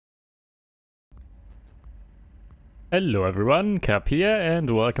Hello everyone, Cap here, and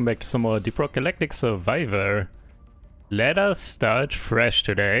welcome back to some more Deep Rock Galactic Survivor. Let us start fresh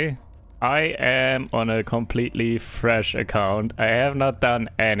today. I am on a completely fresh account. I have not done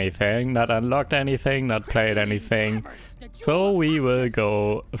anything, not unlocked anything, not played anything. So we will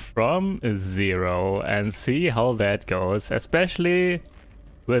go from 0 and see how that goes, especially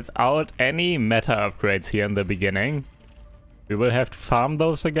without any meta upgrades here in the beginning. We will have to farm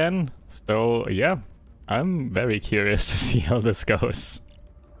those again, so yeah. I'm very curious to see how this goes.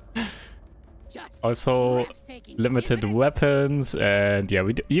 Also, limited weapons, and yeah,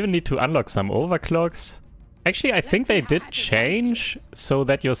 we even need to unlock some overclocks. Actually, I think they did change so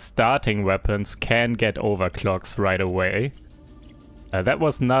that your starting weapons can get overclocks right away. That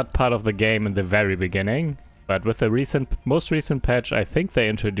was not part of the game in the very beginning, but with the most recent patch, I think they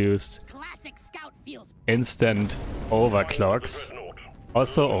introduced instant overclocks.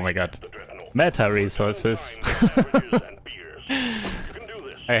 Also, oh my god. Meta resources.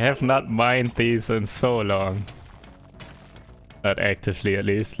 I have not mined these in so long. Not actively, at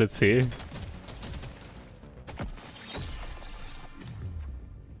least. Let's see.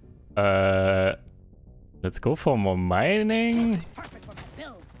 Let's go for more mining.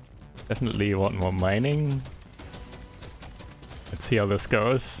 Definitely want more mining. Let's see how this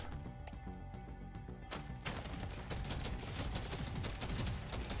goes.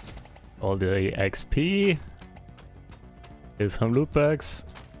 All the XP. Here's some loot bags.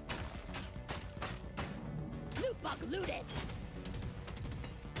 Loot bug looted.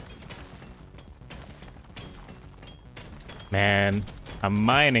 Man, I'm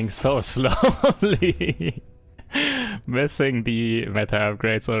mining so slowly. Missing the meta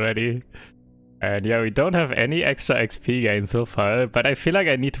upgrades already. And yeah, we don't have any extra XP gain so far, but I feel like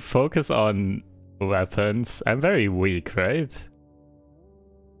I need to focus on weapons. I'm very weak, right?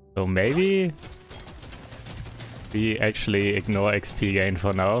 So maybe we actually ignore XP gain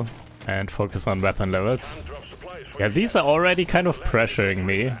for now and focus on weapon levels. Yeah, these are already kind of pressuring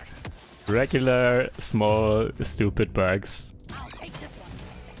me. Regular, small, stupid bugs.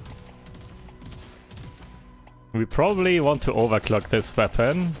 We probably want to overclock this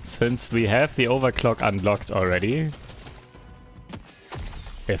weapon, since we have the overclock unlocked already.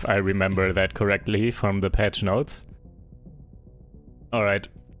 If I remember that correctly from the patch notes. Alright.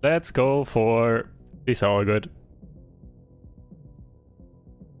 Let's go for... These are all good.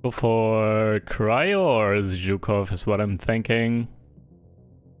 Go for Cryo or Zhukov is what I'm thinking.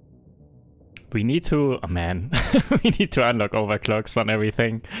 We need to... Oh man. We need to unlock overclocks on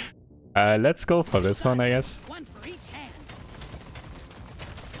everything. Let's go for this one, I guess.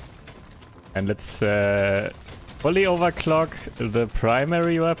 And let's fully overclock the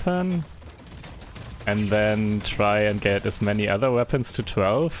primary weapon. And then try and get as many other weapons to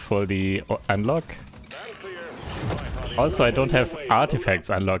 12 for the unlock. Also, I don't have artifacts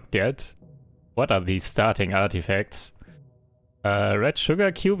unlocked yet. What are these starting artifacts? Red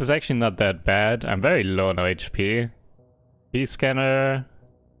sugar cube is actually not that bad. I'm very low on HP. P-scanner.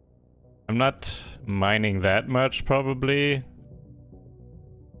 I'm not mining that much, probably.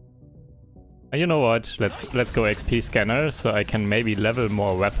 You know what? Let's go XP scanner so I can maybe level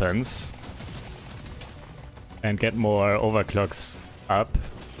more weapons. And get more overclocks up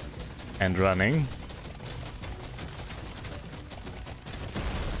and running.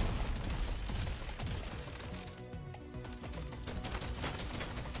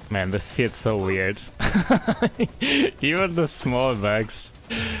 Man, this feels so weird. Even the small bugs,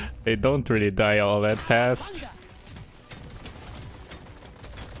 they don't really die all that fast.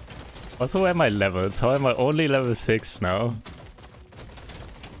 Also, where are my levels? How am I only level 6 now?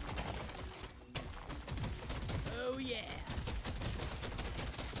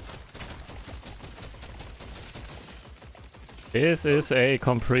 This is a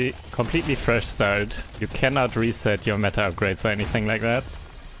completely fresh start. You cannot reset your meta upgrades or anything like that.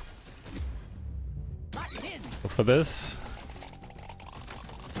 Go for this.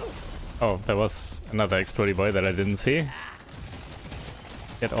 Oh, there was another explodey boy that I didn't see.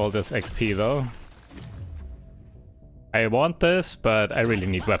 Get all this XP though. I want this, but I really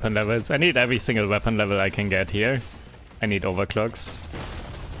need weapon levels. I need every single weapon level I can get here. I need overclocks.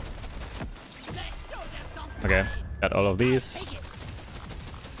 Okay. Got all of these.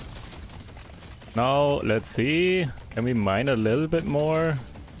 Now, let's see. Can we mine a little bit more?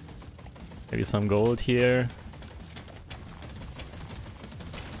 Maybe some gold here.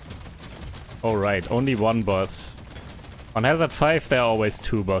 Alright, only one boss. On Hazard 5 there are always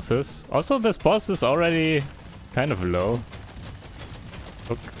 2 bosses. Also, this boss is already kind of low.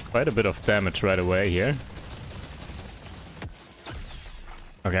 Took quite a bit of damage right away here.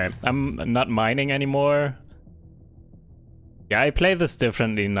 Okay, I'm not mining anymore. Yeah, I play this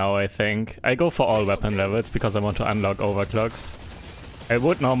differently now, I think. I go for all weapon levels because I want to unlock overclocks. I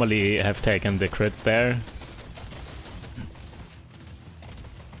would normally have taken the crit there.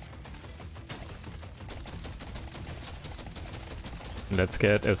 Let's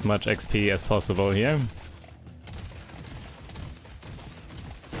get as much XP as possible here.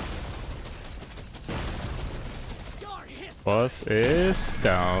 Boss is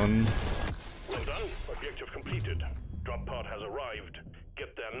down. Well done. Objective completed. Drop pod has arrived.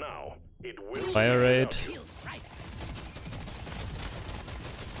 Get there now. It will Fire rate.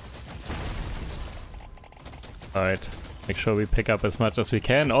 Alright. Make sure we pick up as much as we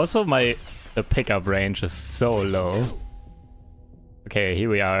can. Also the pickup range is so low. Okay, here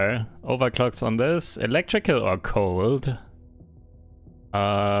we are. Overclocks on this. Electrical or cold?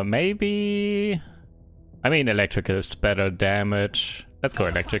 Maybe... I mean, electrical is better damage. Let's go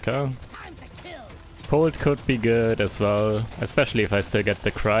electrical. Cold could be good as well, especially if I still get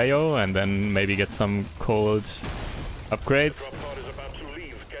the cryo and then maybe get some cold upgrades.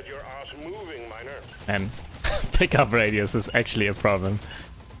 And pickup radius is actually a problem.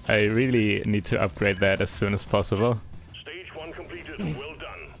 I really need to upgrade that as soon as possible. Stage 1 completed. Well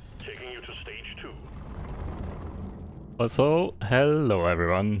done. Taking you to stage 2. Also, hello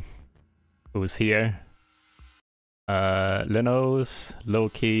everyone. Who's here? Linos,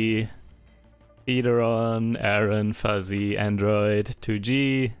 Loki, Ederon, Aaron, Fuzzy, Android,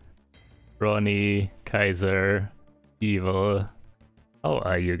 2G, Ronnie, Kaiser, Evil. How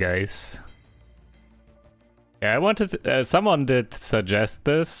are you guys? Yeah, I wanted to, someone did suggest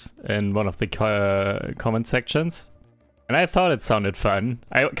this in one of the comment sections, and I thought it sounded fun.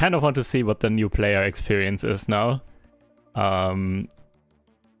 I kind of want to see what the new player experience is now.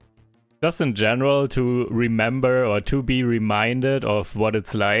 Just in general, to remember or to be reminded of what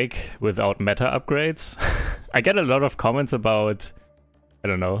it's like without meta upgrades. I get a lot of comments about, I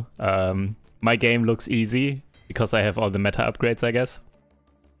don't know, my game looks easy because I have all the meta upgrades, I guess.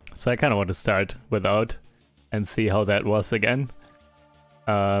 So I kind of want to start without and see how that was again.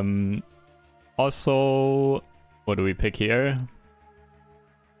 Also, what do we pick here?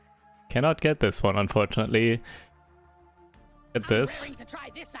 Cannot get this one, unfortunately. Get this.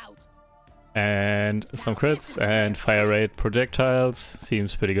 And some crits and fire rate projectiles.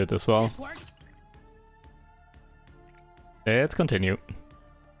 Seems pretty good as well. Let's continue.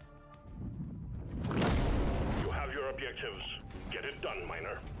 You have your objectives. Get it done,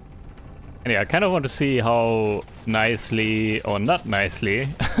 miner. And yeah, I kind of want to see how nicely, or not nicely,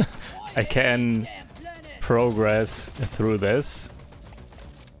 I can progress through this.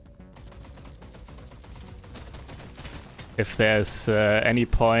 If there's any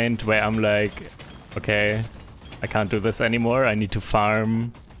point where I'm like, okay, I can't do this anymore, I need to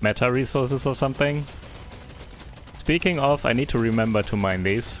farm meta resources or something. Speaking of, I need to remember to mine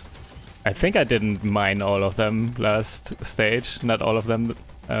these. I think I didn't mine all of them last stage, not all of them,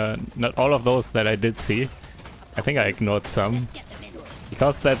 not all of those that I did see. I think I ignored some,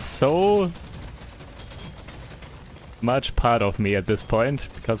 because that's so much part of me at this point,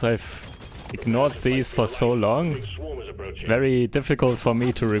 because I've ignored these for so long. It's very difficult for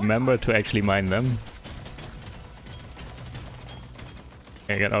me to remember to actually mine them.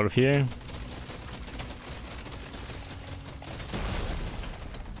 Okay, get out of here.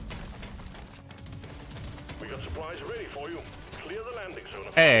 We got supplies ready for you. Clear the landing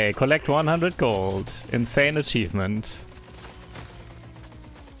zone. Hey, collect 100 gold. Insane achievement.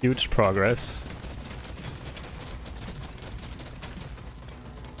 Huge progress.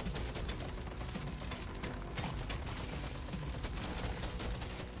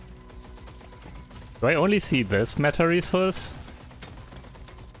 Do I only see this meta resource?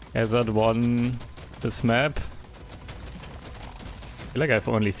 Hazard 1, this map? I feel like I've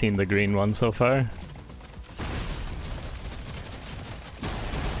only seen the green one so far.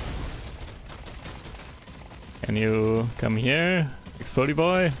 Can you come here? Explodey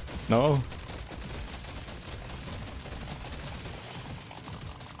boy? No?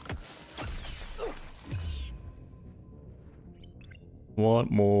 Want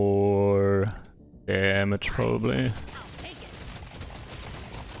more damage, probably.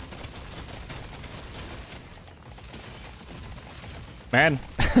 Man,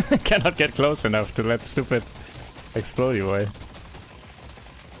 cannot get close enough to that stupid explodey boy.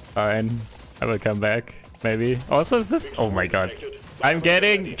 Fine, I will come back, maybe. Also, is this? Oh my god, I'm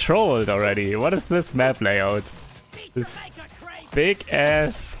getting trolled already. What is this map layout? This big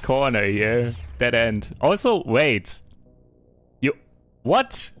ass corner here, dead end. Also, wait,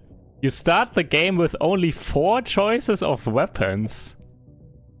 what? You start the game with only 4 choices of weapons.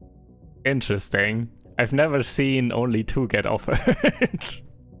 Interesting. I've never seen only 2 get offered.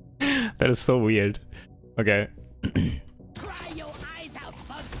 That is so weird. Okay. Cry your eyes out,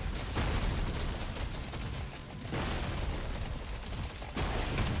 bug.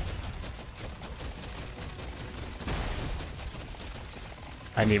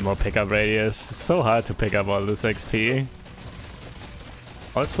 I need more pickup radius. It's so hard to pick up all this XP.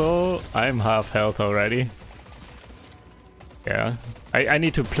 Also, I'm half health already. Yeah. I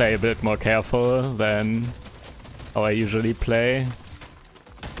need to play a bit more careful than how I usually play.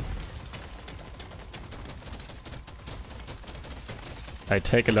 I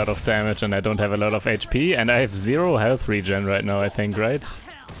take a lot of damage and I don't have a lot of HP, and I have 0 health regen right now, I think, right?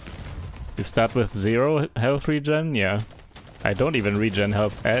 You start with 0 health regen? Yeah. I don't even regen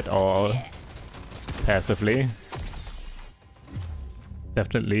health at all. Passively.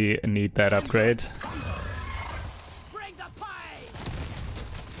 Definitely need that upgrade. Bring the pie.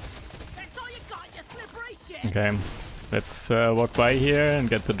 That's all you got, you slippery shit. Okay. Let's walk by here and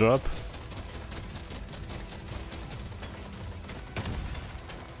get the drop.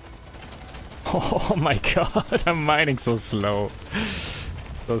 Oh my god, I'm mining so slow.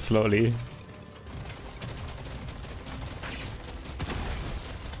 So slowly.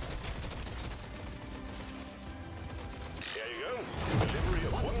 There you go. Delivery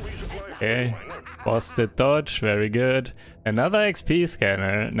of 1 resupply. Okay. Busted dodge, very good. Another XP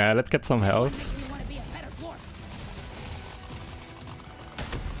scanner. Now let's get some health. Makes me want to be a better dwarf.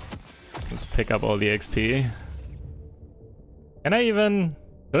 Let's pick up all the XP. Can I even...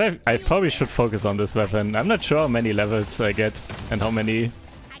 I probably should focus on this weapon. I'm not sure how many levels I get and how many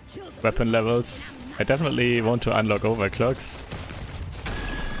I killed the weapon levels. I definitely want to unlock overclocks.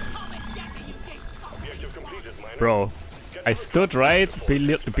 Objective completed, miner. Bro, I stood right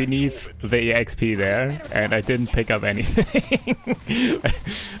beneath the XP there and I didn't pick up anything.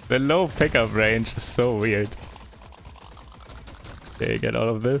 The low pickup range is so weird. Okay, get out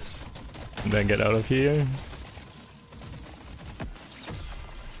of this and then get out of here.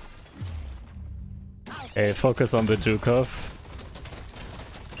 Okay, focus on the Jukov.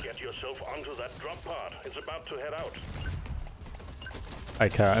 Get yourself onto that drop pod. It's about to head out. I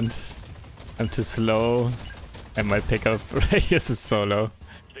can't. I'm too slow and my pickup radius is so low.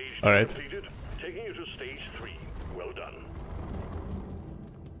 Stage 2 Alright. completed. Taking you to stage 3. Well done.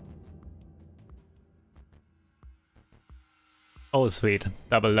 Oh sweet,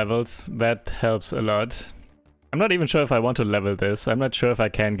 double levels. That helps a lot. I'm not even sure if I want to level this. I'm not sure if I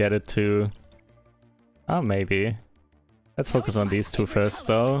can get it to... Oh, maybe. Let's focus on these 2 first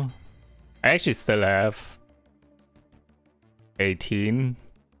though. I actually still have 18.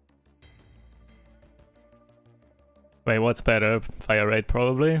 Wait, what's better? Fire rate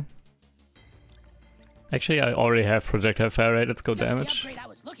probably. Actually, I already have projectile fire rate. Let's go Just the damage. upgrade I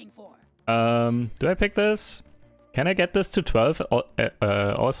was looking for. Do I pick this? Can I get this to 12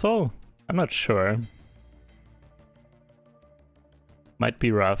 also? I'm not sure. Might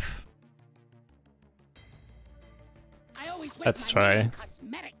be rough. I always waste Let's my money try. on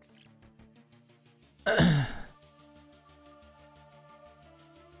cosmetics.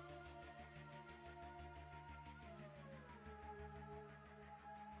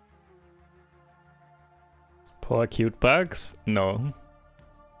 Poor cute bugs? No.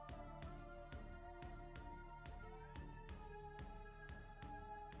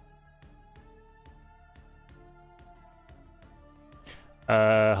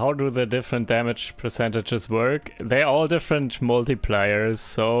 How do the different damage percentages work? They're all different multipliers,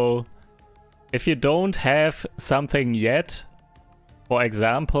 so if you don't have something yet, for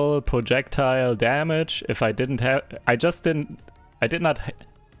example, projectile damage, if I didn't have,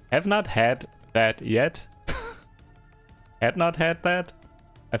 have not had that yet. Had not had that,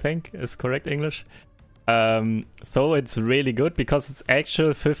 I think is correct English. So it's really good because it's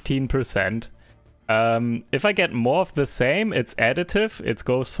actual 15%. If I get more of the same, it's additive. It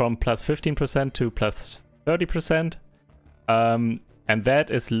goes from plus 15% to plus 30%. And that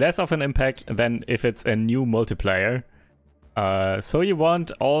is less of an impact than if it's a new multiplier. So you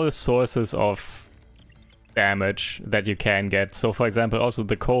want all the sources of damage that you can get. So for example, also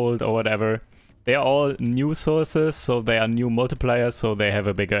the cold or whatever. They are all new sources, so they are new multipliers, so they have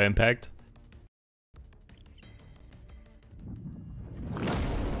a bigger impact.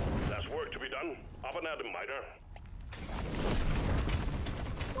 There's work to be done. Up and at 'em, miner.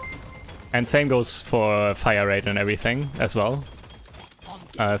 And same goes for fire rate and everything as well.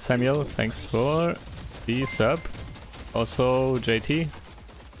 Samuel, thanks for the sub. Also, JT.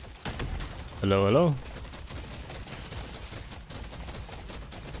 Hello, hello.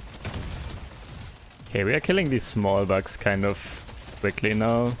 Okay, we are killing these small bugs kind of quickly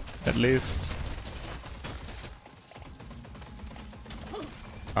now, at least.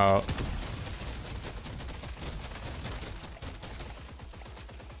 Oh.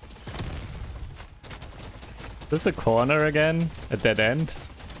 Is this a corner again? A dead end?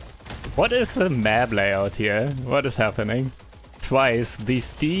 What is the map layout here? What is happening? Twice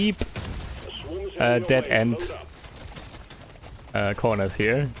these deep dead end corners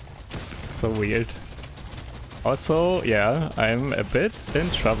here. So weird. Also, yeah, I'm a bit in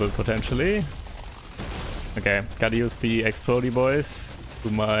trouble potentially. Okay, gotta use the explodey boys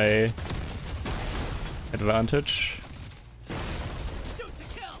to my advantage.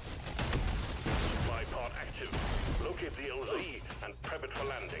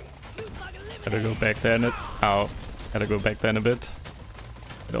 Gotta go back there in it. Ow. Gotta go back there in a bit.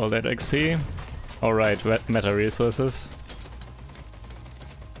 Get all that XP. Alright, meta resources.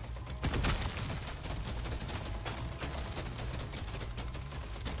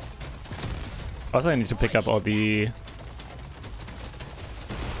 Also, I need to pick up all the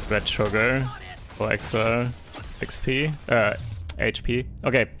red sugar for extra XP. HP.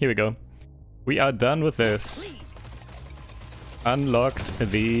 Okay, here we go. We are done with this. Unlocked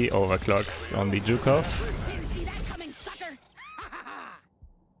the overclocks on the Jukov.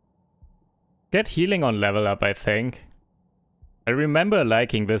 Get healing on level up, I think. I remember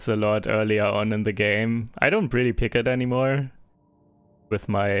liking this a lot earlier on in the game. I don't really pick it anymore. With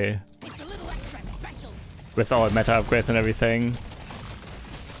my... with all meta upgrades and everything.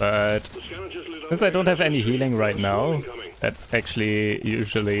 But since I don't have any healing right now, that's actually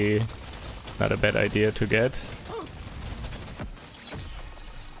usually not a bad idea to get.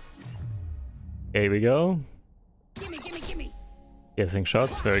 Here we go. Guessing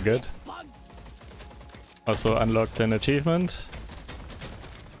shots, very good. Also unlocked an achievement.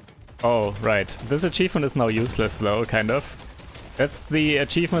 Oh, right. This achievement is now useless though, kind of. That's the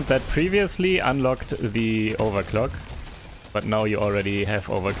achievement that previously unlocked the overclock. But now you already have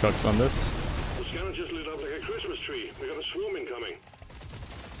overclocks on this. The scanner just lit up like a Christmas tree. We got a swarm incoming.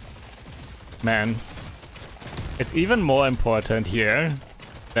 Man. It's even more important here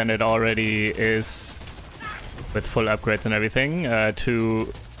than it already is with full upgrades and everything,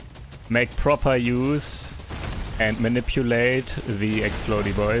 to make proper use and manipulate the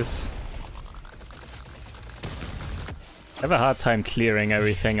explodey boys. I have a hard time clearing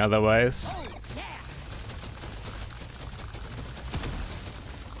everything otherwise.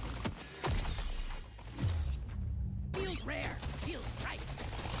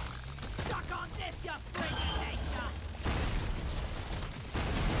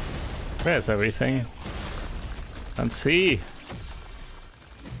 Where's everything? Can't see.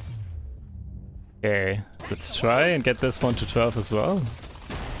 Okay, let's try and get this one to 12 as well.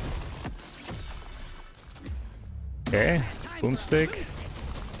 Okay, boomstick.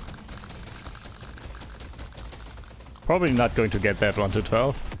 Probably not going to get that one to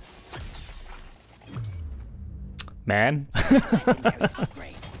 12. Man.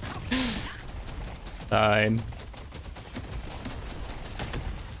 Fine.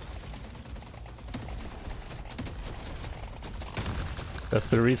 Does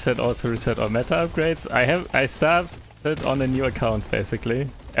the reset also reset all meta upgrades? I started on a new account basically.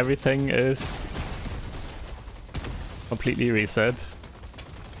 Everything is completely reset.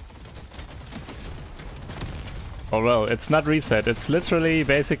 Oh well, it's not reset. It's literally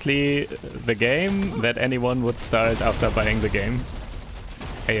basically the game that anyone would start after buying the game.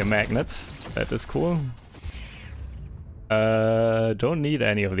 Hey, a magnet. That is cool. Don't need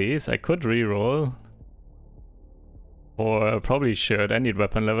any of these. I could reroll. Or probably should. I need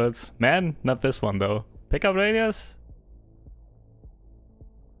weapon levels. Man, not this one though. Pickup radius?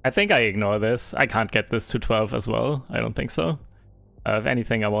 I think I ignore this. I can't get this to 12 as well. I don't think so. If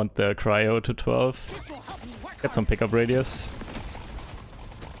anything, I want the cryo to 12. Get some pickup radius.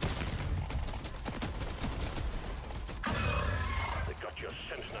 They got your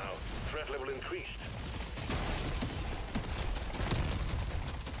scent now. Threat level increased.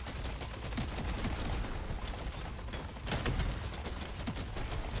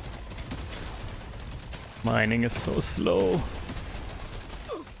 Mining is so slow.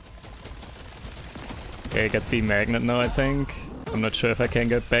 Okay, get the magnet now, I think. I'm not sure if I can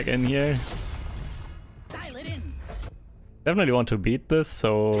get back in here. Definitely want to beat this,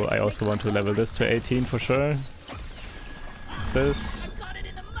 so I also want to level this to 18 for sure. This.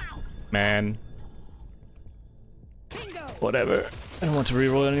 Man. Whatever. I don't want to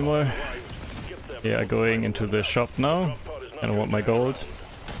reroll anymore. Yeah, going into the shop now. I don't want my gold.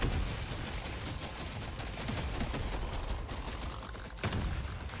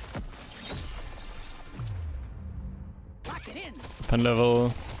 Weapon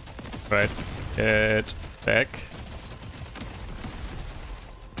level. Right. Get back.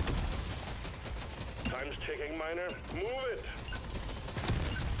 Miner, move it.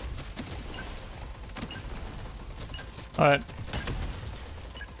 Alright.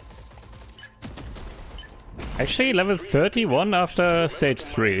 Actually, level 31 after stage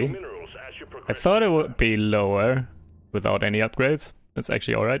 3. Minerals as you I progress. thought it would be lower without any upgrades. That's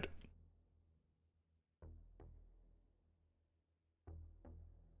actually alright.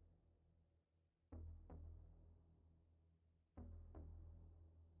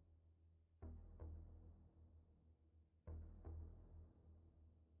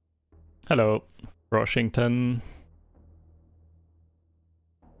 Hello, Washington.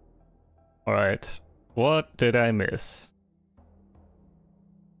 Alright, what did I miss?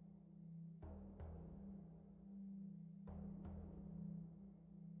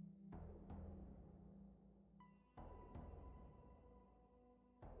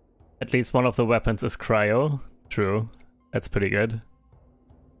 At least one of the weapons is cryo. True, that's pretty good.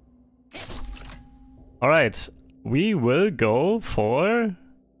 Alright, we will go for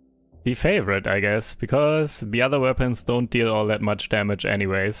the favorite, I guess, because the other weapons don't deal all that much damage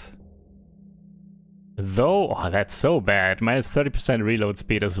anyways. Though, oh, that's so bad. Minus 30% reload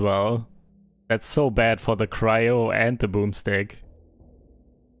speed as well. That's so bad for the cryo and the boomstick.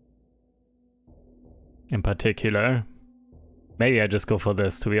 In particular. Maybe I just go for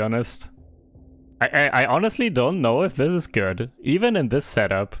this, to be honest. I honestly don't know if this is good. Even in this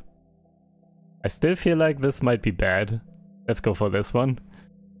setup. I still feel like this might be bad. Let's go for this one.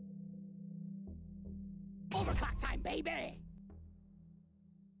 Overclock time, baby!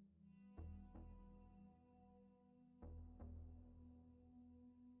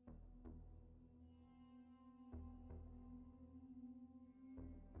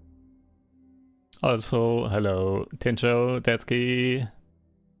 Also, hello, Tincho, Detsky,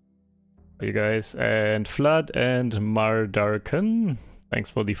 you guys, and Flood and Mardarkan.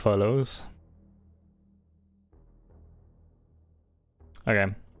 Thanks for the follows. Okay,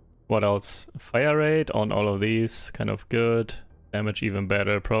 what else? Fire rate on all of these, kind of good. Damage even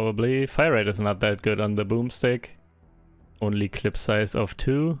better, probably. Fire rate is not that good on the boomstick. Only clip size of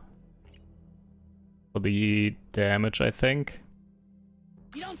 2. For the damage, I think.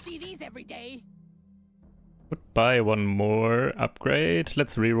 You don't see these every day. Would buy one more upgrade.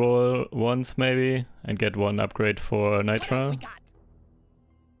 Let's reroll once maybe and get one upgrade for What else Nitra. we got?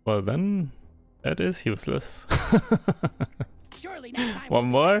 Well then, that is useless. Surely next time. One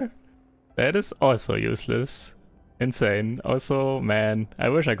more? That is also useless. Insane. Also, man, I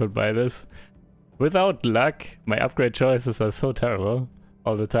wish I could buy this. Without luck, my upgrade choices are so terrible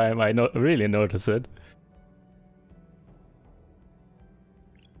all the time. I really notice it.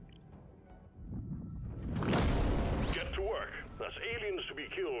 Get to work. There's aliens to be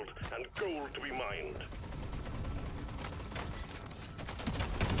killed and gold to be mined.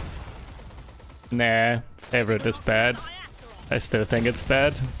 Nah, favorite is bad. I still think it's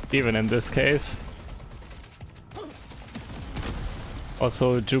bad, even in this case.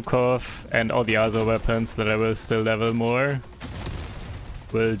 Also, Zhukov and all the other weapons that I will still level more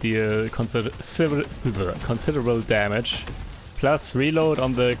will deal considerable damage. Plus, reload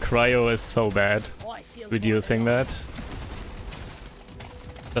on the cryo is so bad. Oh, I feel Reducing that.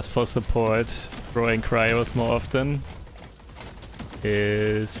 Just for support, throwing cryos more often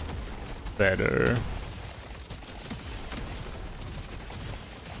is better.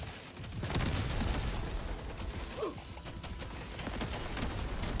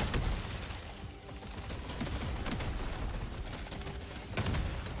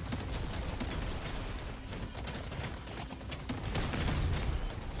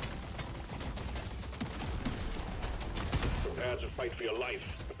 Prepare to fight for your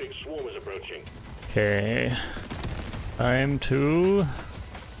life. A big swarm is approaching. Okay, time to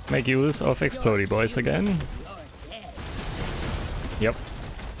make use of Explodey Boys again. You're dead. Yep.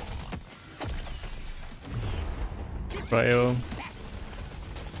 Cryo.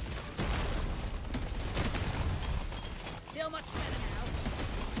 Feel much better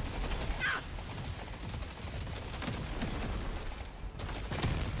now. Ah!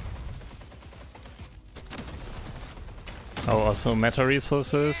 Oh, also meta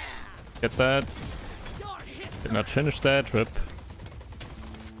resources. Get that. You're hit. Did not finish that. Rip.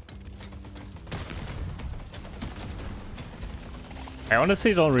 I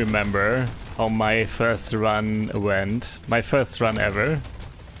honestly don't remember how my first run went. My first run ever.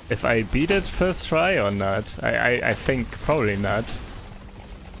 If I beat it first try or not. I think probably not.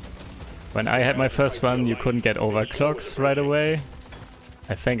 When I had my first run, you couldn't get overclocks right away.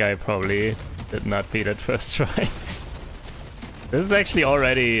 I think I probably did not beat it first try. This is actually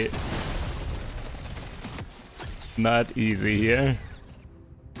already not easy here.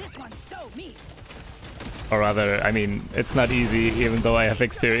 This one's so mean. Or rather, I mean, it's not easy, even though I have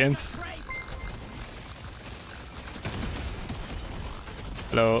experience.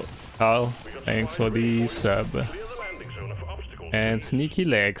 Hello, Carl. Thanks for the sub. Clear the landing zone of obstacles. And sneaky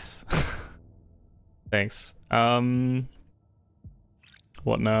legs. Thanks.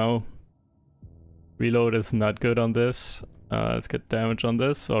 What now? Reload is not good on this. Let's get damage on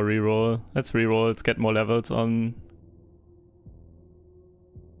this or reroll. Let's reroll. Let's get more levels on.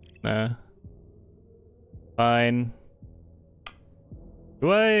 Nah. Fine.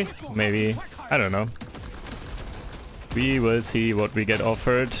 Do I? Maybe. I don't know. We will see what we get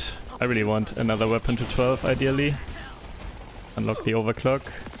offered. I really want another weapon to 12, ideally. Unlock the overclock.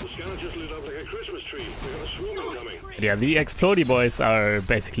 The scanner just lit up like a Christmas tree. We got a swarm incoming. Yeah, the explodey boys are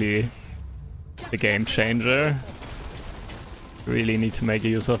basically the game changer. Really need to make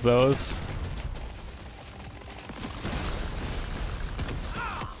use of those.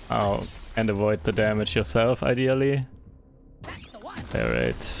 Oh, and avoid the damage yourself, ideally.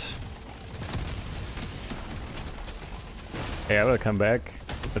 Alright. Yeah, we'll come back.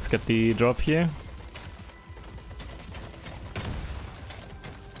 Let's get the drop here.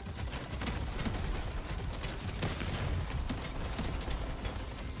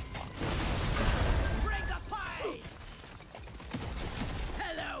 Bring the pie!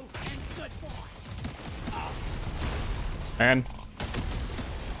 Hello and good boy. Man.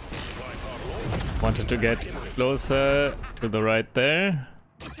 Wanted to get closer to the right there.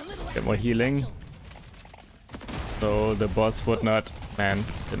 Get more healing. So the boss would not... Man,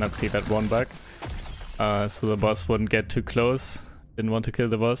 did not see that one bug. So the boss wouldn't get too close. Didn't want to kill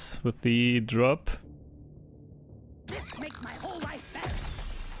the boss with the drop. This makes my whole life better.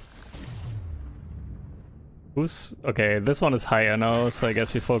 Who's... Okay, this one is higher now, so I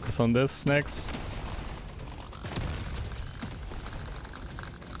guess we focus on this next.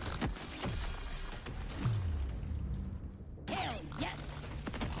 Hell yes.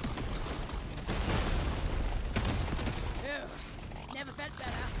 Ew, never felt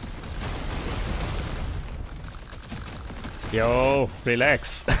better. Yo,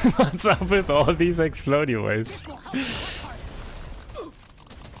 relax. What's up with all these explodey ways? This will help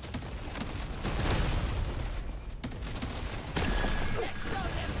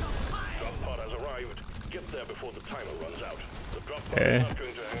me work harder. Drop pod has arrived. Get there before the timer runs out. The drop pod Okay. is not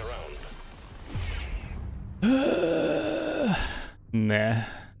going to hang around. Nah.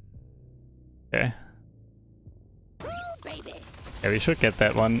 Okay. Ooh, baby. Yeah, we should get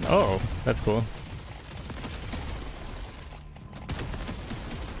that one. Oh, that's cool.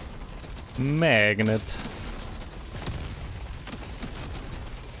 Magnet.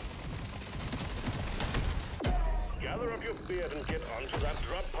 Gather up your beard and get onto that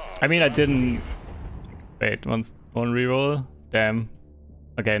drop pod. I mean, I didn't... Wait, one reroll? Damn.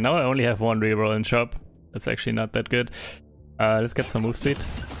 Okay, now I only have one reroll in shop. That's actually not that good. Let's get some move speed.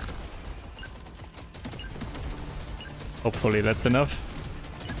 Hopefully that's enough.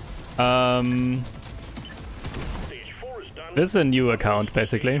 Stage 4 is done. This is a new account,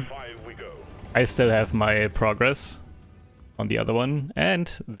 basically. 5 we go. I still have my progress on the other one.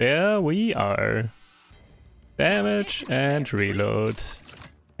 And there we are. Damage and reload.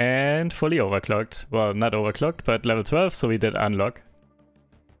 And fully overclocked. Well, not overclocked, but level 12, so we did unlock.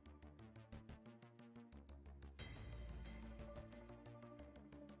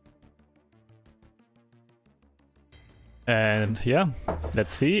 And yeah,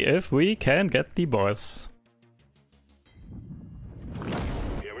 let's see if we can get the boss.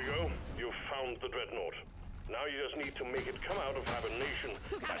 Here we go. You've found the dreadnought. Now you just need to make it come out of hibernation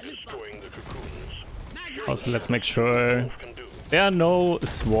by destroying the cocoons. Also, let's make sure Dwarf can do. there are no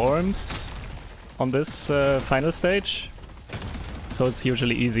swarms on this final stage. So it's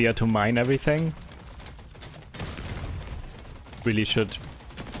usually easier to mine everything. Really should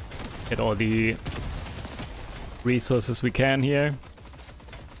get all the resources we can here.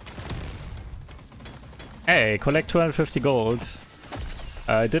 Hey, collect 250 gold.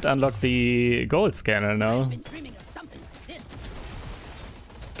 I did unlock the gold scanner now. Been dreaming of something like this.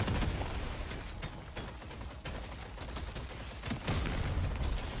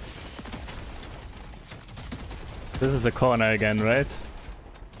 This is a corner again, right?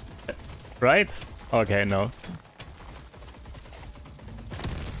 Right? Okay, no.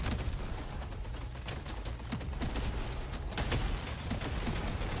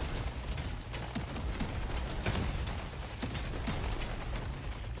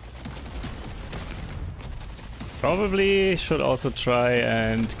 Probably should also try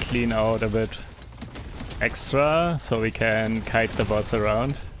and clean out a bit extra so we can kite the boss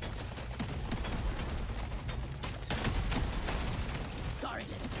around. Sorry,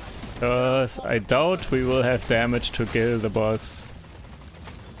 little Because I doubt we will have damage to kill the boss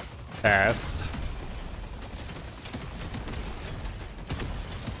fast.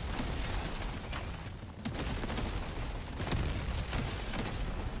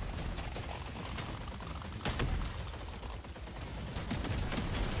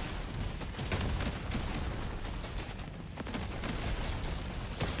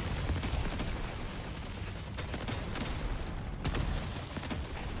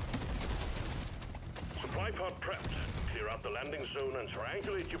 Supply pod prepped. Clear out the landing zone and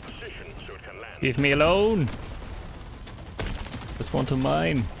triangulate your position so it can land. Leave me alone! Just want to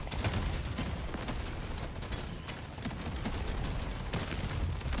mine.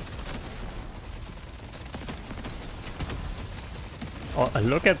 Oh,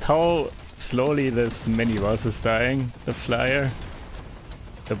 look at how slowly this mini boss is dying, the flyer.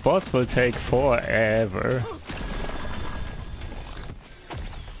 The boss will take forever.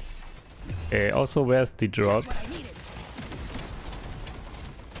 Okay, also where's the drop?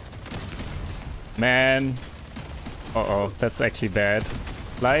 Man. Uh-oh, that's actually bad.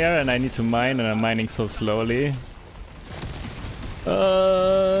 Flyer, and I need to mine, and I'm mining so slowly.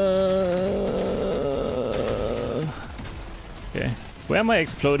 Okay. Where are my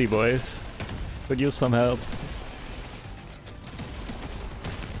explodey boys? Could use some help.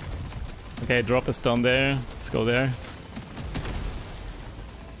 Okay, drop is down there. Let's go there.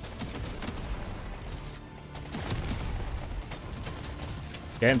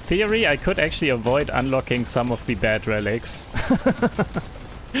 Yeah, in theory, I could actually avoid unlocking some of the bad relics.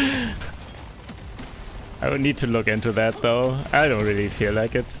 I would need to look into that though. I don't really feel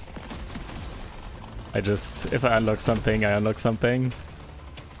like it. I just, if I unlock something, I unlock something.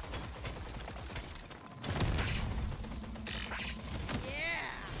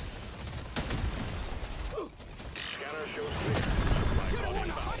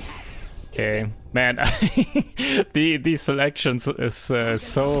 Okay, man, the selections is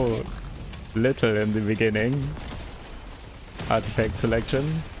so little in the beginning. Artifact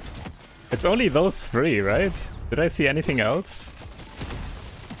selection. It's only those three, right? Did I see anything else?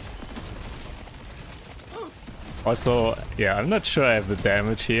 Also, yeah, I'm not sure I have the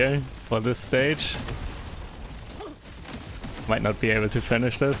damage here for this stage. Might not be able to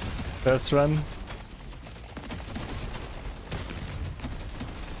finish this first run.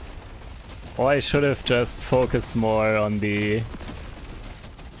 Or I should have just focused more on the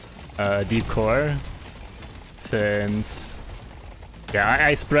deep core, since yeah,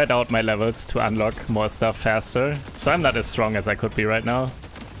 I spread out my levels to unlock more stuff faster, so I'm not as strong as I could be right now.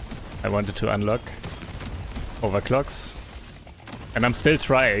 I wanted to unlock overclocks, and I'm still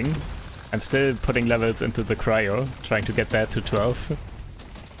trying. I'm still putting levels into the cryo, trying to get that to 12,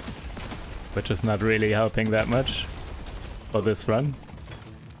 which is not really helping that much for this run.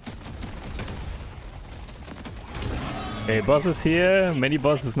 Okay, boss is here. Mini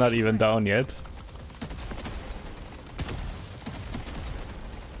boss is not even down yet.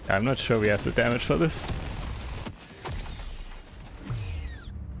 I'm not sure we have the damage for this.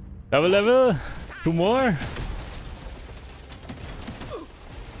 Double level? 2 more?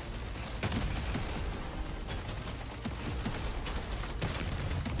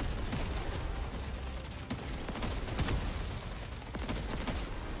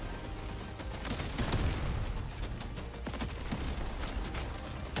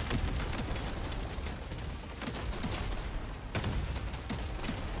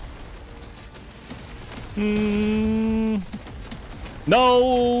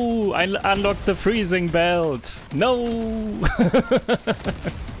 No! I unlocked the freezing belt! No!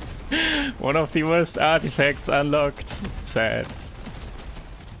 One of the worst artifacts unlocked. Sad.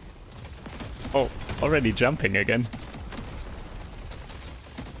 Oh, already jumping again.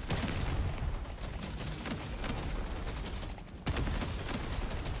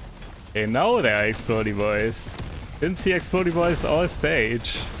 Okay, now there are explodey boys. Didn't see explodey boys all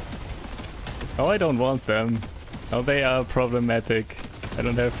stage. Oh, I don't want them. Oh, they are problematic. I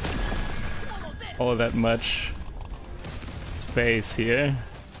don't have all that much space here.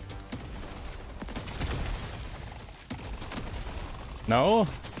 No?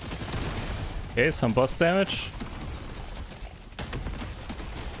 Okay, some boss damage.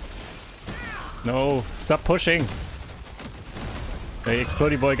 No, stop pushing. The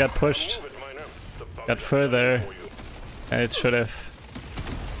explodey boy got pushed. Got further. And it should have.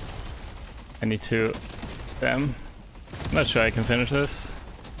 I need to... Damn. I'm not sure I can finish this.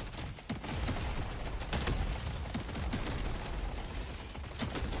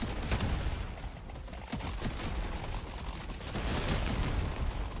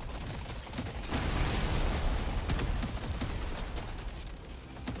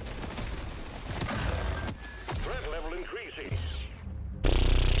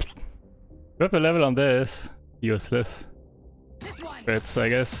 Triple level on this. Useless. Crits, I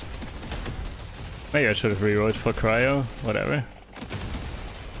guess. Maybe I should have rerolled for cryo. Whatever.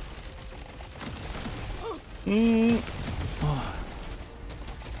 Oh.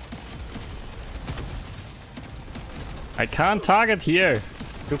 I can't target here.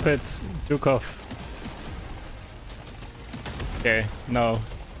 Stupid Zhukov. Okay, no.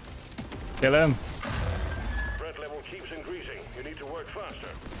 Kill him. Threat level keeps increasing. You need to work faster.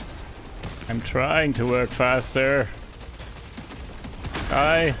 I'm trying to work faster.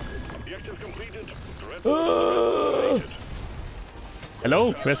 Die. Objective completed. Threat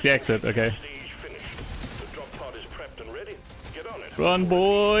Hello? Where's the exit? Okay. stage finished. The drop pod is prepped and ready. Get on it. Run,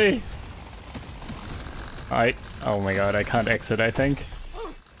 boy! Oh my god, I can't exit, I think.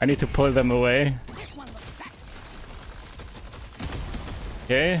 I need to pull them away.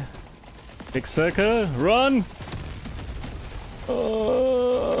 Okay. Big circle. Run! Oh.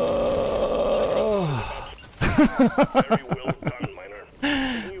 Very well done, Miner.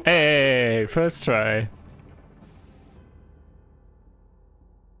 Hey, first try.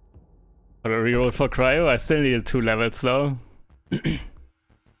 Got a reroll for cryo. I still needed 2 levels though.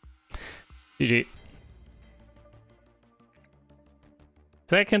 GG.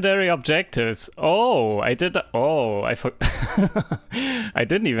 Secondary objectives. Oh, I did. Oh, I I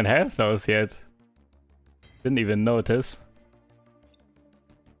didn't even have those yet. Didn't even notice.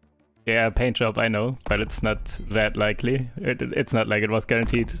 Yeah, paint job, I know, but it's not that likely. It's not like it was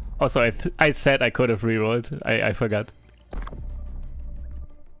guaranteed. Also, I said I could have rerolled. I forgot.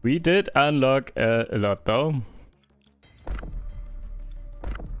 We did unlock a lot though.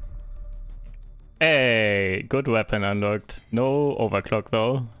 Hey, good weapon unlocked. No overclock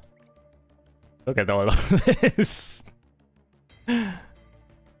though. Look at all of this.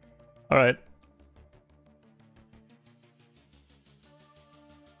 Alright.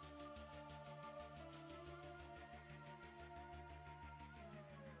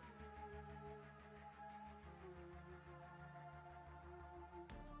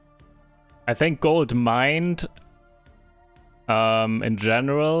 I think gold mined in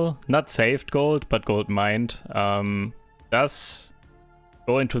general, not saved gold, but gold mined, does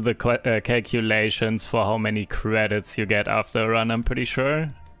go into the calculations for how many credits you get after a run, I'm pretty sure.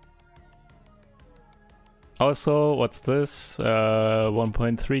 Also, what's this?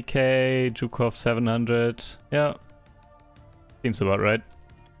 1.3k, Zhukov 700. Yeah, seems about right.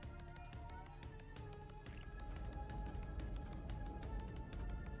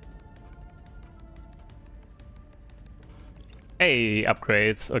 Hey,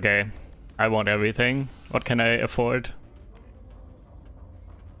 upgrades. Okay, I want everything. What can I afford?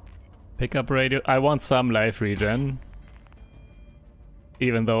 Pickup radio. I want some life regen.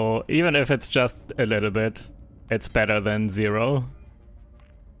 Even if it's just a little bit, it's better than 0.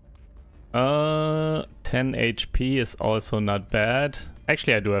 10 HP is also not bad.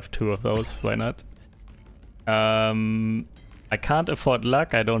 Actually, I do have 2 of those. Why not? I can't afford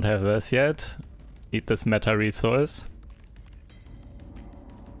luck. I don't have this yet. Need this meta resource.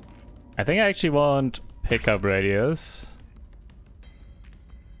 I think I actually want pickup radius.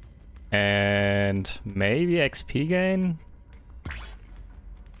 And maybe XP gain.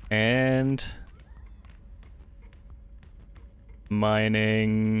 And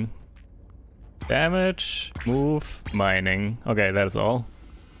mining, damage, move, mining. Okay, that's all.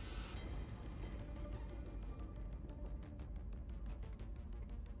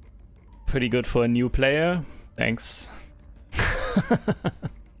 Pretty good for a new player. Thanks.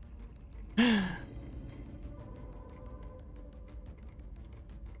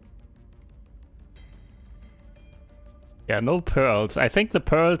 Yeah, no pearls. I think the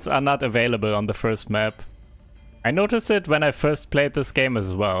pearls are not available on the first map. I noticed it when I first played this game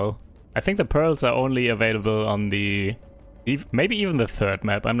as well. I think the pearls are only available on the... maybe even the third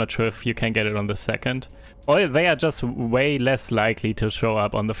map. I'm not sure if you can get it on the second. Or they are just way less likely to show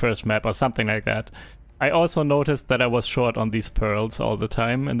up on the first map or something like that. I also noticed that I was short on these pearls all the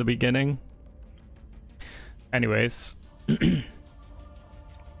time in the beginning. Anyways.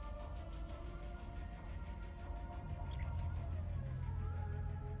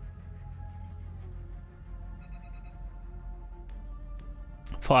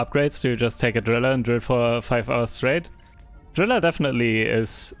 For upgrades, do you just take a driller and drill for 5 hours straight? Driller definitely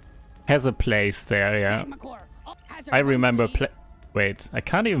has a place there, yeah. I remember wait, I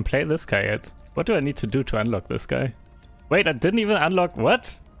can't even play this guy yet. What do I need to do to unlock this guy? Wait, I didn't even unlock...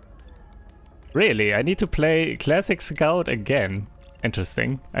 what? Really? I need to play Classic Scout again.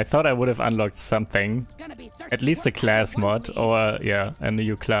 Interesting. I thought I would have unlocked something. At least a class mod, or yeah, a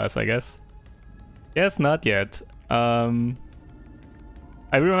new class, I guess. Yes, not yet.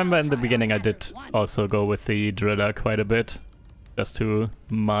 I remember in the beginning I did also go with the driller quite a bit, just to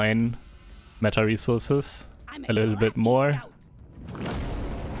mine meta resources a little bit more.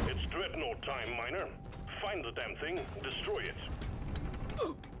 It's dreadnought time, miner. Find the damn thing, destroy it.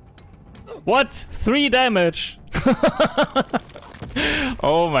 What? 3 damage?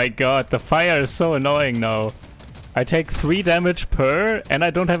 Oh my god, the fire is so annoying now. I take 3 damage per, and I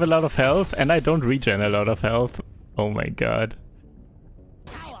don't have a lot of health, and I don't regen a lot of health. Oh my god.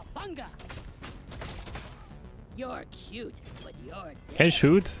 Cowabunga! You're cute, but you're dead. Can I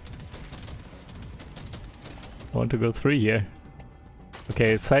shoot? I want to go 3 here.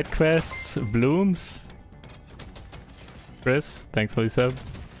 Okay, side quests, blooms. Chris, thanks for the sub.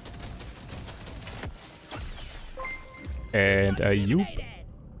 And a Yoop.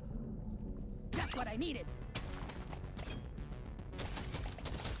 Just what I needed.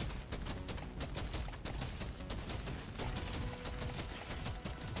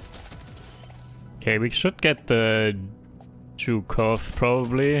 Okay, we should get the Jukov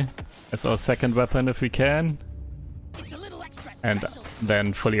probably as our second weapon if we can. It's a little extra And special.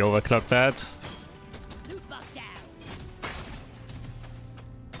 then fully overclock that. Loot bug down.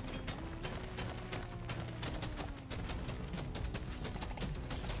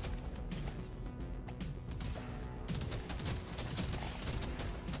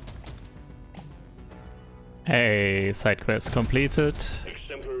 Hey, side quest completed.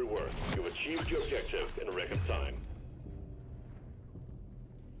 Exemplary work. You've achieved your objective in record time.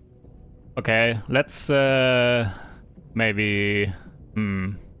 Okay, let's maybe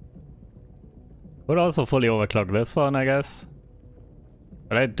would also fully overclock this one, I guess.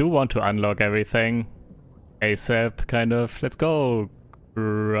 But I do want to unlock everything ASAP, kind of. Let's go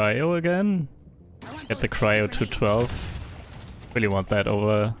cryo again. Get the cryo to 12. Really want that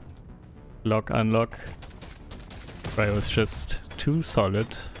unlock. Cryo is just too solid.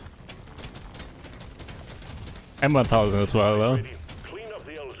 M1000 as well though. Ready. Clean up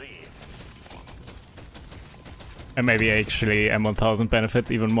the LZ. And maybe actually M1000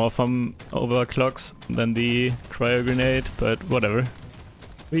 benefits even more from overclocks than the cryo grenade, but whatever.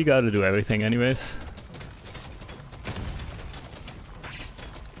 We gotta do everything anyways.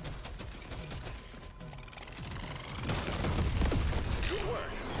 Good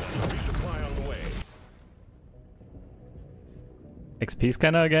work. There's a resupply on the way. XP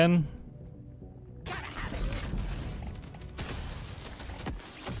scanner again.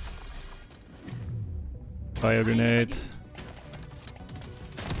 Fire grenade.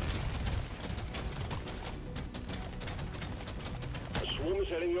 A swarm is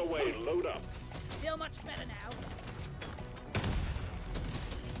heading your way. Load up. Feel much better now.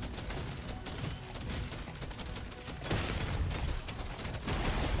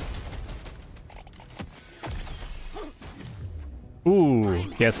 Ooh,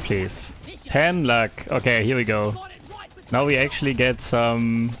 yes please. 10 luck. Okay, here we go. Got it right with Now we actually get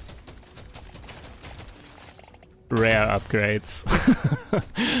some rare upgrades.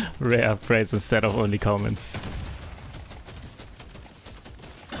 Rare upgrades instead of only commons.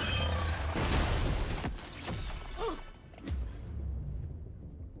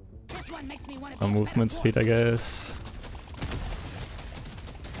 this one makes me want to Some movement speed, I guess.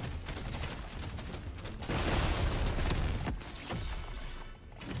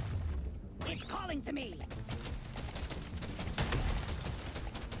 It's calling to me.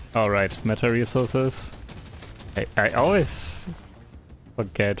 Alright, meta resources. I always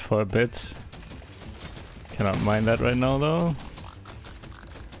forget for a bit. Cannot mine that right now though.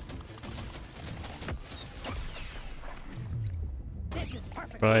 This is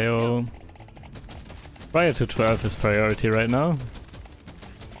perfect. Cryo. Cryo to 12 is priority right now.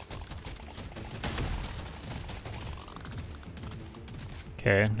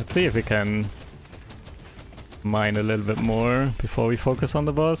 Okay, let's see if we can mine a little bit more before we focus on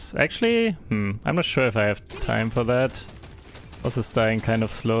the boss. Actually, I'm not sure if I have time for that. Boss is dying kind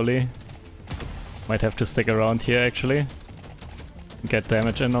of slowly. Might have to stick around here actually. Get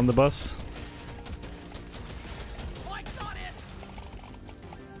damage in on the boss. I got it.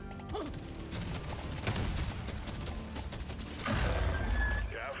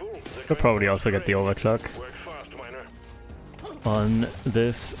 Careful. Could probably also get the overclock Work fast, miner. on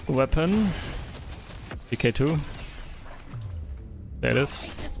this weapon. DK2. There it is.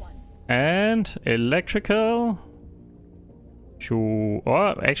 This one. And electrical. Shoo.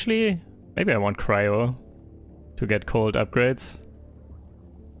 Or actually, maybe I want cryo to get cold upgrades.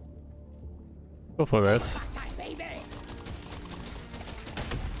 Go for this. Time, baby.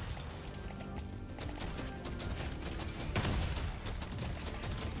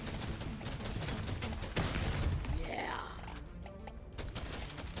 Yeah.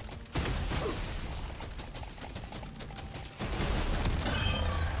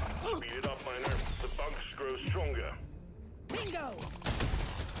 behavior. Bingo!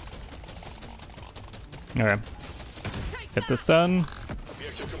 Okay. Get this done.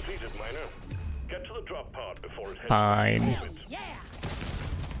 Objective completed, Miner. Get to the drop pod before it heads Fine. to orbit. Yeah!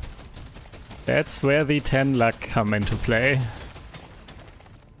 That's where the 10 luck come into play.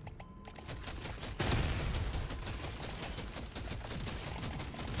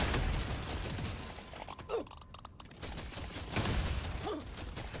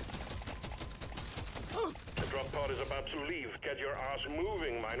 The drop pod is about to leave. Get your ass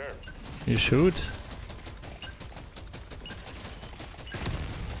moving, Miner. You shoot.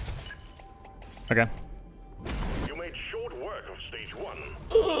 Okay. You made short work of stage 1.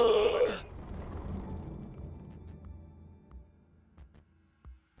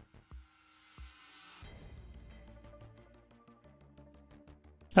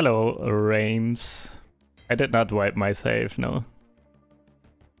 Hello, Rames. I did not wipe my save, no.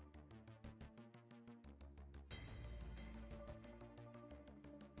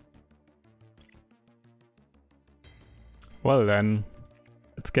 Well then,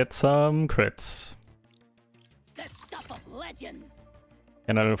 let's get some crits. The stuff of legends!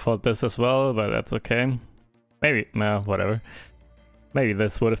 Cannot afford this as well, but that's okay. Maybe, no, whatever. Maybe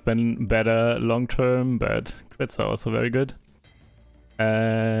this would have been better long term, but crits are also very good.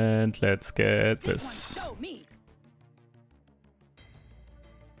 And let's get this. Go me!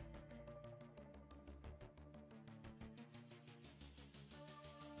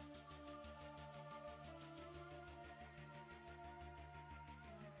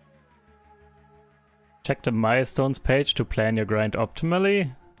 Check the milestones page to plan your grind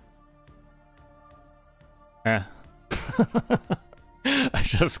optimally. I'm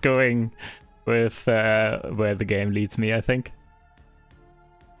just going with where the game leads me, I think.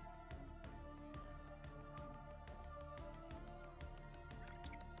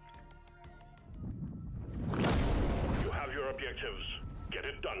 You have your objectives. Get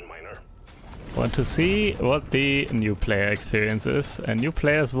it done, Miner. Want to see what the new player experience is, and new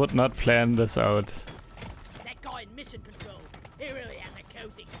players would not plan this out. That guy in mission control, he really has a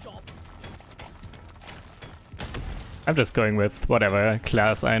cozy job. I'm just going with whatever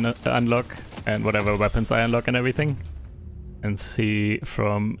class I unlock and whatever weapons I unlock and everything. And see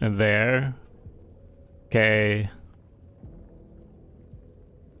from there. Okay.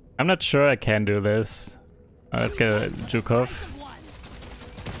 I'm not sure I can do this. Let's get a Zhukov.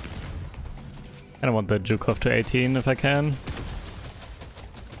 I don't want the Zhukov to 18 if I can.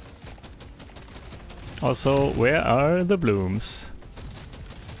 Also, where are the blooms?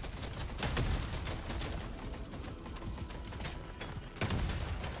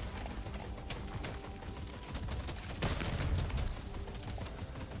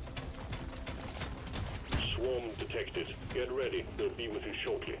 Swarm detected. Get ready. They'll be with you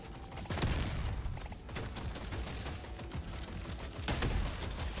shortly.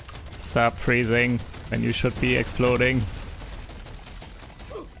 Stop freezing when you should be exploding.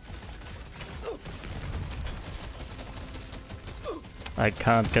 I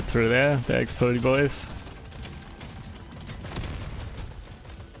can't get through there, the explodey boys.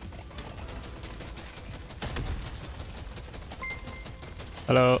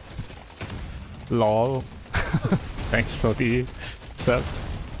 Hello. Lol. Thanks for the sub.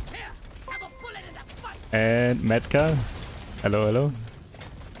 Here, have a bullet in the fight! And Metka. Hello, hello.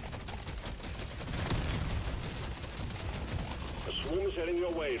 A swarm is heading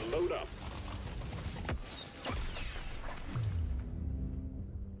your way. Load up.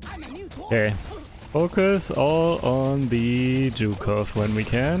 I'm a new dwarf! Okay. Focus all on the Zhukov when we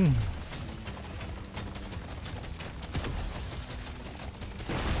can.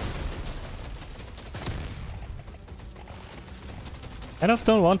 I kind of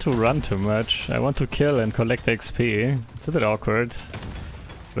don't want to run too much. I want to kill and collect XP. It's a bit awkward.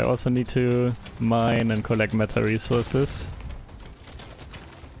 But I also need to mine and collect meta resources.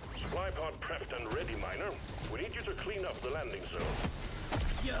 Supply pod prepped and ready, Miner. We need you to clean up the landing zone.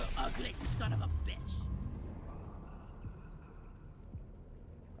 You ugly son of a bitch!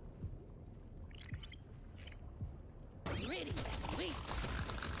 Pretty sweet!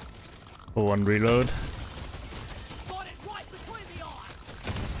 One reload. Got it right between the eyes!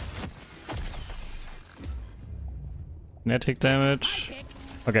 Kinetic damage.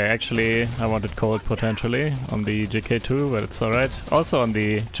 Okay, actually, I wanted cold potentially on the GK2, but it's alright. Also on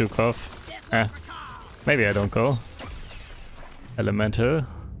the Zhukov. Maybe I don't go. Elemental.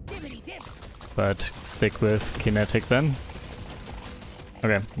 But stick with kinetic then.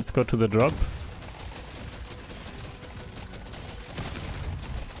 Okay, let's go to the drop.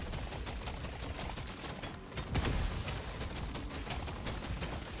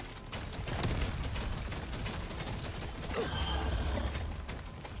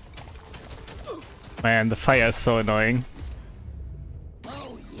 Man, the fire is so annoying.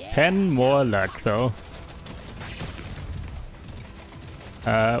 10 more luck though.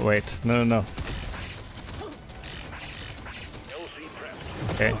 Wait, no.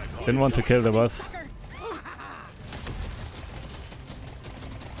 Okay, didn't want to kill the boss.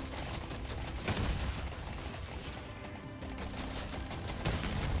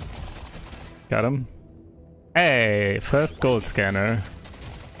 Got him. Hey, first gold scanner.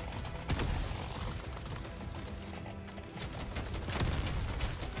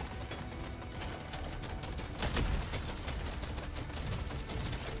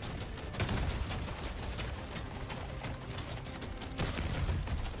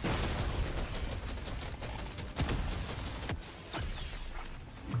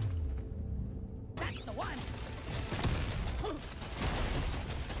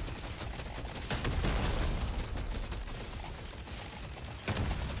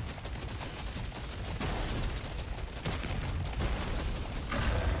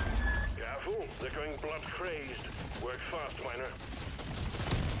 They're going blood crazed. Work fast, miner.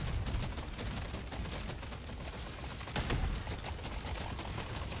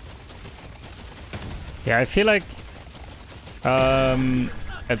 Yeah, I feel like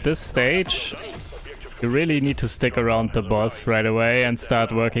at this stage you really need to stick around the boss right away and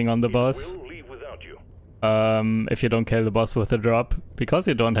start working on the boss. If you don't kill the boss with a drop, because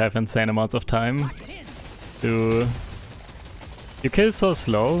you don't have insane amounts of time to... You kill so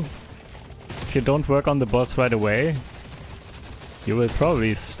slow. If you don't work on the boss right away, you will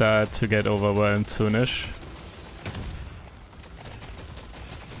probably start to get overwhelmed soonish.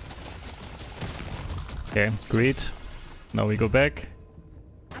 Okay, greed. Now we go back.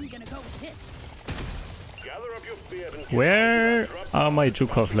 Where are my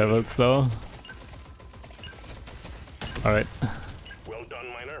Zhukov levels though? Alright. Well done,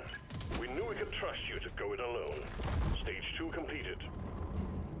 miner. We knew we could trust you to go it alone. Stage 2 completed.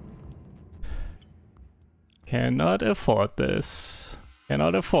 Cannot afford this.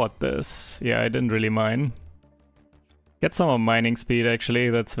 Cannot afford this. Yeah, I didn't really mine. Get some more mining speed actually,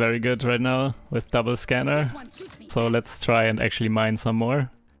 that's very good right now with double scanner. So let's try and actually mine some more.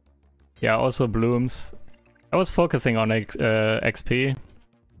 Yeah, also blooms. I was focusing on XP.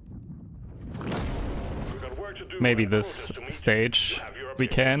 Maybe this stage we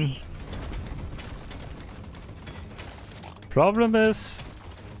can. Problem is,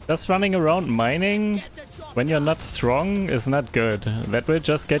 just running around mining when you're not strong is not good. That will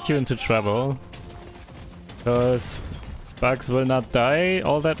just get you into trouble. Because bugs will not die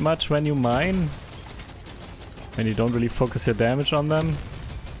all that much when you mine. And you don't really focus your damage on them.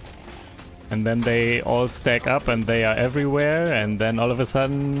 And then they all stack up and they are everywhere, and then all of a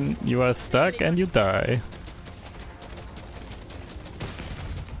sudden you are stuck and you die.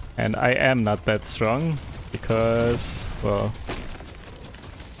 And I am not that strong, because, well,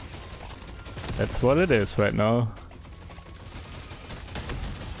 that's what it is right now.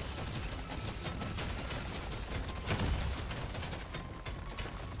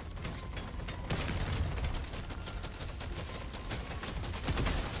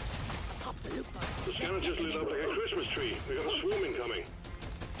 The scanner just lit up like a Christmas tree. We got a swarm incoming.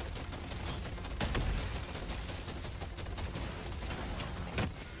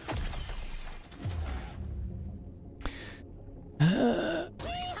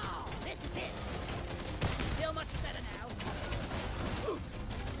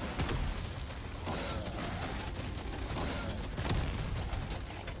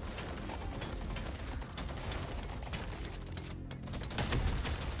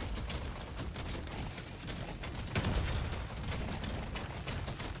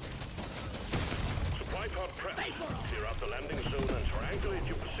 Tripod prep. Clear out the landing zone and triangulate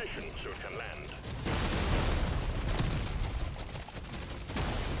your position so it can land.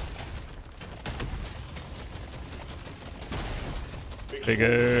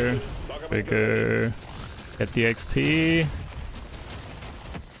 Bigger, bigger. Get the XP.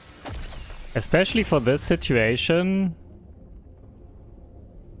 Especially for this situation.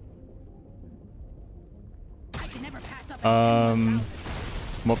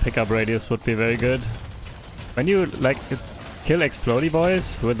 More pickup radius would be very good. When you like kill explodey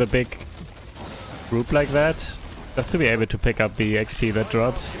boys with a big group like that, just to be able to pick up the XP that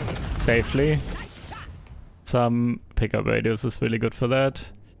drops safely. Some pickup radius is really good for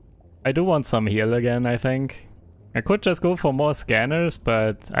that. I do want some heal again, I think. I could just go for more scanners,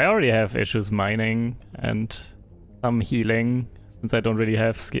 but I already have issues mining and some healing, since I don't really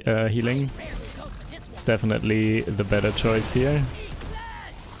have healing. It's definitely the better choice here.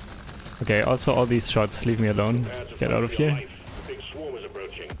 Okay, also all these shots, leave me alone. Get out of here.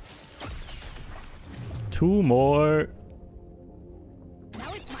 2 more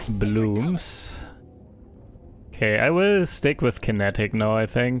blooms. Okay, I will stick with kinetic now, I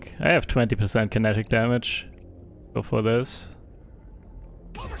think. I have 20% kinetic damage. Go for this.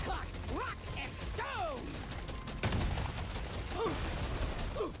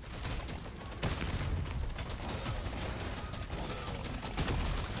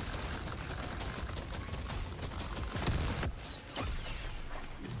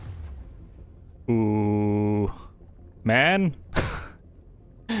 Ooh, man.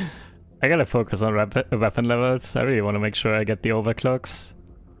 I gotta focus on weapon levels. I really want to make sure I get the overclocks.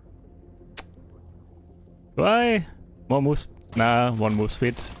 Do I? More moves? Nah, 1 move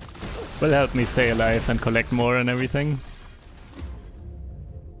speed will help me stay alive and collect more and everything.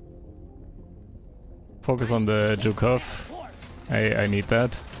 Focus on the Jukov. I need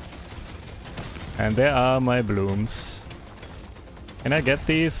that. And there are my blooms. Can I get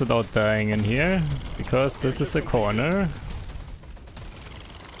these without dying in here? Because this is a corner.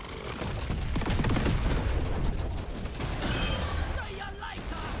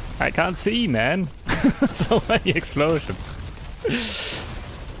 I can't see, man. So many explosions.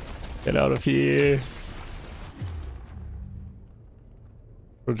 Get out of here.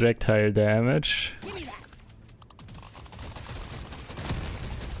 Projectile damage.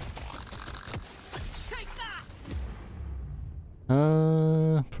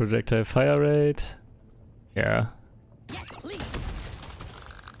 Projectile fire rate. Yeah. Yes, please.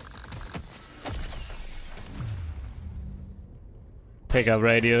 Pickup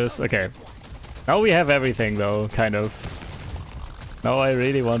radius. Okay. Now we have everything though, kind of. Now I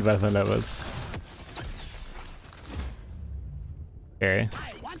really want weapon levels. Okay.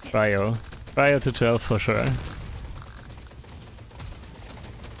 Cryo. Cryo to 12 for sure.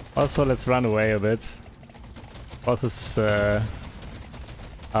 Also, let's run away a bit. Boss is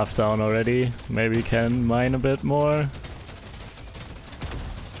half down already. Maybe we can mine a bit more.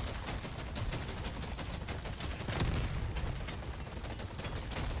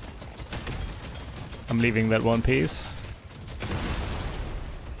 I'm leaving that one piece.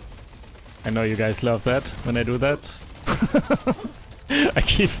 I know you guys love that when I do that. I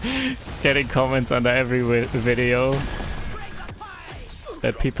keep getting comments under every video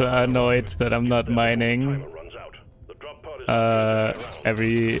that people are annoyed that I'm not mining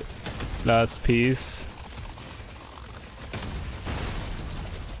every last piece.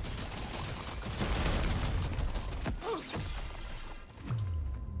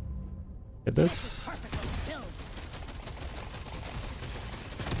 Get this.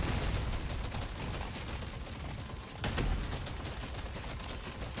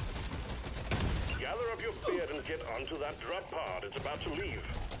 Gather up your beard and get onto that drop pod. It's about to leave.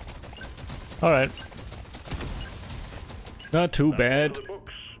 Alright. Not too bad.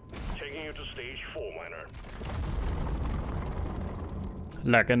 Taking you to stage 4, miner.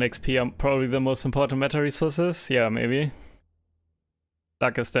 Luck and XP are probably the most important meta resources. Yeah, maybe.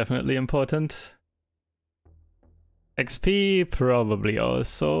 Luck is definitely important. XP probably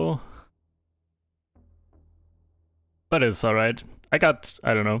also. But it's alright. I got,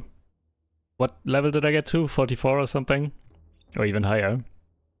 I don't know. What level did I get to? 44 or something? Or even higher.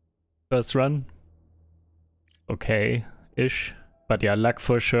 First run. Okay-ish. But yeah, luck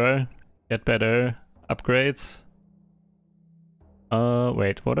for sure. Get better upgrades.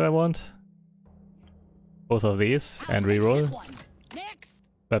 Wait, what do I want? Both of these and reroll.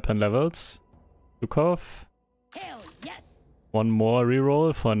 Weapon levels. Zukov. Hell yes. One more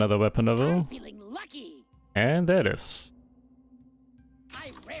reroll for another weapon level. I'm feeling lucky. And there it is.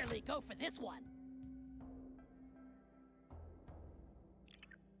 I rarely go for this one.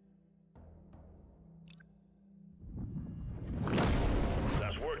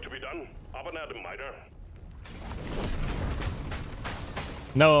 There's work to be done. Up and at 'em, miner.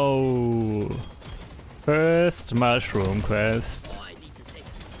 No. First mushroom quest. Oh, I need to take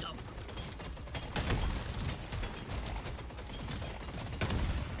some dump.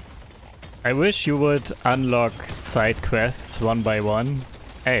 I wish you would unlock side quests one by one.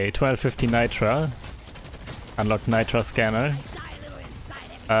 Hey, 1250 Nitra. Unlock Nitra scanner.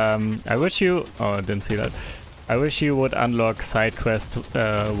 I wish you... Oh, I didn't see that. I wish you would unlock side quests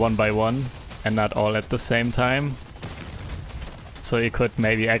one by one and not all at the same time. So you could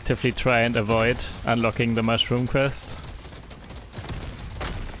maybe actively try and avoid unlocking the mushroom quest.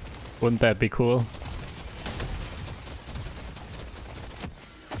 Wouldn't that be cool?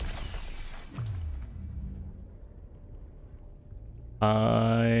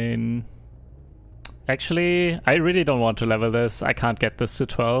 Fine. Actually, I really don't want to level this. I can't get this to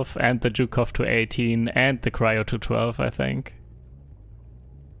 12 and the Jukov to 18 and the Cryo to 12, I think.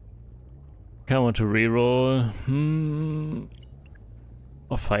 I want to reroll.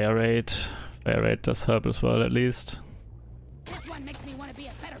 Or fire rate. Fire rate does help as well, at least. This one makes me want to be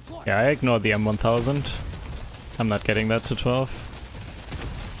a better dwarf. Yeah, I ignore the M1000. I'm not getting that to 12.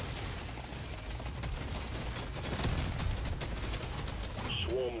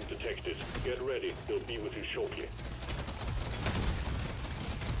 Swarm detected. Get ready. They'll be with you shortly.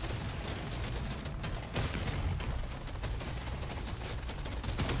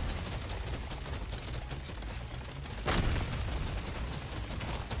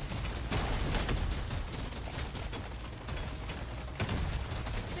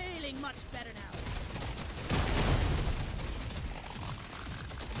 Feeling much better now.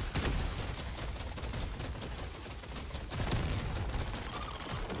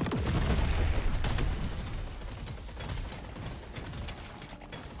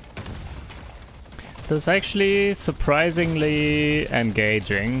 This is actually surprisingly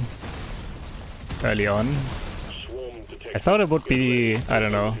engaging early on. Swarm detected. I thought it would be, I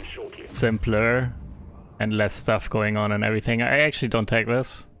don't know, simpler and less stuff going on and everything. I actually don't take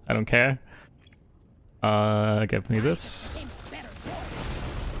this. I don't care. Give me this. Became a better dwarf.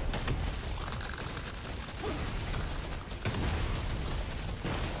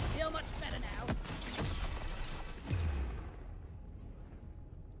 Feel much better now.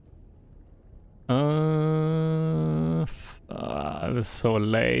 This is so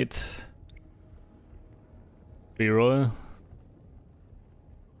late. Reroll.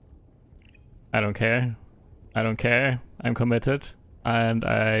 I don't care. I don't care. I'm committed. And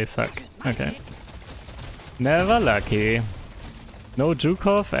I suck. Okay. Never lucky. No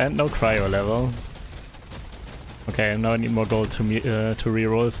Zhukov and no cryo level. Okay, now I need more gold to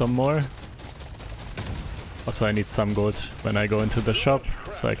reroll some more. Also, I need some gold when I go into the shop,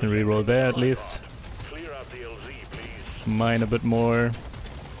 so I can reroll there at least. Clear out the LZ, please. Mine a bit more.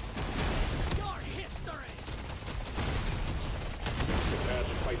 Your history. Prepare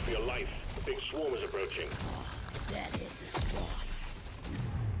to fight for your life. The big swarm is approaching. That is the SWAT.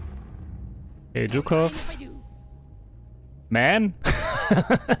 Okay, If Zhukov. I do, Man?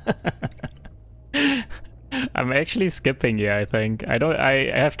 I'm actually skipping here, I think. I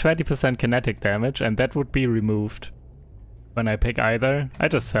have 20% kinetic damage and that would be removed. When I pick either, I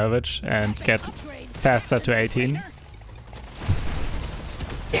just salvage and get upgrade. faster to 18. Got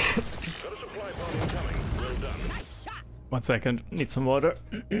a supply pod incoming. Well done. Nice shot. 1 second, need some water.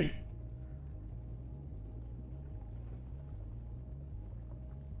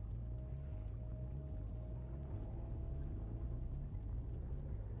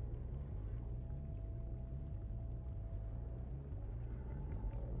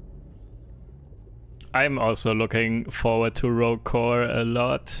 I'm also looking forward to Rogue Core a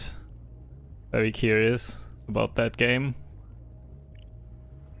lot. Very curious about that game.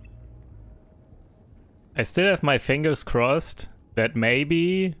 I still have my fingers crossed that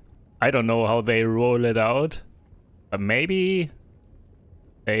maybe, I don't know how they roll it out, but maybe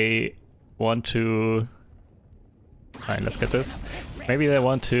they want to, fine, let's get this. Maybe they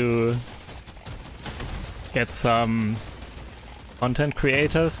want to get some content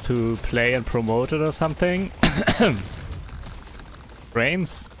creators to play and promote it or something.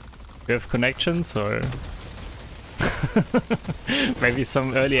 Frames? Do you have connections or maybe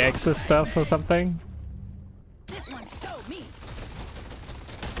some early access stuff or something? This one showed me.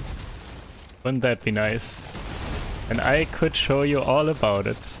 Wouldn't that be nice? And I could show you all about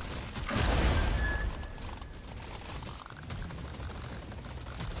it.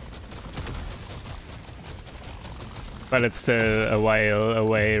 But it's still a while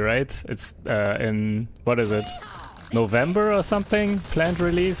away, right? It's in, what is it? November or something? Planned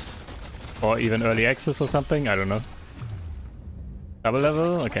release? Or even early access or something? I don't know. Double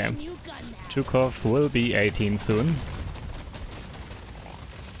level? Okay. New gun now. Zhukov will be 18 soon.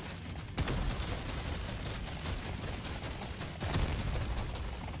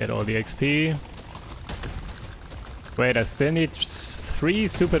 Get all the XP. Wait, I still need 3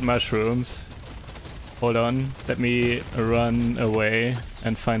 stupid mushrooms. Hold on, let me run away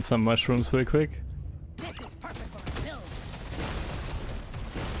and find some mushrooms real quick. This is perfect for a build.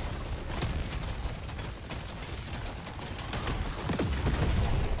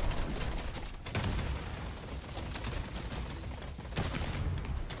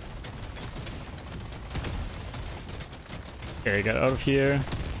 Okay, get out of here.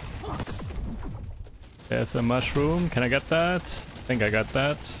 There's a mushroom. Can I get that? I think I got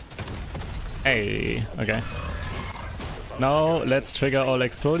that. Hey, okay. Now let's trigger all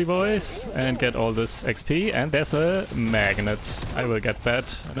explodey boys and get all this XP. And there's a magnet. I will get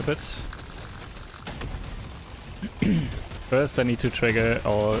that in a bit. First I need to trigger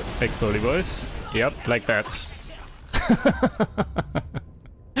all explodey boys. Yep, like that.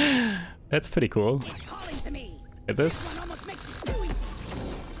 That's pretty cool. Get this.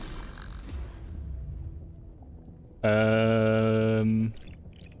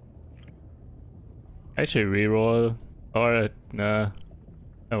 Actually reroll or nah.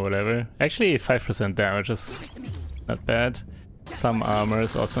 Oh, whatever. Actually 5% damage is not bad. Some armor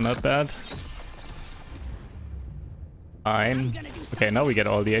is also not bad. Fine. Okay, now we get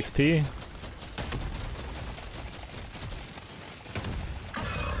all the XP.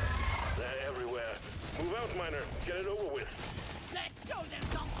 They're everywhere. Move out, miner. Get it over with. Let's show them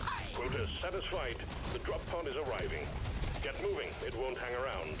some pain. Quota satisfied. The drop pod is arriving. Get moving. It won't hang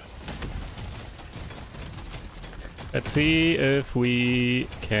around. Let's see if we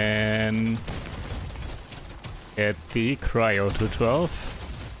can get the cryo to 12.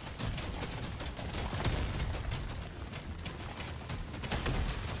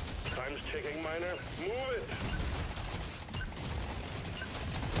 Time's ticking, miner. Move it.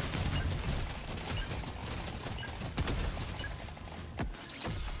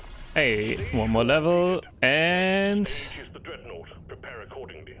 Hey, one more level and... Here's the dreadnought. Prepare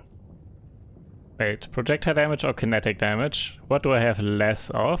accordingly. Wait, projectile damage or kinetic damage? What do I have less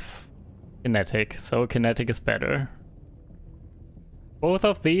of? Kinetic, so kinetic is better. Both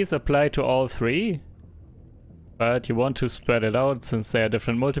of these apply to all three, but you want to spread it out since they are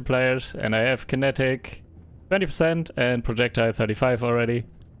different multipliers, and I have kinetic 20% and projectile 35 already,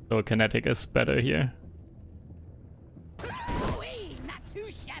 so kinetic is better here. Wee, not too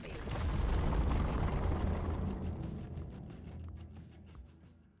shabby.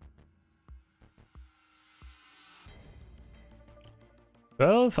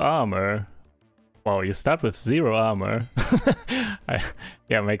 Armor. Wow, you start with 0 armor.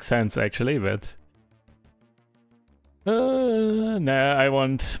 Yeah, makes sense actually, but... nah, I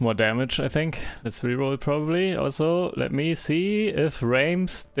want more damage, I think. Let's reroll probably. Also, let me see if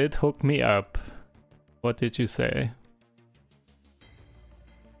Rames did hook me up. What did you say?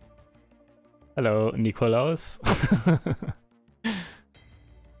 Hello, Nikolaus.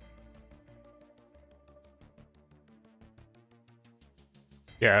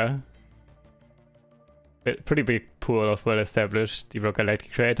 Yeah. Pretty big pool of well-established Deep Rock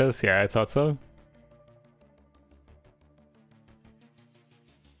Galactic creators. Yeah, I thought so.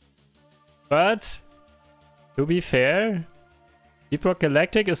 But, to be fair, Deep Rock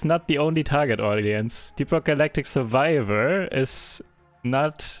Galactic is not the only target audience. Deep Rock Galactic Survivor is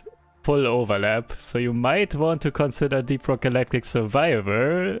not full overlap, so you might want to consider Deep Rock Galactic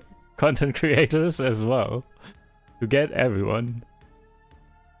Survivor content creators as well, to get everyone.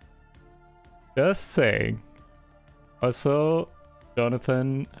 Just saying. Also,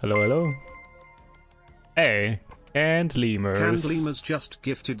 Jonathan, hello. Hey, and Lemurs. Canned Lemurs just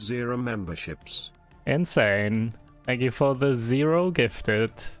gifted 0 memberships. Insane. Thank you for the 0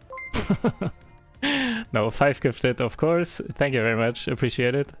 gifted. No, 5 gifted, of course. Thank you very much.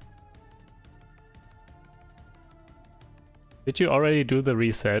 Appreciate it. Did you already do the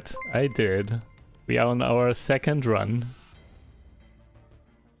reset? I did. We are on our 2nd run.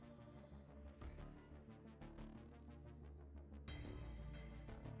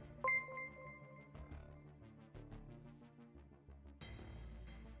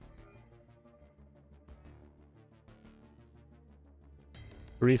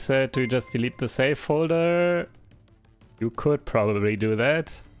 Reset, do you just delete the save folder? You could probably do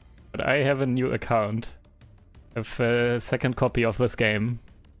that, but I have a new account. I have a 2nd copy of this game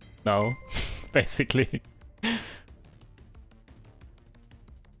now, basically.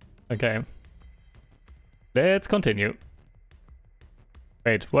 Okay. Let's continue.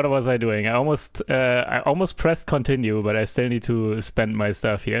 Wait, what was I doing? I almost pressed continue, but I still need to spend my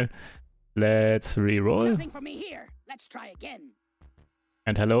stuff here. Let's reroll. Nothing for me here. Let's try again.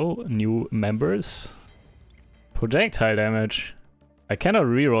 And hello, new members. Projectile damage. I cannot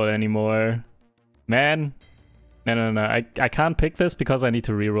reroll anymore. Man. No. I can't pick this because I need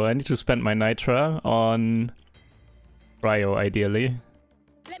to reroll. I need to spend my nitra on cryo, ideally.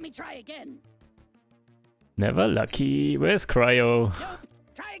 Let me try again. Never lucky. Where's cryo? Nope.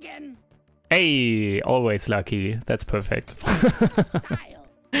 Try again. Hey, always lucky. That's perfect. Style.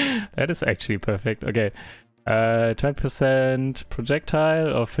 That is actually perfect. Okay. 20%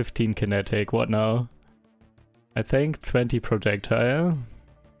 projectile or 15 kinetic? What now? I think 20 projectile.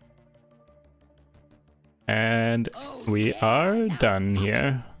 And we are done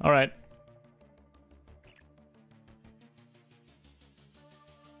here. Alright.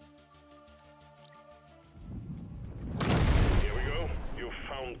 Here we go. You've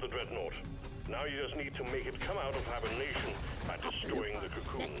found the dreadnought. Now you just need to make it come out of hibernation by destroying the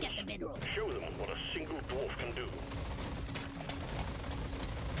cocoons. Let's get the minerals. Show them what a single dwarf can do.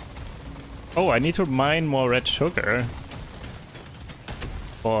 Oh, I need to mine more red sugar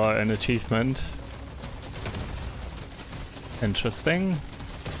for an achievement. Interesting.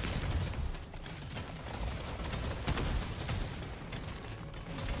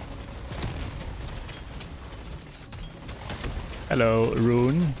 Hello,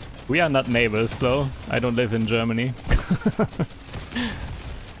 Rune. We are not neighbors though. I don't live in Germany.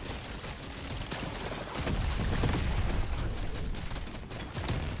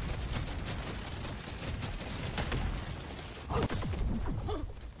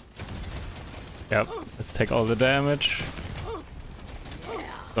 Yep, let's take all the damage.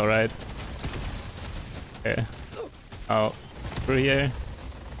 It's alright. Okay. Oh, through here.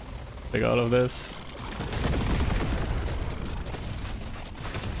 Take all of this.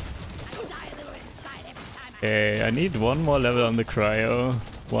 Okay, I need one more level on the cryo.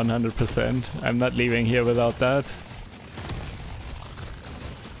 100%. I'm not leaving here without that.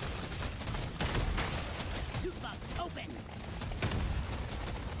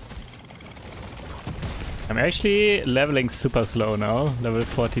 I'm actually leveling super slow now, level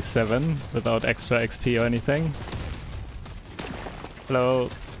 47, without extra XP or anything. Hello,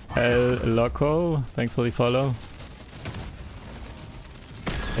 El Loco, thanks for the follow.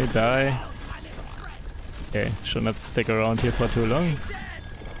 Hey, die. Okay, should not stick around here for too long.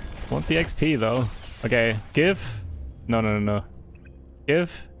 Want the XP though. Okay, give. No.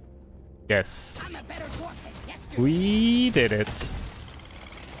 Give. Yes. We did it.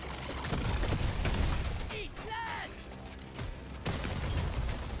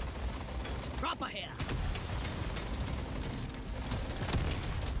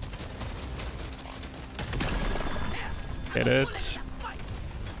 Get it.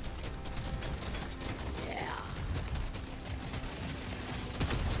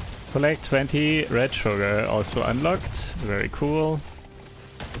 Collect 20 red sugar, also unlocked. Very cool.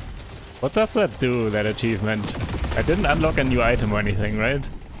 What does that do, that achievement? I didn't unlock a new item or anything, right?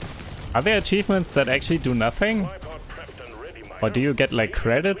 Are there achievements that actually do nothing? Or do you get like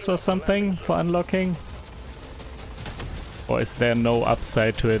credits or something for unlocking? Or is there no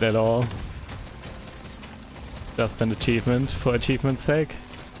upside to it at all? Just an achievement for achievement's sake?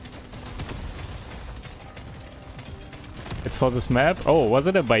 It's for this map? Oh, was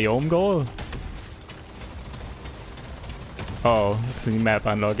it a biome goal? Oh, it's a map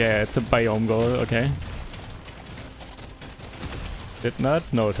unlock. Yeah, it's a biome goal. Okay. Did not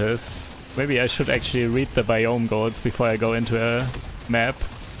notice. Maybe I should actually read the biome goals before I go into a map,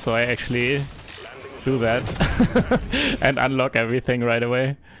 so I actually do that and unlock everything right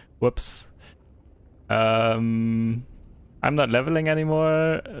away. Whoops. I'm not leveling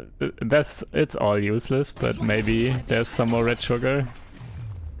anymore. It's all useless, but maybe there's some more red sugar.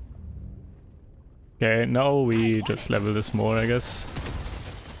 Okay, now we just level this more, I guess.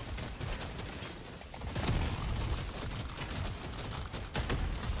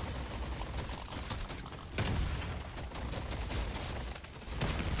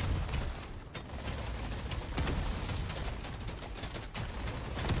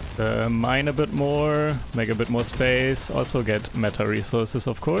 Mine a bit more, make a bit more space, also get meta resources,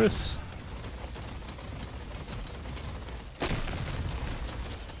 of course.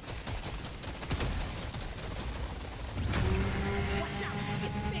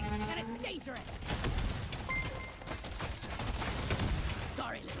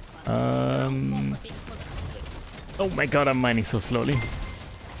 Oh my god, I'm mining so slowly.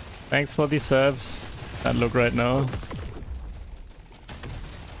 Thanks for the subs. Can't look right now.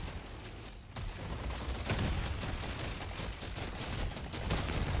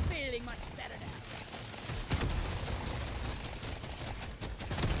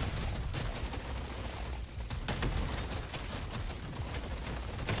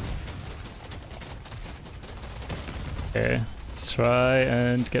 Okay, let's try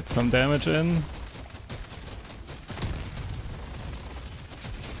and get some damage in.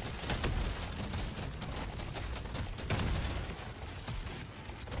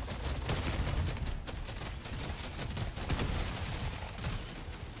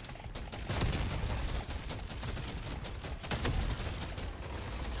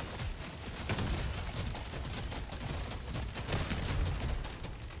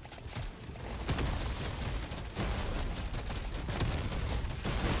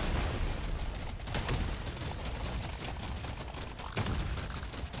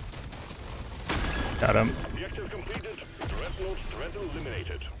 Got him. Objective completed. Dreadnought threat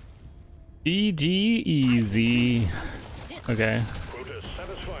eliminated. GG easy. Okay. Quota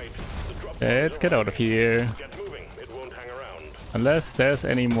satisfied. The drop Let's get out of here. Get moving. It won't hang around. Unless there's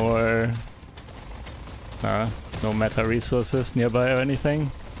any more... no meta resources nearby or anything.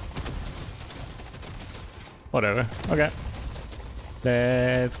 Whatever. Okay.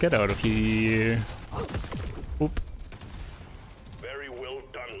 Let's get out of here. Oop. Very well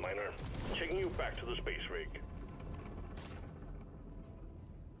done, Miner. Taking you back to the space rig.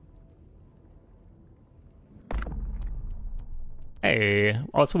 Hey,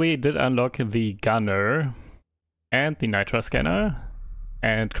 also we did unlock the gunner and the nitro scanner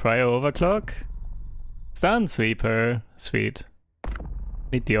and cryo overclock. Stun sweeper. Sweet.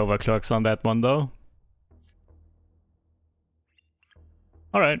 Need the overclocks on that one though.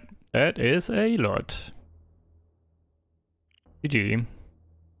 Alright, that is a lot. GG.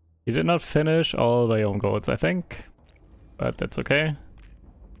 You did not finish all biome goals, I think. But that's okay.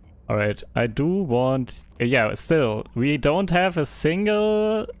 Alright, I do want... yeah, still, we don't have a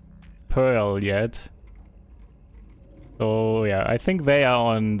single pearl yet. So yeah, I think they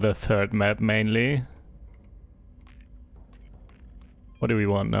are on the third map mainly. What do we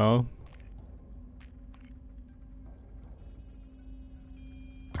want now?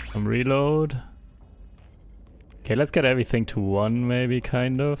 Some reload. Okay, let's get everything to 1 maybe,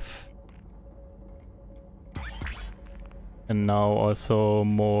 kind of. And now also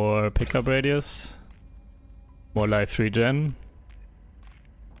more pickup radius. More life regen.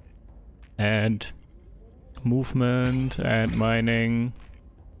 And movement and mining.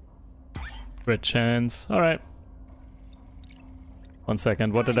 Red chance. Alright. 1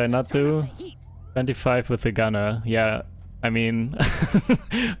 second, what did I not do? 25 with the gunner. Yeah, I mean,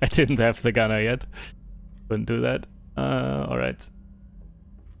 I didn't have the gunner yet. Couldn't do that. Alright.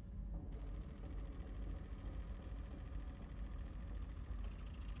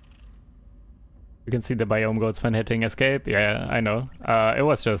 You can see the biome goals when hitting escape. Yeah, I know. It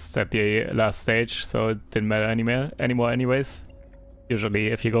was just at the last stage, so it didn't matter anymore anyways. Usually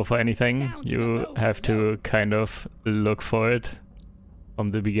if you go for anything, you have to kind of look for it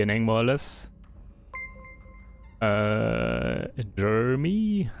from the beginning, more or less.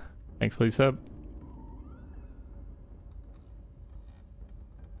 Jeremy, thanks for the sub.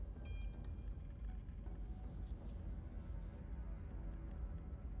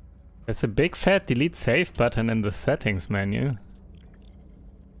 There's a big fat delete save button in the settings menu.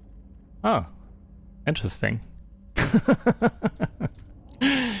 Oh, interesting.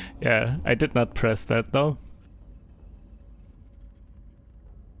 Yeah, I did not press that though.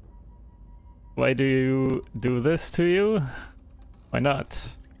 Why do you do this to you? Why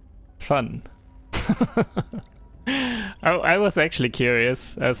not? Fun. I was actually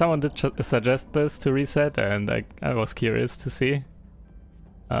curious. Someone did suggest this to reset, and I was curious to see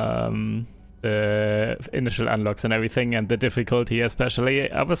the initial unlocks and everything, and the difficulty especially.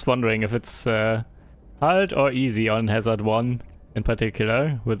 I was wondering if it's hard or easy on Hazard 1 in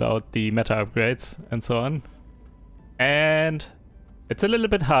particular, without the meta upgrades and so on. And it's a little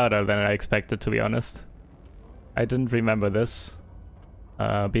bit harder than I expected, to be honest. I didn't remember this.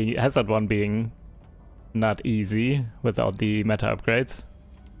 Hazard 1 being not easy without the meta upgrades.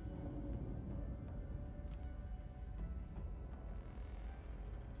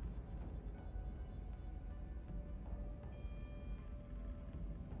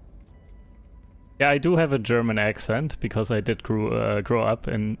 Yeah, I do have a German accent because I did grow up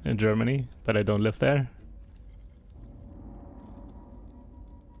in Germany, but I don't live there.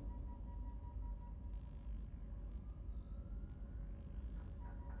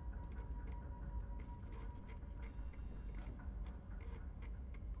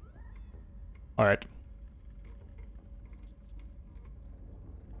 Alright.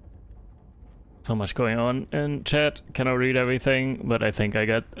 So much going on in chat. Cannot read everything, but I think I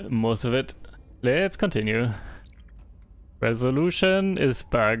got most of it. Let's continue. Resolution is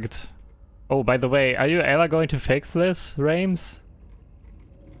bugged. Oh, by the way, are you ever going to fix this, Rames?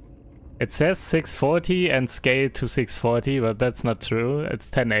 It says 640 and scale to 640, but that's not true.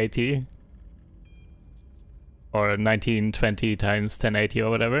 It's 1080. Or 1920 times 1080 or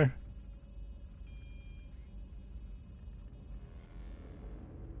whatever.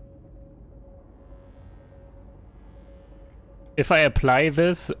 If I apply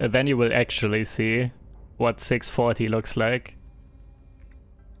this, then you will actually see what 640 looks like.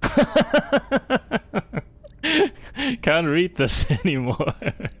 Can't read this anymore.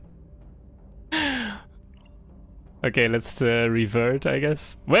 Okay, let's revert, I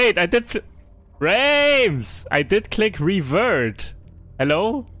guess. Wait, I did... Rames! I did click revert.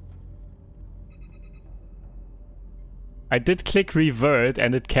 Hello? I did click revert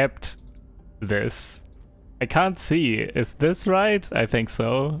and it kept this. I can't see. Is this right? I think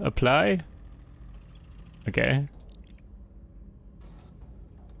so. Apply? Okay.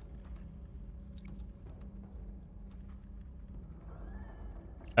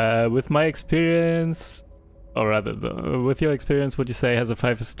 With my experience, or rather, with your experience, would you say Hazard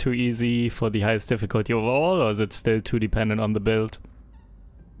 5 is too easy for the highest difficulty overall, or is it still too dependent on the build?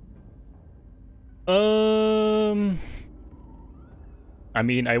 I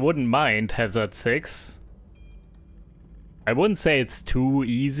mean, I wouldn't mind Hazard 6. I wouldn't say it's too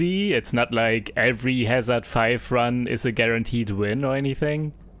easy. It's not like every Hazard 5 run is a guaranteed win or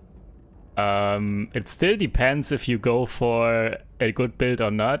anything. It still depends if you go for a good build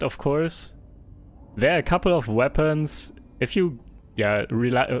or not, of course. There are a couple of weapons. If you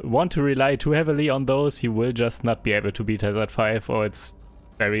want to rely too heavily on those, you will just not be able to beat Hazard 5, or it's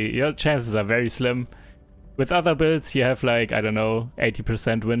your chances are very slim. With other builds, you have like, I don't know,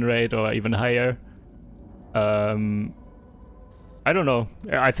 80% win rate or even higher. I don't know.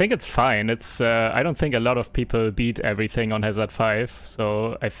 I think it's fine. It's I don't think a lot of people beat everything on Hazard 5,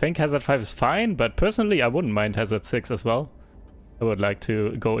 so I think Hazard 5 is fine, but personally I wouldn't mind Hazard 6 as well. I would like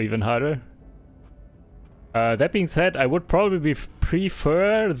to go even harder. That being said, I would probably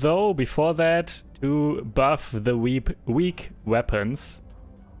prefer, though, before that, to buff the weak weapons.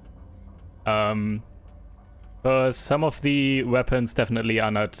 Because some of the weapons definitely are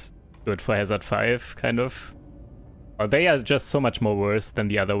not good for Hazard 5, kind of. Or they are just so much more worse than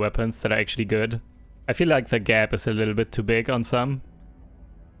the other weapons that are actually good. I feel like the gap is a little bit too big on some.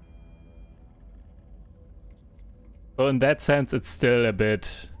 So in that sense, it's still a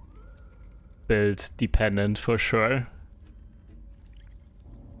bit build dependent for sure.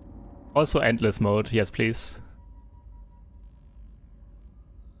 Also endless mode, yes please.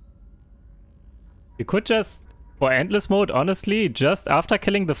 You could just, for endless mode, honestly, just after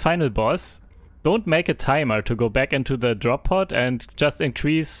killing the final boss, don't make a timer to go back into the drop pod and just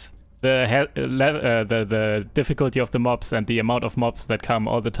increase the difficulty of the mobs and the amount of mobs that come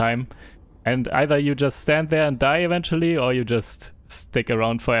all the time. And either you just stand there and die eventually, or you just stick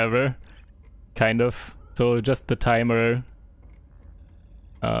around forever, kind of. So just the timer,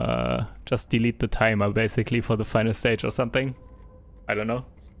 just delete the timer basically for the final stage or something. I don't know.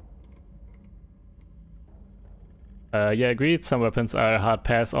 Yeah, agreed. Some weapons are hard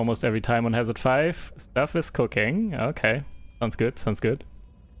pass almost every time on Hazard 5. Stuff is cooking. Okay. Sounds good, sounds good.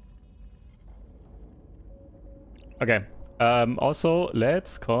 Okay. Also,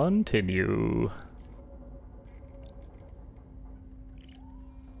 let's continue.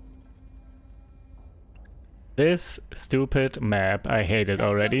 This stupid map, I hate it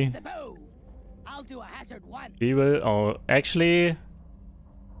already. I'll do a Hazard 1. We will... Oh, actually...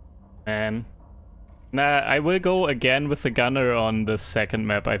 Man... Nah, I will go again with the gunner on the second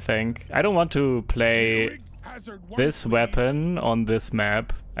map, I think. I don't want to play this weapon on this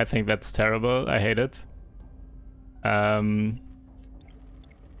map. I think that's terrible. I hate it.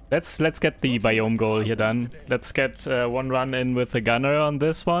 Let's get the biome goal here done. Let's get one run in with the gunner on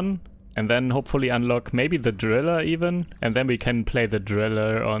this one. And then hopefully unlock maybe the driller even. And then we can play the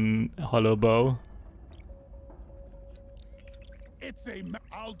driller on hollow bow.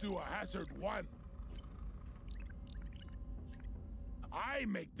 I'll do a Hazard 1. I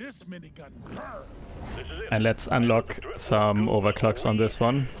make this minigun purr. And let's unlock some overclocks on this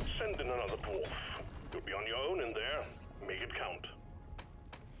one. Send in another dwarf. You'll be on your own in there. Make it count.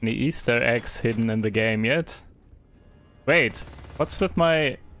 Any Easter eggs hidden in the game yet? Wait, what's with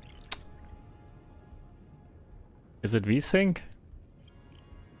my... Is it VSync?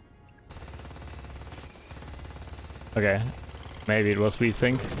 Okay, maybe it was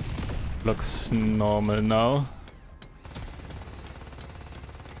VSync. Looks normal now.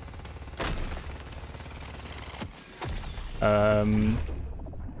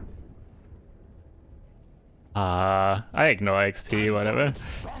 I ignore XP, whatever.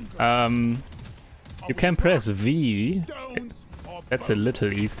 You can press V. That's a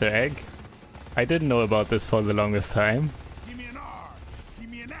little Easter egg. I didn't know about this for the longest time. Give me an R. Give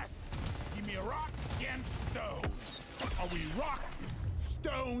me an S. Give me a rock and stone. Are we rocks,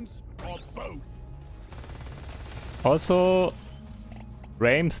 stones, or both? Also,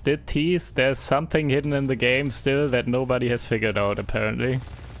 Rames did tease there's something hidden in the game still that nobody has figured out, apparently.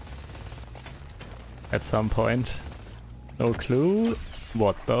 At some point. No clue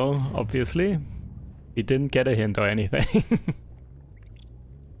what though, obviously. We didn't get a hint or anything.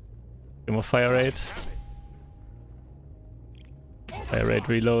 More fire rate. Fire rate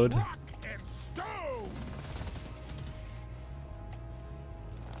reload.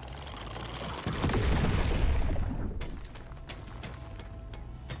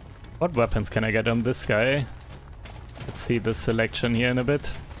 What weapons can I get on this guy? Let's see the selection here in a bit.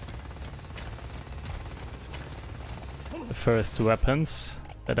 the first weapons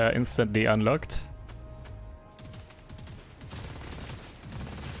that are instantly unlocked.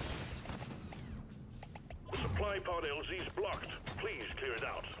 Supply pod LZ's blocked. Please clear it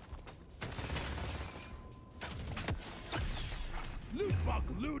out. Loot bug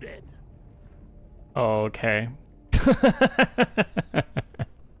looted. Okay.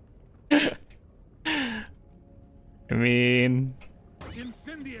 I mean,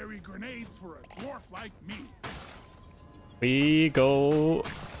 Incendiary grenades for a dwarf like me. we go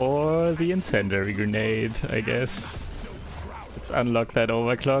for the incendiary grenade, I guess. Let's unlock that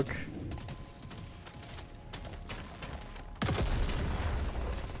overclock.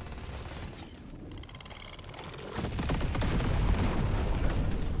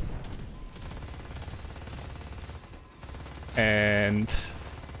 And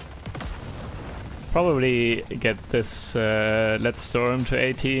probably get this Let's Storm to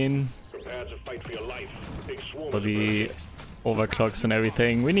 18 Prepare to fight for your life. Big swarm for the overclocks and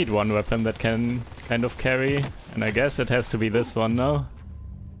everything. We need one weapon that can kind of carry, and I guess it has to be this one now.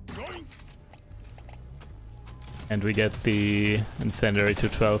 And we get the incendiary to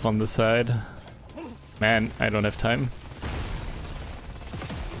 12 on the side. Man, I don't have time.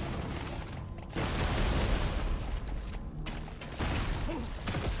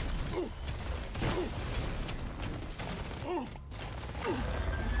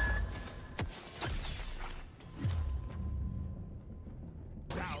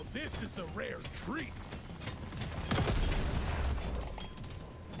 Now this is a rare treat.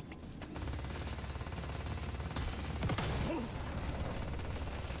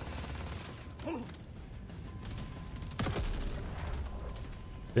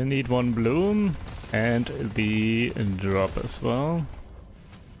 They need one bloom and the drop as well.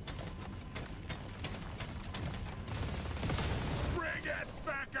 Bring it,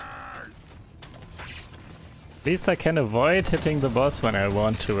 fuckers! At least I can avoid hitting the boss when I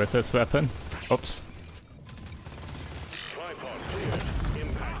want to with this weapon. Oops. Supply pod cleared.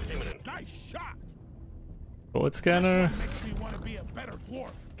 Impact imminent. Nice shot. Bullet scanner. Makes me want to be a better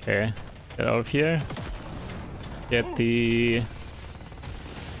dwarf. Okay, get out of here. Get the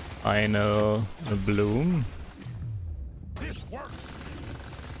final bloom. This works.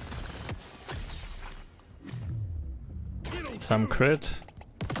 Some crit.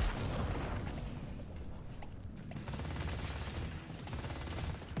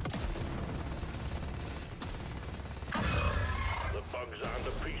 The bugs aren't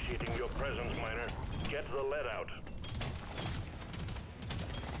appreciating your presence, miner. Get the lead out.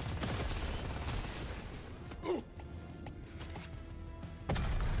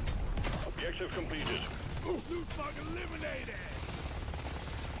 Objective completed. Loot bug eliminated.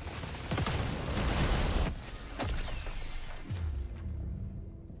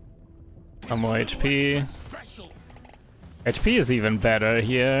 Some more HP. Special. HP is even better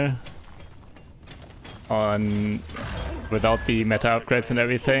here. Without the meta upgrades and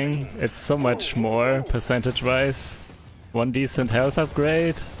everything. It's so much more percentage-wise. One decent health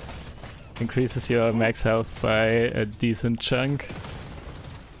upgrade increases your max health by a decent chunk.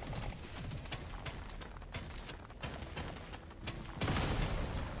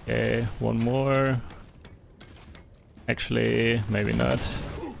 Okay, one more. Actually, maybe not.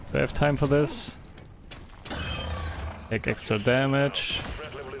 Do I have time for this? Take extra damage.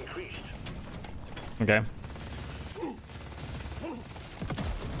 Threat level increased. Okay.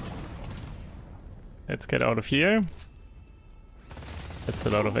 Let's get out of here. That's a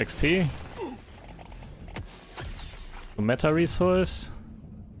lot of XP. A meta resource.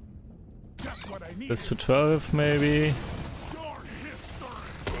 Just what I need. This to 12 maybe.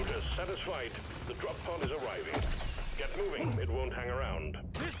 Quota satisfied. The drop pod is arriving. Get moving. It won't hang around.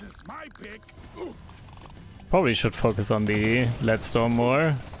 This is my pick. Probably should focus on the Lead Storm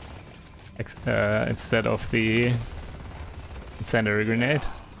more. Instead of the incendiary grenade.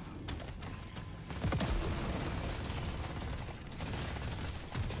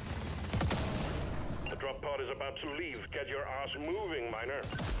 The drop pod is about to leave. Get your ass moving, miner.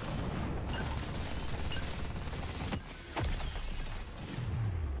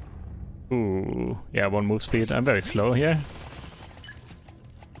 Ooh, yeah, one move speed. I'm very slow here.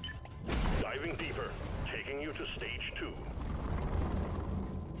 Diving deeper. Taking you to stage 2.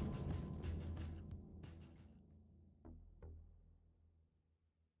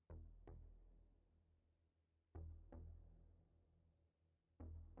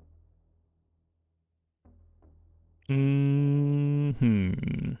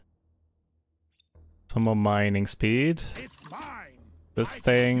 Some more mining speed. It's mine. This I can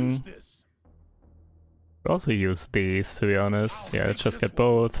thing. use this. Could also use these, to be honest. Yeah, let's just get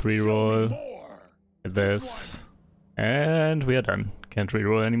both, reroll, More. get this, And we are done. Can't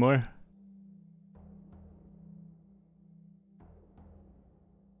reroll anymore.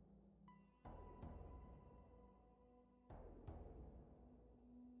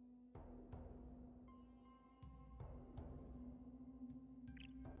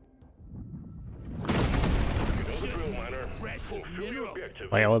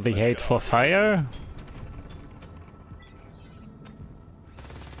 Why all the hate for fire?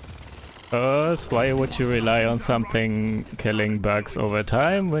 Because why would you rely on something killing bugs over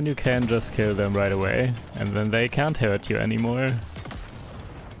time when you can just kill them right away and then they can't hurt you anymore?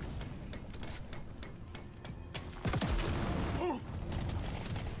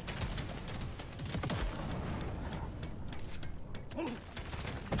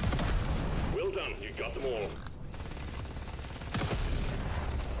 Well done, you got them all.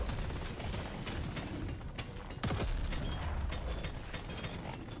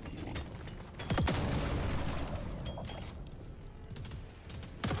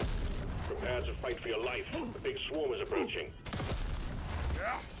 Prepare to fight for your life. The big swarm is approaching.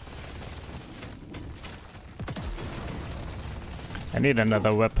 I need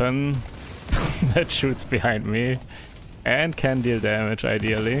another weapon that shoots behind me and can deal damage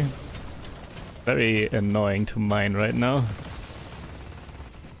ideally. Very annoying to mine right now.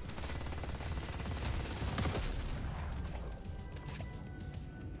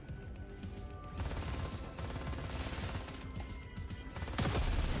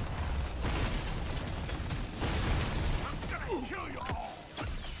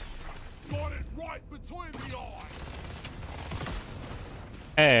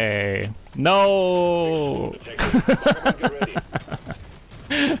 Hey, no!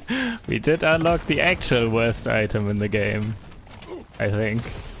 We did unlock the actual worst item in the game, I think.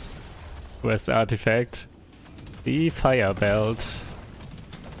 Worst artifact. The fire belt.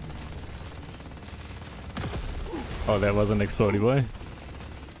 Oh, there was an explodey boy.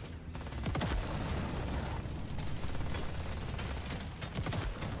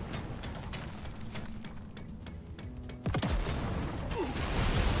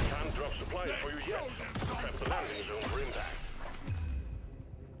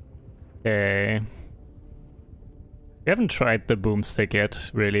 Okay. We haven't tried the boomstick yet,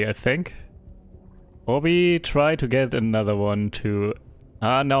 really, I think. Or we try to get another one to...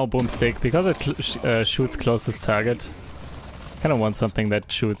 no, boomstick, because it shoots closest target. Kinda want something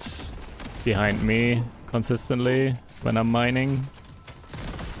that shoots behind me consistently when I'm mining.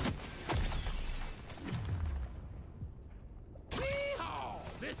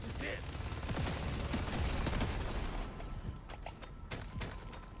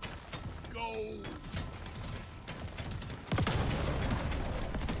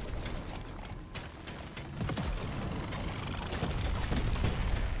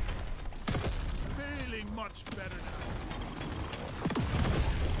 Much better now.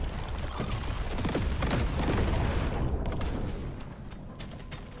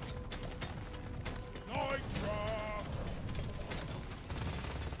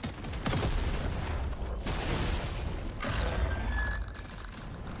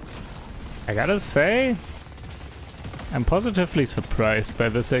 I gotta say, I'm positively surprised by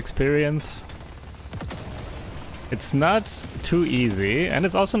this experience. It's not too easy, and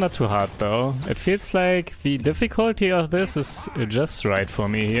it's also not too hard though. It feels like the difficulty of this is just right for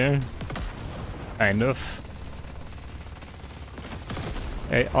me here. Kind of.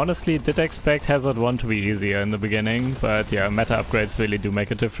 I honestly did expect Hazard 1 to be easier in the beginning, but yeah, meta upgrades really do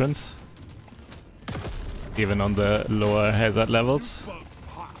make a difference. Even on the lower Hazard levels.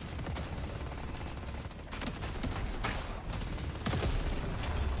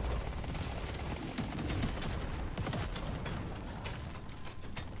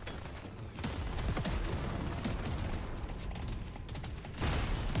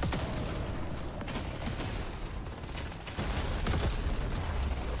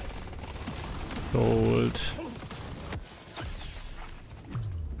 Gold.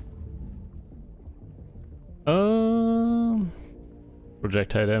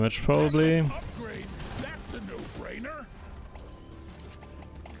 Projectile damage probably. Upgrade. That's a no-brainer.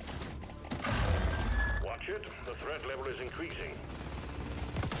 Watch it. The threat level is increasing.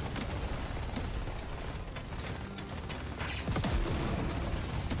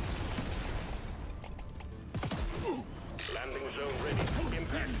 Landing zone ready.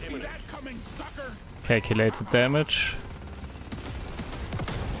 Impact imminent. That coming, sucker. Calculated damage.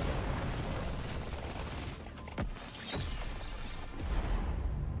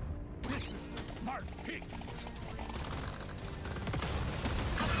 This is the smart pick.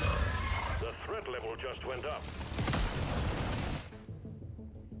 The threat level just went up.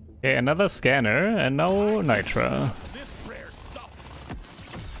 Okay, another scanner and no Nitra.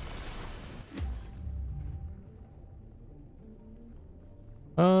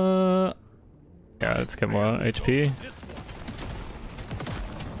 let's get more HP.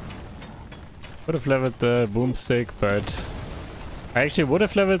 Would have leveled the boomstick, but I actually would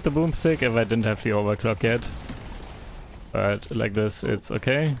have leveled the boomstick if I didn't have the overclock yet. But like this, it's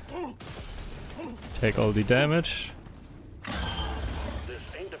okay. Take all the damage. This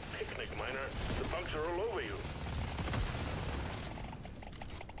ain't a picnic, Miner. The bugs are all over you.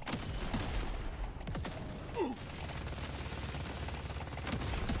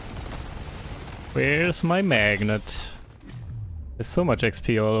 Where's my magnet? There's so much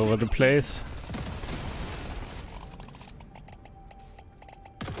XP all over the place.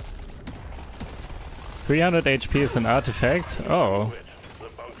 $300 HP is an artifact. Oh.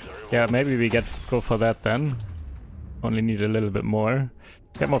 Yeah, maybe we go for that then. Only need a little bit more.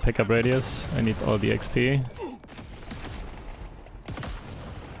 Get more pickup radius. I need all the XP.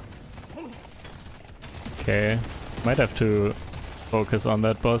 Okay. Might have to focus on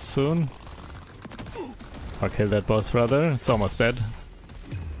that boss soon. Or kill that boss rather. It's almost dead.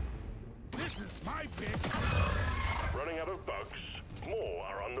 This is my pick. Running out of bugs. More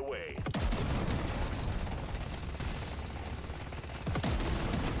are on the way.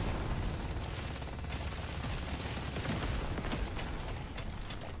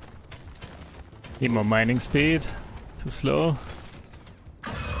 Need more mining speed. Too slow.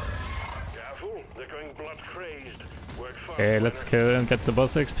 Careful, they're going blood crazed. Work fast. Okay, let's kill and get the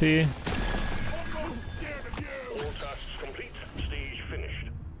boss XP. All tasks complete. Stage finished.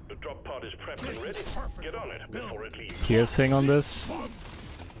 The drop pod is prepped and ready. Get on it before it leaves. Piercing on this.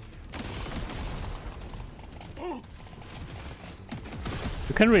 You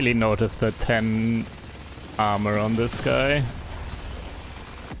can really notice the 10 armor on this guy.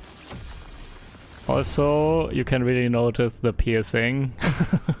 Also, you can really notice the piercing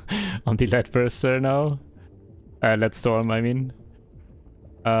on the lead burster now. Lead storm, I mean.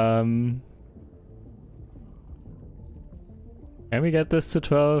 Can we get this to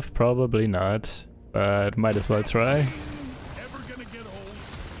 12? Probably not, but might as well try. Ever gonna get old?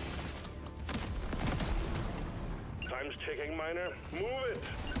 Time's ticking, Miner. Move it.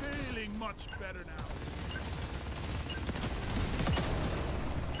 Feeling much better now.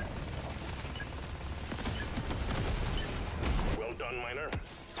 Well done, Miner.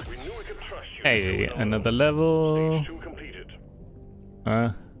 We knew we could trust you. Hey, another level. Stage 2 completed.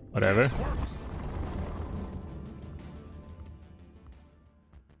 Whatever. Works.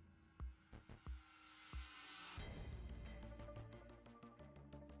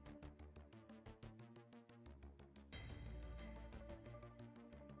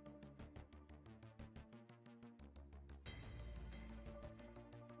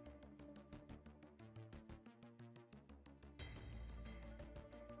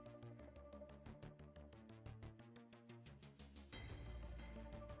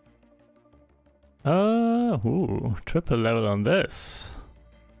 Triple level on this.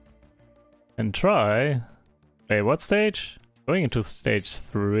 And try. Wait, what stage? Going into stage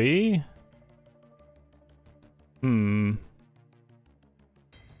 3? Now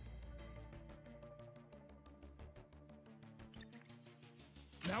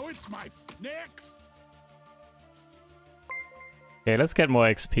it's my next. Okay, let's get more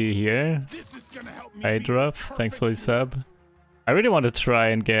XP here. This is gonna help me. Hey, be Druff, thanks for the sub. I really want to try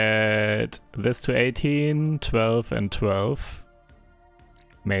and get this to 18, 12, and 12.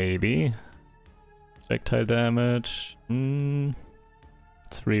 Maybe. Projectile damage.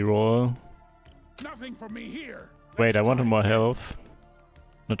 Let's reroll. Nothing for me here. Wait, I wanted more health.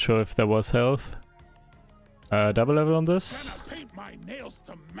 Not sure if there was health. Double level on this. Gonna paint my nails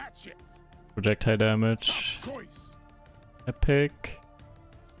to match it. Projectile damage. Tough choice. Epic.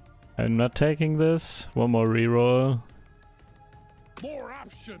 I'm not taking this. One more reroll. More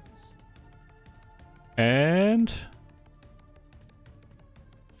options. And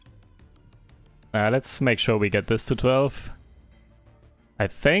let's make sure we get this to 12. I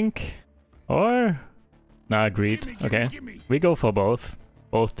think. Or nah, agreed. Okay. Gimme. We go for both.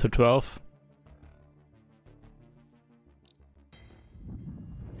 Both to 12.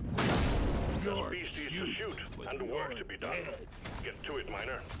 Beasties to shoot and work to be done. Get to it,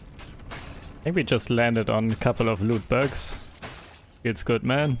 Miner. I think we just landed on a couple of loot bugs. Feels good,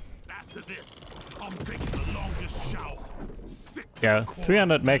 man. After this, I'm taking the longest shower. Yeah,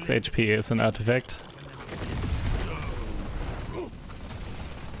 300 max HP is an artifact.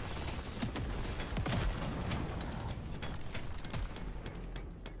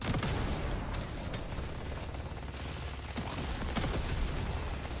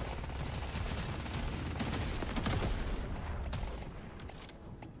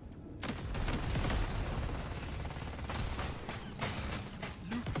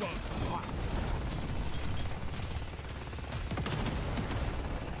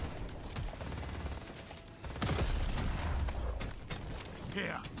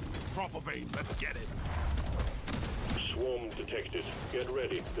 Here, proper vein, let's get it. Swarm detected. Get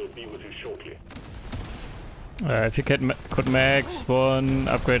ready. They'll be with you shortly. If you could max one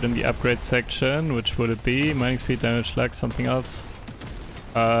upgrade in the upgrade section, which would it be? Mining speed, damage, luck, something else?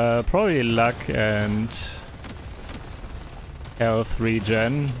 Probably luck and health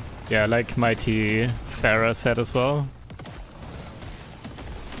regen. Yeah, like Mighty Farah said as well.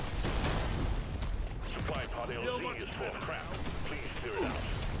 Supply pod LZ is full of crap. Please clear it out.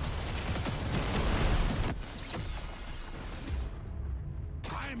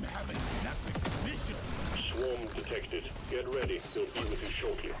 I'm having an epic mission. Swarm detected. Get ready. They'll be with you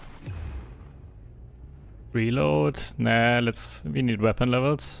shortly. Reload? Nah, we need weapon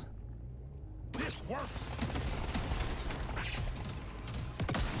levels. This works.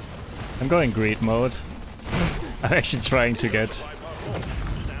 I'm going greed mode. I'm actually trying to get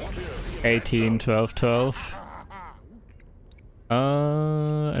 18, 12, 12.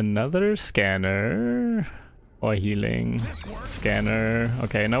 Another scanner. Or healing. Scanner.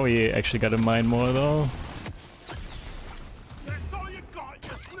 Okay, now we actually gotta mine more though. That's all you got, you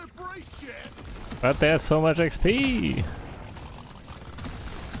slippery shit. But there's so much XP!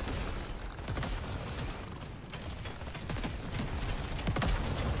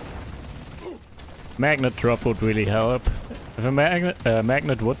 Magnet drop would really help. If a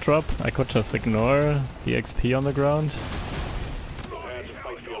magnet would drop, I could just ignore the XP on the ground. Prepare to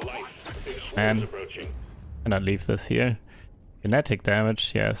fight for your life. Big swarm's Man, approaching. can I leave this here? Kinetic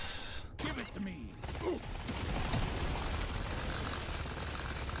damage, yes. Give it to me.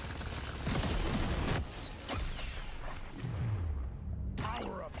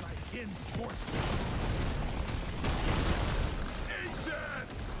 Power up my kin force.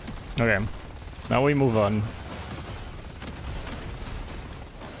 Okay, now we move on.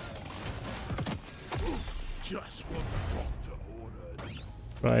 Just what the doctor ordered.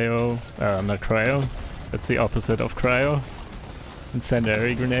 Cryo, not cryo. That's the opposite of cryo.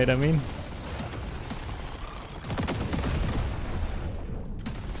 Incendiary grenade, I mean.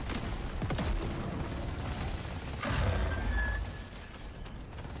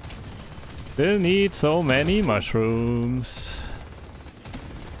 Still need so many mushrooms.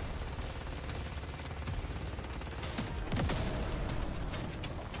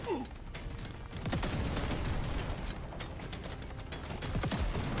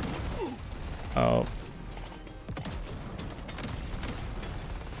 Oh.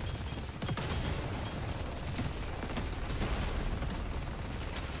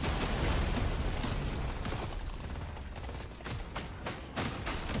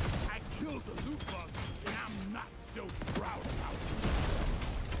 I killed the loot bug, and I'm not so proud about it.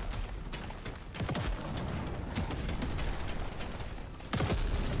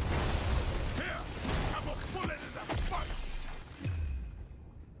 Here, have a bullet in the butt.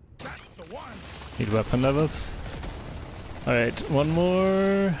 That's the one. Need weapon levels. Alright, one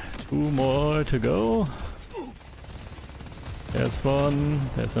more, two more to go. There's one,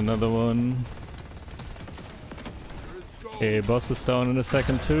 there's another one. Okay, boss is down in a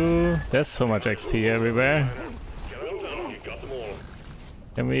second too. There's so much XP everywhere. Get them done. You got them all.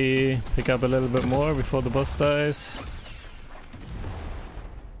 Can we pick up a little bit more before the boss dies?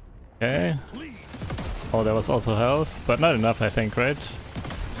 Okay. Oh, there was also health, but not enough I think, right?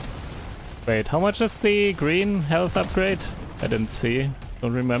 Wait, how much is the green health upgrade? I didn't see.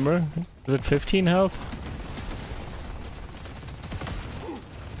 Don't remember. Is it 15 health?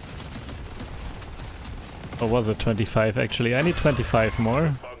 Or was it 25 actually? I need 25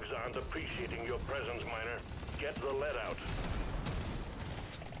 more. Bugs aren't appreciating your presence, miner. Get the lead out.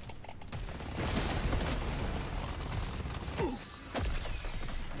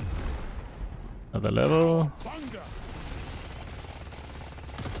 Another level. Bunga.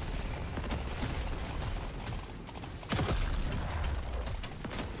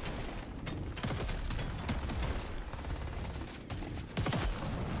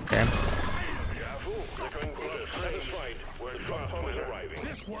 Okay. Careful. They're going to satisfied. Where drop pod is arriving.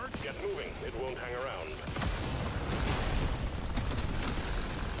 This works. Get moving. It won't hang around.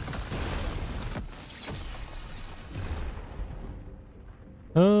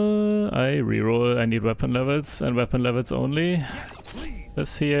 I reroll. I need weapon levels and weapon levels only. Yes, please.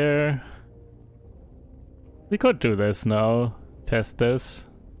 This here. We could do this now. Test this.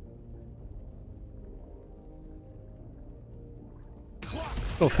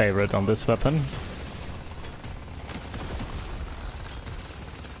 Go favorite on this weapon.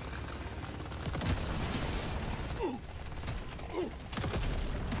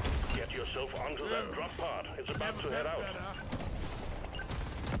 Get yourself onto that drop pod. It's about to head out.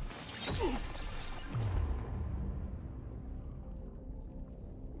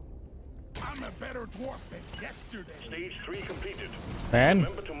 better dwarf than yesterday. Stage 3 completed. Man,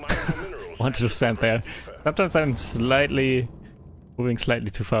 Remember to mine for minerals. want to stand there. Sometimes I'm moving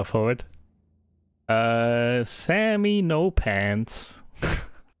slightly too far forward. Sammy No Pants.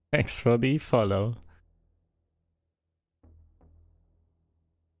 Thanks for the follow.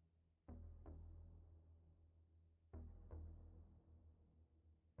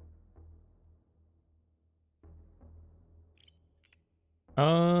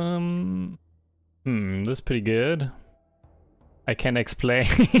 This is pretty good. I can explain.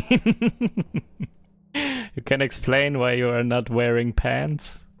 You can explain why you are not wearing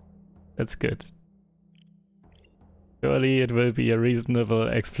pants. That's good. Surely it will be a reasonable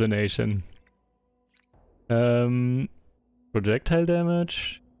explanation. Projectile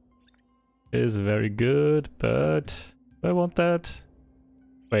damage is very good, but do I want that?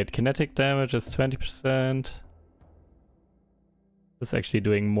 Wait, kinetic damage is 20%. It's actually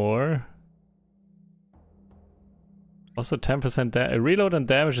doing more. Also 10% reload and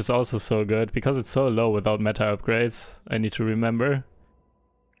damage is also so good because it's so low without meta upgrades. I need to remember.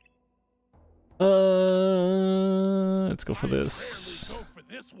 Let's go for this.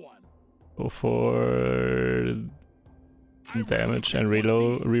 Go for damage and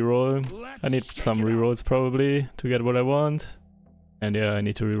reroll. I need some rerolls probably to get what I want. And yeah, I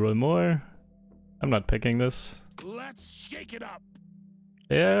need to reroll more. I'm not picking this. Let's shake it up.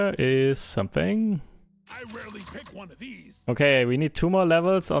 There is something. I rarely pick one of these. Okay, we need 2 more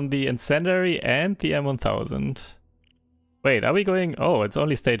levels on the Incendiary and the M1000. Wait, are we going? Oh, it's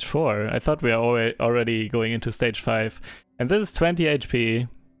only stage 4. I thought we are already going into stage 5. And this is 20 HP.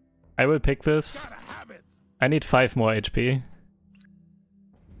 I will pick this. I need 5 more HP.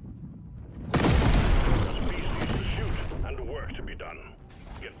 Species to shoot and work to be done.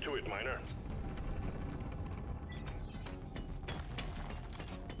 Get to it, miner.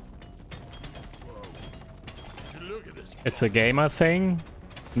 Look at this. It's a gamer thing.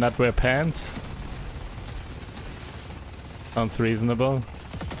 Not wear pants. Sounds reasonable.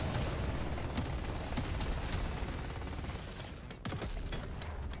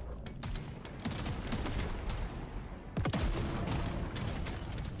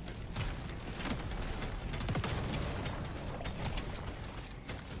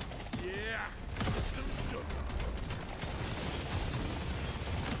 Yeah.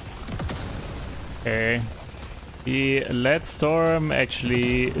 Okay. The lead storm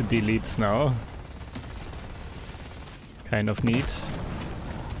actually deletes now. Kind of neat.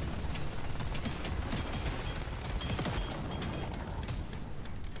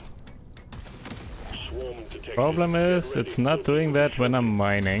 Problem is, it's not doing that when I'm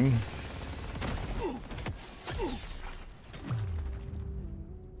mining.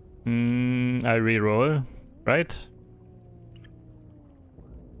 I reroll, right?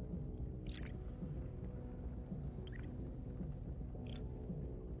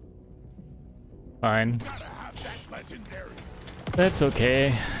 Fine. That's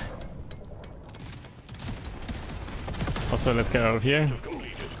okay. Also, let's get out of here.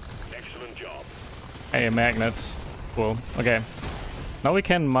 Hey, a magnet. Cool. Okay. Now we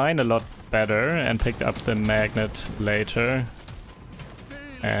can mine a lot better and pick up the magnet later.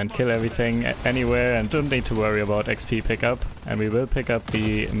 And kill everything anywhere and don't need to worry about XP pickup. And we will pick up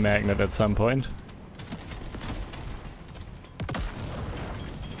the magnet at some point.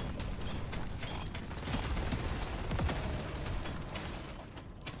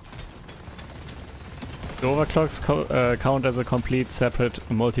 Do overclocks count as a complete separate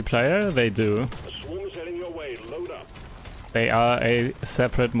multiplier? They do. They are a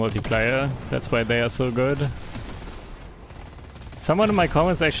separate multiplier. That's why they are so good. Someone in my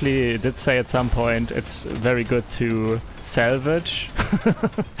comments actually did say at some point it's very good to salvage.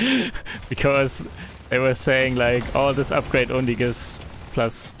 Because they were saying like, oh, this upgrade only gives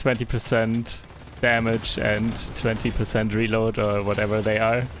plus 20% damage and 20% reload or whatever they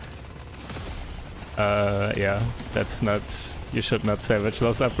are. Yeah, that's not... You should not salvage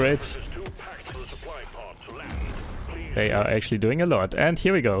those upgrades. They are actually doing a lot. And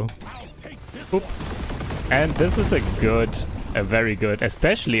here we go. Oop. And this is a very good,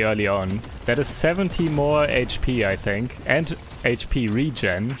 especially early on. That is 70 more HP, I think. And HP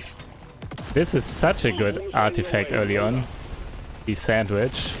regen. This is such a good artifact early on. The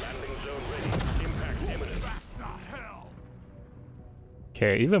sandwich.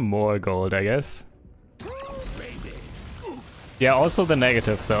 Okay, even more gold, I guess. Yeah, also the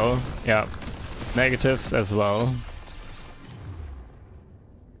negative though. Yeah, negatives as well.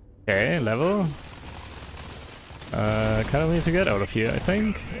 Okay, level. Kind of need to get out of here, I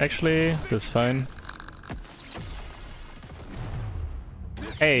think. Actually, this is fine.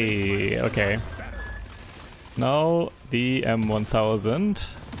 Hey, okay. Now the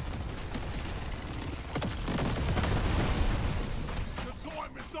M1000. The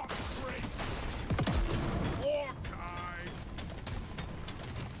time is up, Drake. War time.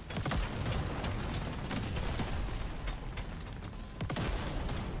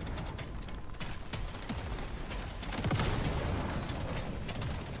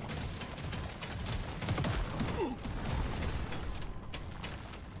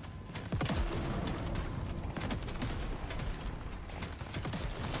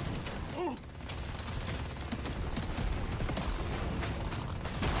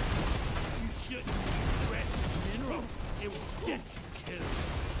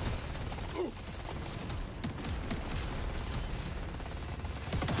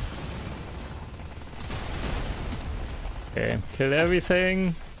 Okay, kill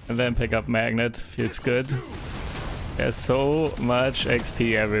everything and then pick up magnet. Feels good. There's so much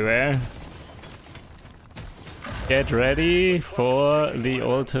XP everywhere. Get ready for the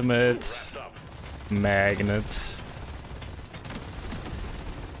ultimate magnet.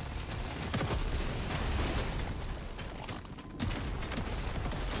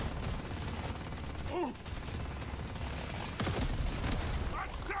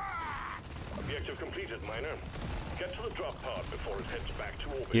 Objective completed, Miner. Get to the drop pod before it heads back to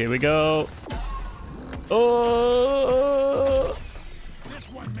orbit. Here we go. Oh!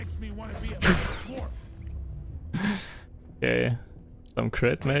 This one makes me want to be a dwarf. Okay, some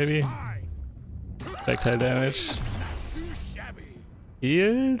crit maybe. Projectile damage. Not too shabby.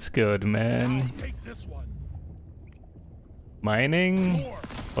 Feels good, man. Take this one. Mining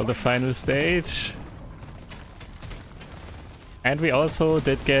for the final stage. And we also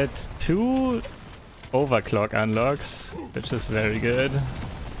did get 2 overclock unlocks, which is very good.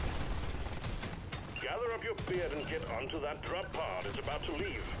 Gather up your beard and get onto that drop pod. It's about to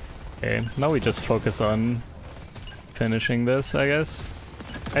leave. Okay, now we just focus on finishing this, I guess.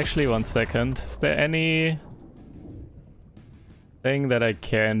 Actually, 1 second. Is there any thing that I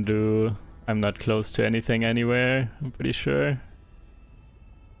can do? I'm not close to anything anywhere, I'm pretty sure.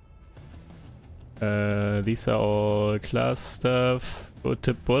 These are all class stuff. Go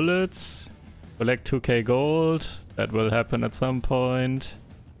tip bullets. Collect 2k gold. That will happen at some point.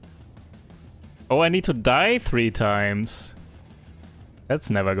 Oh, I need to die 3 times.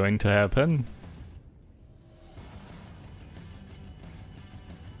 That's never going to happen.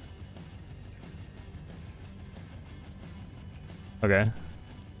 Okay.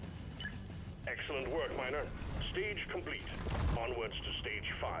 Excellent work, Miner. Stage complete. Onwards to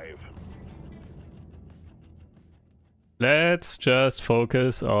stage 5. Let's just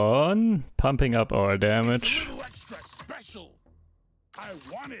focus on pumping up our damage. A little extra special. I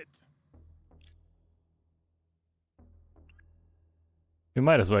want it. We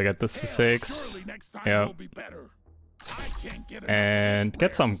might as well get this to 6. Surely next time Yeah. will be better. I can't get enough of And this get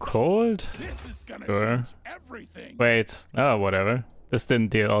rare some stuff. cold. This is gonna Sure. change everything. Wait, oh, whatever. This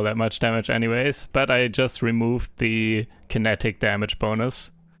didn't deal all that much damage anyways, but I just removed the kinetic damage bonus.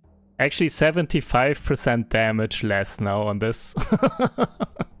 Actually 75% damage less now on this.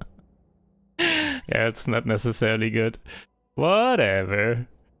 Yeah, it's not necessarily good. Whatever.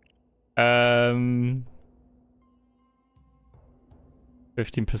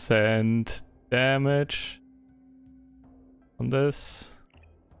 15% damage on this.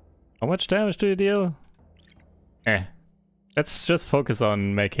 How much damage do you deal? Eh. Let's just focus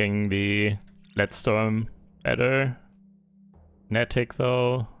on making the Lead Storm better. Kinetic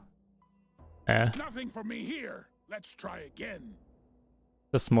though. Eh. Nothing for me here. Let's try again.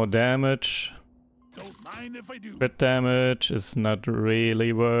 Just more damage. Don't mind if I do. Crit damage is not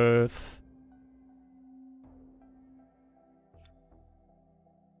really worth.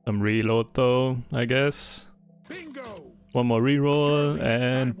 Some reload though, I guess. Bingo. One more reroll Surely next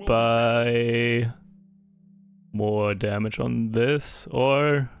and time will be buy more damage on this.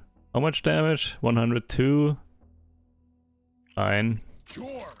 Or how much damage? 102. Fine. Sure.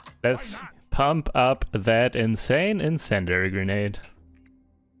 Let's Why not? pump up that insane incendiary grenade.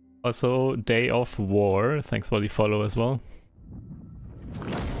 Also, Day of War. Thanks for the follow as well.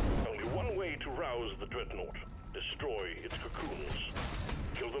 Only one way to rouse the dreadnought. Destroy its cocoons.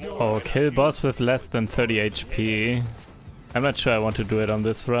 Kill them all. Oh, kill boss with less than 30 HP. I'm not sure I want to do it on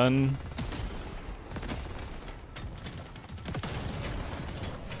this run.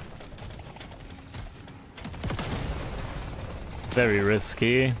 Very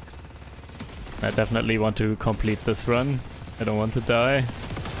risky. I definitely want to complete this run. I don't want to die.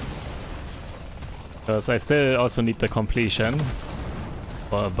 Because I still also need the completion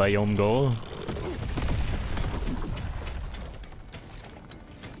for a biome goal.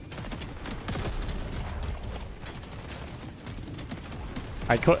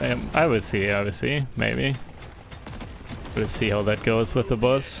 I will see, maybe. We'll see how that goes with the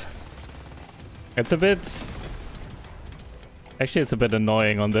boss. It's a bit... Actually, it's a bit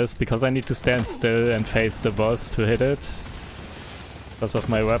annoying on this, because I need to stand still and face the boss to hit it. Because of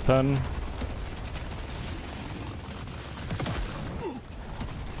my weapon.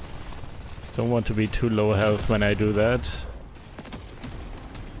 Don't want to be too low health when I do that.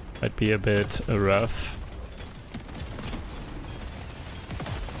 Might be a bit rough.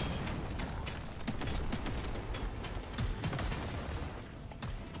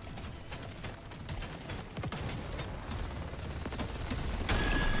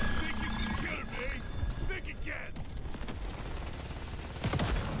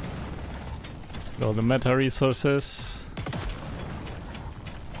 All the meta resources.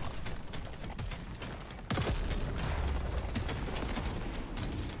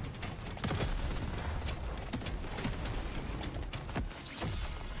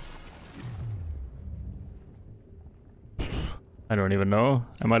 I don't even know.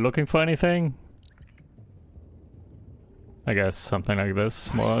 Am I looking for anything? I guess something like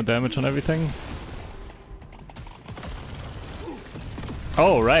this. More damage on everything.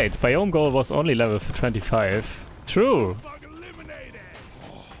 Oh, right. Biome goal was only level for 25. True.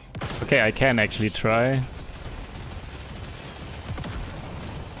 Okay, I can actually try.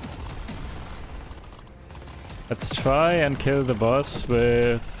 Let's try and kill the boss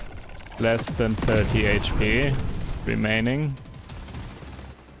with less than 30 HP remaining.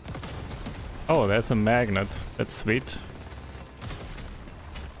 Oh, there's a magnet. That's sweet.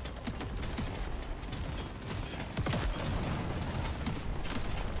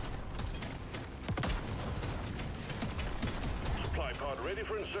 Supply pod ready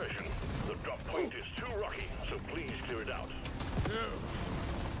for insertion. The drop point is too rocky, so please clear it out.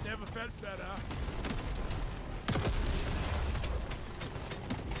 Never felt better.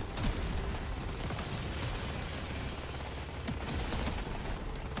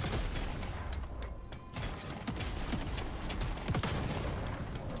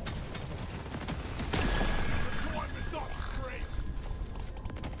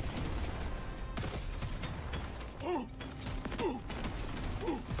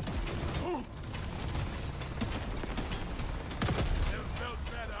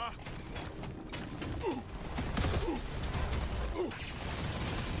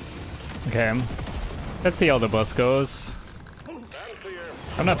 Okay, let's see how the boss goes.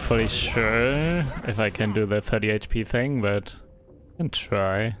 I'm not fully sure if I can do the 30 HP thing, but I can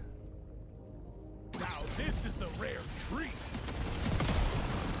try. Now this is a rare treat.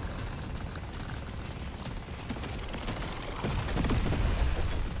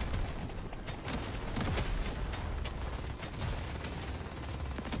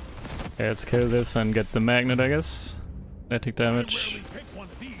 Okay, let's kill this and get the magnet, I guess. Static damage. Pick one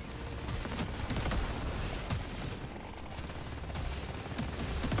of these.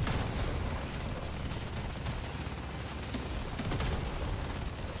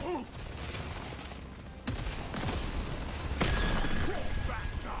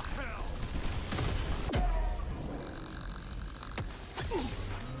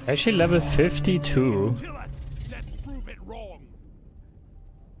 Actually level 52. Kill us. Let's prove it wrong.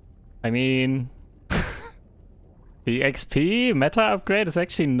 I mean... the XP meta upgrade is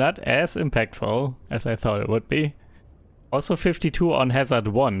actually not as impactful as I thought it would be. Also 52 on Hazard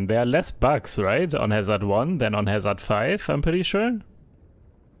 1. There are less bugs, right? On Hazard 1 than on Hazard 5, I'm pretty sure.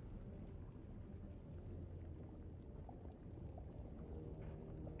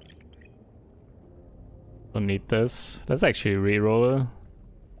 Don't need this. Let's actually reroll.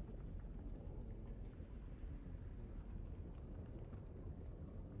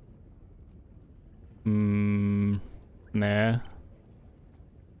 Nah.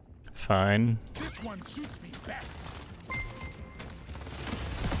 Fine. This one suits me best.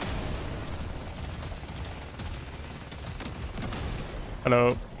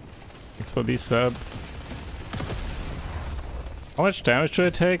 Hello. Thanks for the sub. How much damage do I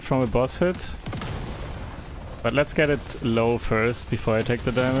take from a boss hit? But let's get it low first before I take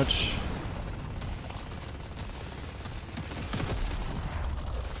the damage.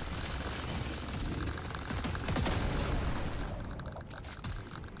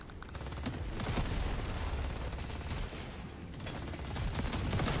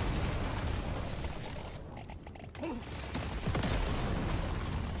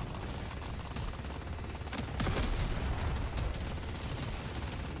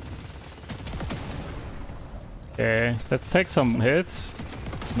 Okay, let's take some hits.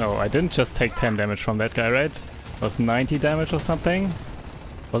 No, I didn't just take 10 damage from that guy, right? It was 90 damage or something?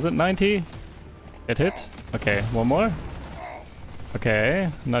 Was it 90? It hit? Okay, one more. Okay,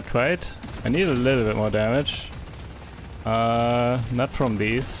 not quite. I need a little bit more damage. Not from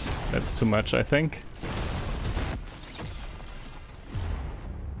these. That's too much, I think.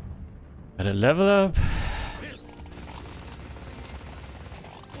 Better level up.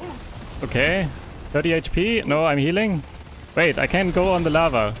 Okay, 30 HP. No, I'm healing. Wait, I can't go on the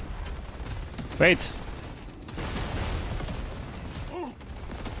lava. Wait.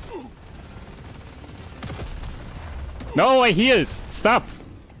 No, I healed. Stop.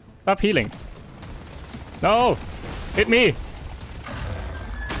 Stop healing. No. Hit me.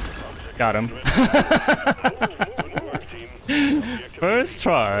 Got him. First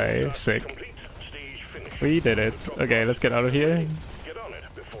try. Sick. We did it. Okay, let's get out of here. Get on it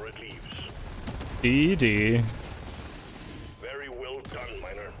before it leaves. GG. Very well done,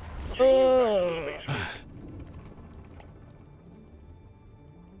 Miner.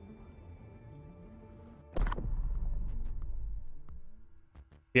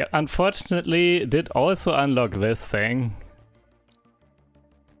 Yeah, unfortunately, did also unlock this thing.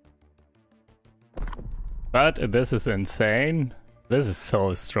 But this is insane. This is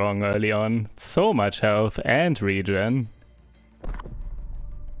so strong early on. So much health and regen.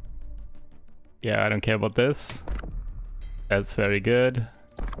 Yeah, I don't care about this. That's very good.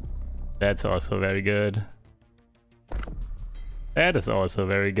 That's also very good. That is also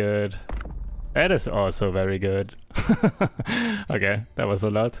very good. That is also very good. Okay, that was a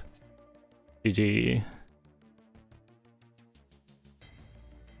lot. GG.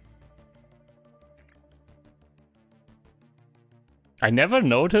 I never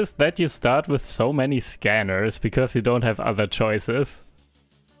noticed that you start with so many scanners because you don't have other choices.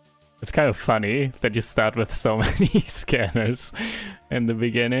 It's kind of funny that you start with so many scanners in the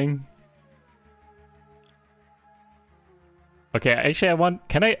beginning. Okay, actually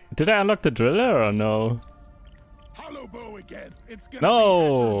did I unlock the driller or no? Hollow bow again. It's gonna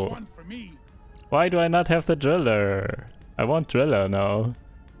No! be one for me. Why do I not have the driller? I want driller now.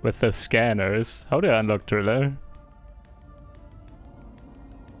 With the scanners. How do I unlock driller?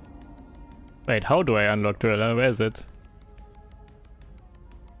 Wait, how do I unlock driller? Where is it?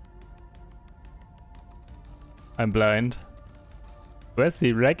 I'm blind. Where's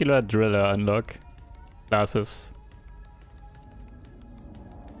the regular driller unlock? Classes.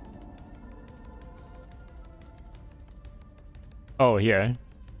 Oh, here.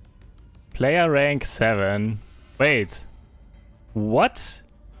 Player rank 7. Wait. What?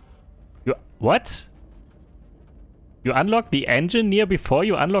 What? You unlock the engineer before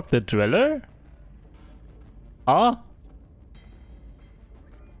you unlock the driller? Huh?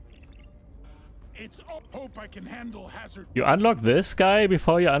 It's all hope I can handle hazard. You unlock this guy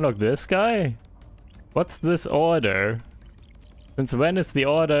before you unlock this guy? What's this order? Since when is the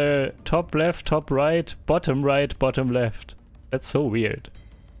order top left, top right, bottom left? That's so weird.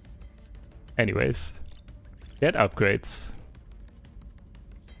 Anyways, get upgrades.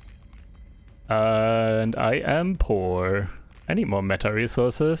 And I am poor. I need more meta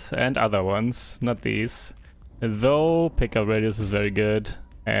resources and other ones, not these. Though pickup radius is very good.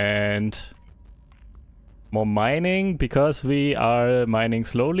 And more mining because we are mining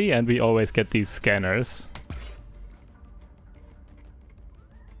slowly and we always get these scanners.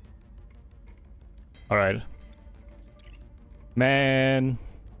 Alright. Man,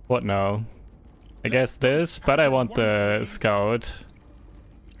 what now? I guess this, but I want the scout.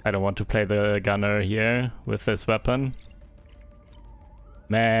 I don't want to play the gunner here with this weapon.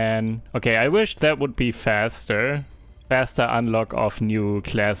 Man. Okay, I wish that would be faster. Faster unlock of new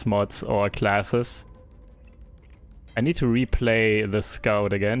class mods or classes. I need to replay the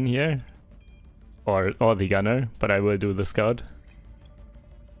scout again here. Or the gunner, but I will do the scout.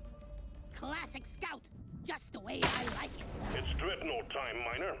 Classic scout, just the way I like it. It's dreadnought time,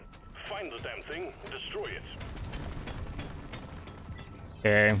 Miner. Find the damn thing, destroy it.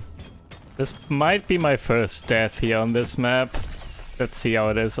 Okay. This might be my first death here on this map. Let's see how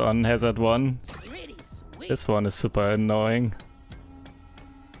it is on Hazard 1. Pretty sweet. This one is super annoying.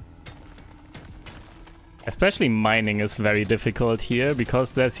 Especially mining is very difficult here,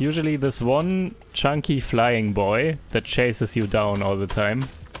 because there's usually this one chunky flying boy that chases you down all the time.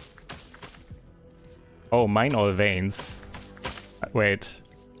 Oh, mine all veins. Wait.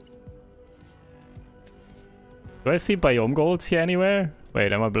 Do I see biome golds here anywhere?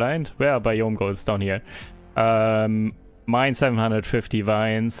 Wait, am I blind? Where are biome golds? Down here. Mine 750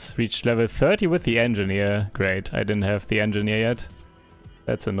 vines. Reached level 30 with the engineer. Great, I didn't have the engineer yet.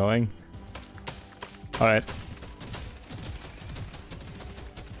 That's annoying. Alright.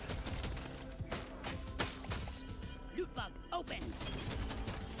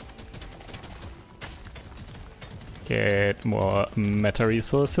 Get more meta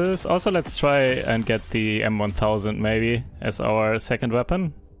resources. Also, let's try and get the M1000 maybe as our second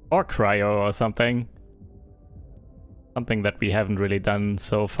weapon. Or cryo or something. Something that we haven't really done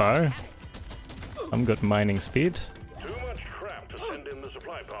so far. Some good mining speed. Too much crap to send in the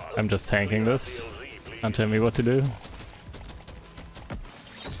supply pod. I'm just tanking this. DLZ, please. Can't tell me what to do.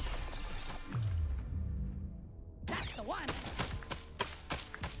 That's the one.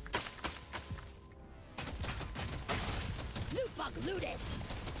 Loot bug looted.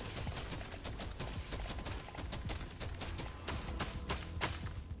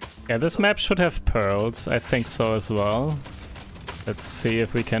 Yeah, this map should have pearls. I think so as well. Let's see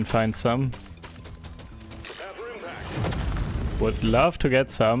if we can find some. Prepare for impact. Would love to get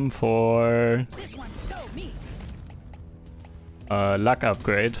some for This one's so me. luck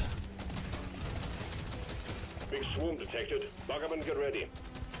upgrade. Big swarm detected. Bug up and get ready.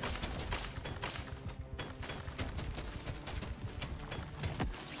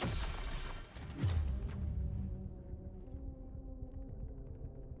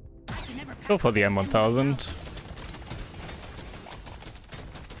 I can never Go for the M1000.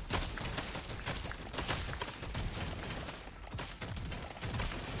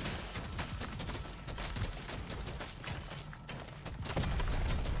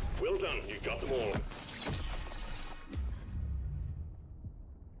 Well done. You got them all.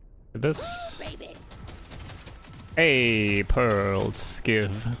 This. baby. Hey, pearls,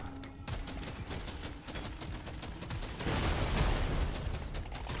 give.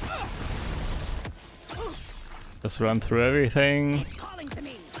 Just run through everything, It's calling to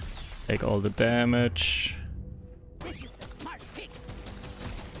me. take all the damage. This is the smart pick.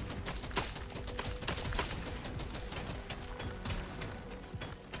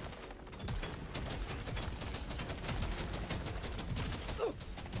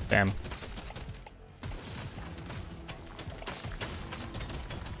 Damn.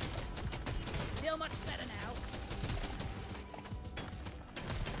 Feel much better now.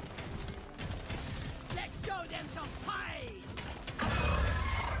 Let's show them some pie.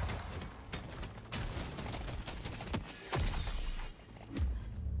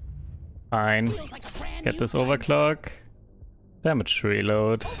 Fine. Feels like a brand Get new this time. overclock. Damage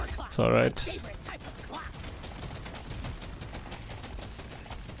reload. Overclock, It's alright. my favorite type of clock.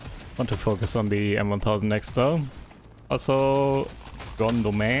 Want to focus on the M1000 next though. Also,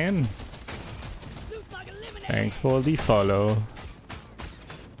 Gondo Man. Loot bug eliminated. Thanks for the follow.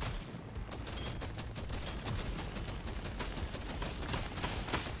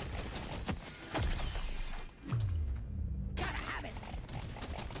 Gotta have it.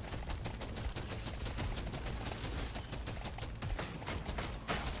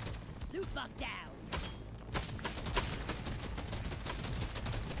 Loot bug down.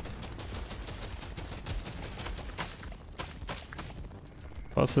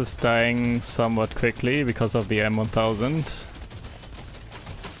 Boss is dying somewhat quickly because of the M1000.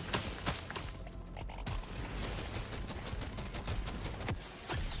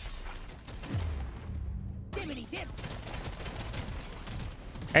 Dimmity dips.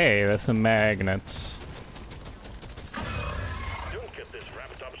 Hey, that's a magnet. Don't get this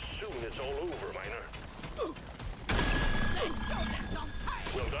wrapped up soon. It's all over, miner. Let's show them some pie.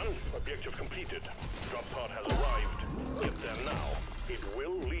 Well done. Objective completed. Drop pod has arrived. Get there now. It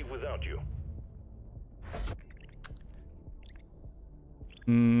will leave without you.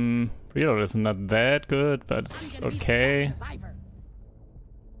 Reload is not that good, but it's I'm gonna be the okay. best survivor.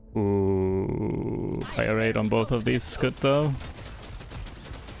 Ooh, fire rate on both of these is good though.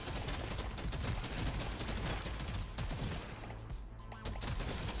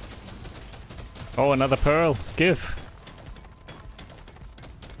 Oh, another pearl. Give.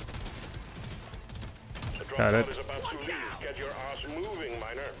 The drop Got pod it. is about to leave. Get your ass moving,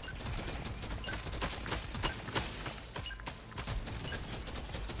 miner.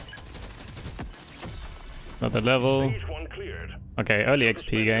 Another level. Phase 1 cleared. Okay, early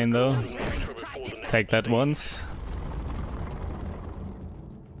XP gain though. Let's take that once.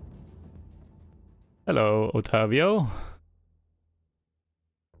 Hello, Otavio.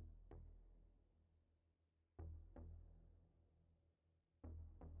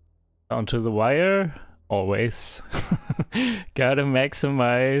 Down to the wire, always. Gotta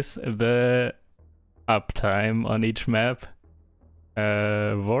maximize the uptime on each map.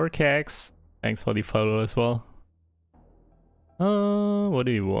 Vorkax, thanks for the follow as well. What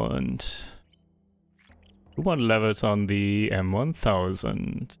do you want? We want levels on the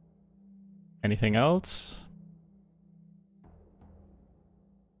M1000. Anything else?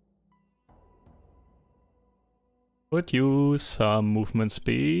 Would use some movement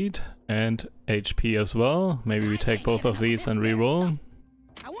speed and HP as well. Maybe we take both of these and reroll.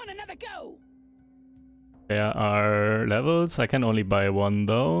 I want another go. There are levels. I can only buy one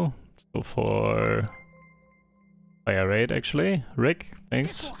though. So for fire rate actually. Rick,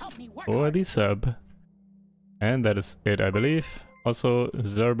 thanks for the sub. And that is it, I believe. Also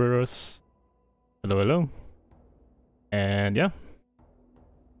Zerberus. Hello, hello. And yeah.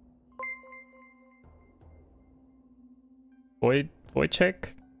 Wojciech,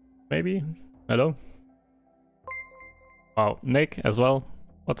 maybe? Hello? Wow, Nick as well.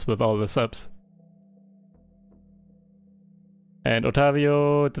 What's with all the subs? And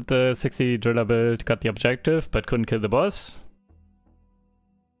Otavio did the 60 driller build, got the objective, but couldn't kill the boss.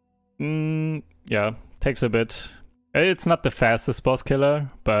 Yeah, takes a bit. It's not the fastest boss killer,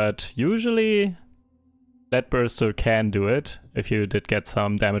 but usually Leadburster can do it if you did get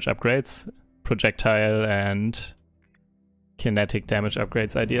some damage upgrades. Projectile and kinetic damage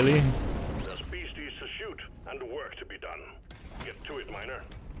upgrades, ideally. There's beasties to shoot and work to be done. Get to it, miner.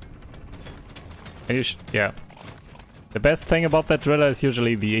 And you yeah. The best thing about that driller is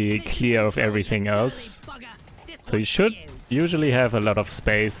usually the clear of everything else. So you should usually have a lot of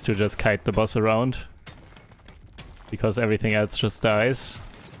space to just kite the boss around. Because everything else just dies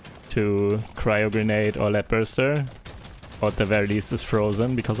to cryo grenade or lead burster. Or at the very least is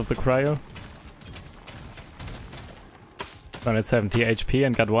frozen because of the cryo. 170 HP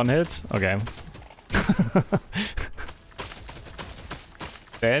and got one hit? Okay.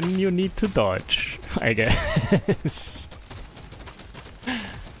 Then you need to dodge, I guess.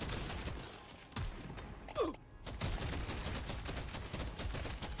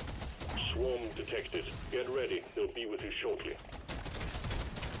 Swarm detected. Get ready. They'll be with you shortly.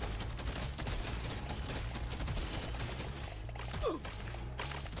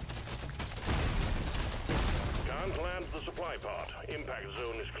 Can't land the supply part. Impact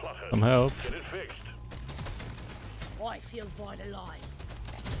zone is cluttered. Some help. Get it fixed. I feel vitalized.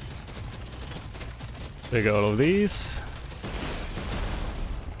 Take all of these.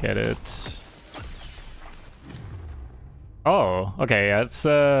 Get it. Oh, okay, let's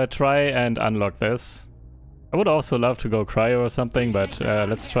try and unlock this. I would also love to go cryo or something, but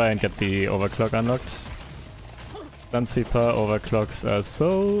let's try and get the overclock unlocked. Sunsweeper overclocks are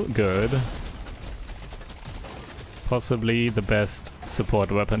so good. Possibly the best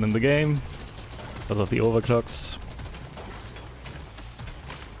support weapon in the game because of the overclocks.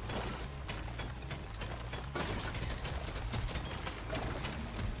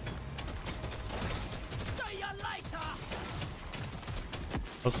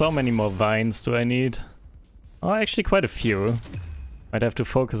 So many more vines do I need? Oh, actually quite a few. Might have to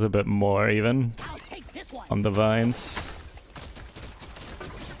focus a bit more even on the vines.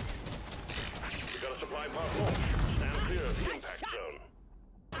 We got a supply part launch. Stand clear of the impact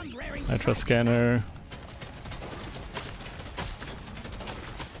zone. Nitro scanner.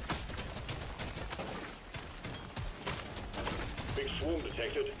 Big swarm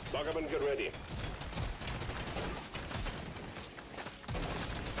detected. Lock up and get ready.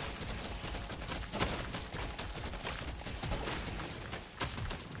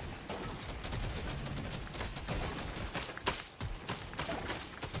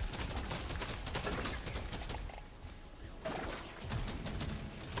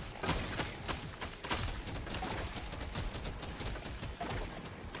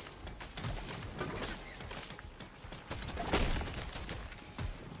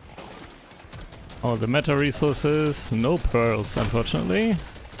 All the meta resources, no pearls unfortunately.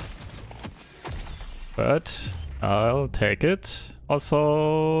 But I'll take it.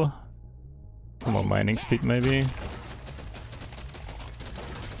 Also, some more mining speed maybe.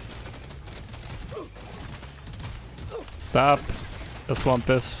 Stop! Just want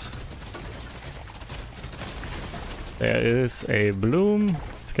this. There is a bloom.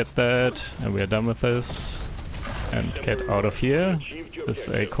 Let's get that, and we are done with this. And get out of here. This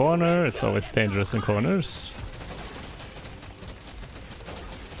is a corner. It's always dangerous in corners.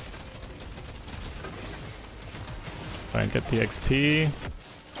 Try and get the XP.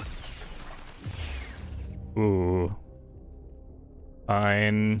 Ooh.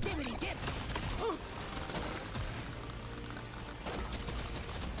 Fine.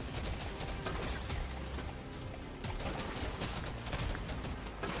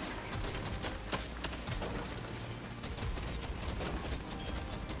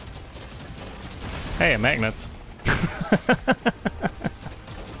 Hey, a magnet.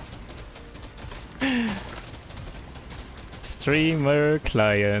 Streamer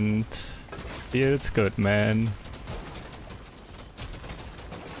client. Feels good, man.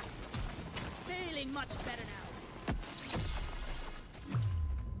 Feeling much better now.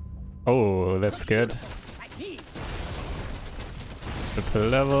 Oh, that's good. Triple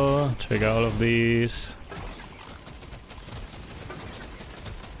level, trigger all of these.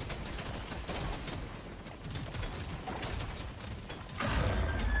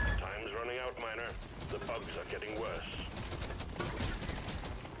 Time's running out, Miner. The bugs are getting worse.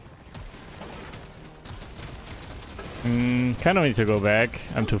 Kind of need to go back.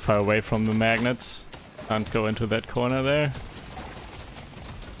 I'm too far away from the magnets. Can't go into that corner there.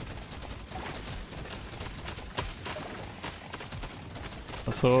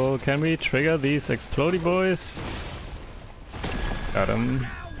 So can we trigger these explodey boys? Got him.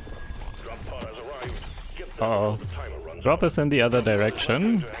 Uh-oh. Drop is in the other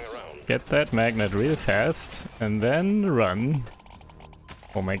direction. Get that magnet real fast and then run.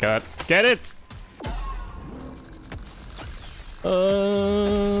 Oh my god. Get it!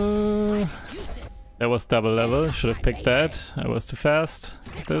 That was double level. Should have picked that. I was too fast.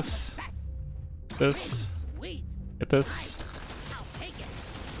 Get this. This. Get this.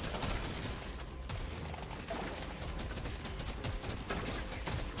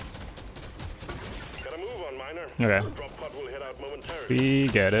 Okay. We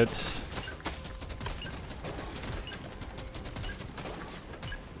get it.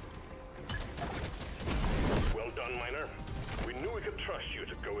 Well done, Miner. We knew we could trust you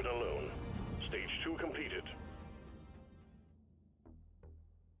to go it alone. Stage 2 completed.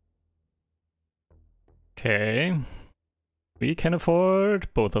 Okay. We can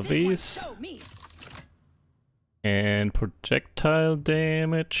afford both of these. And projectile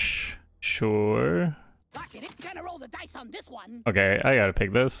damage. Sure. Okay, I gotta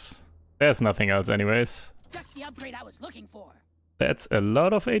pick this. There's nothing else anyways. Just the upgrade I was looking for. That's a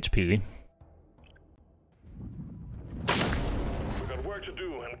lot of HP. We've got work to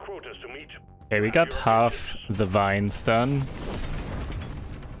do and quotas to meet. Okay, we got half the vines done.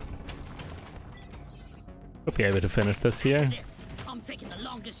 We'll be able to finish this here. I'm taking the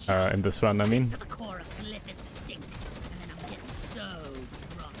longest In this run, I mean. to the core of Glyphid stink, and then I'm getting so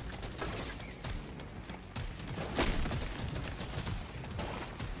drunk.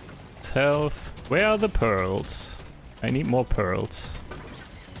 Health. Where are the pearls? I need more pearls.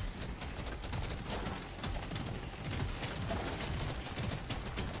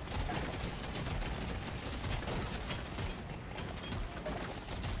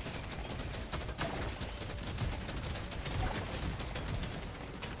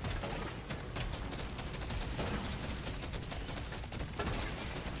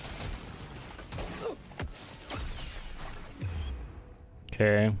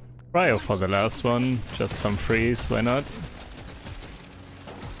 Okay. Cryo for the last one, just some freeze, why not?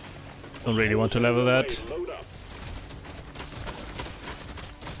 Don't really want to level that.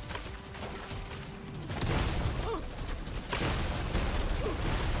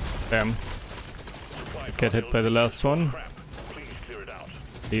 Damn. Get hit by the last one.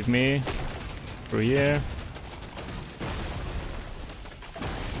 Leave me. Through here.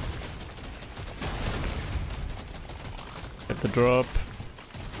 Get the drop.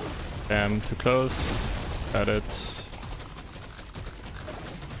 Damn, too close. Got it.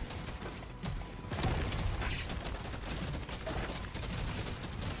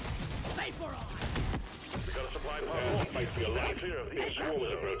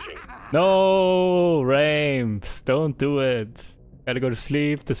 No, Rames, don't do it. Gotta go to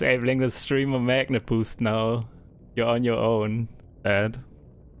sleep, disabling the streamer magnet boost now. You're on your own, Dad.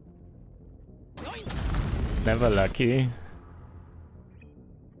 Never lucky.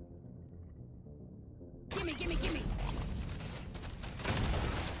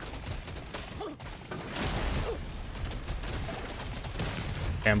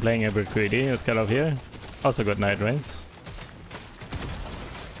 I'm playing a bit greedy, let's get up here. Also got night ranks.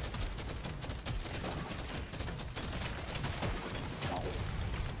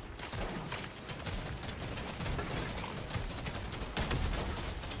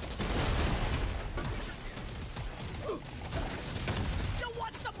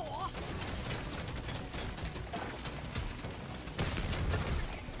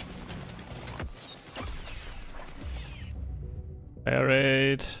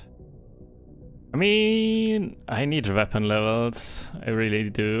 Alright. I mean, I need weapon levels. I really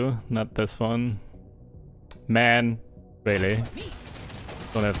do. Not this one. Man, really.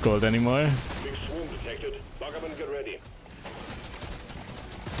 Don't have gold anymore. Big swarm detected. Lock up and get ready.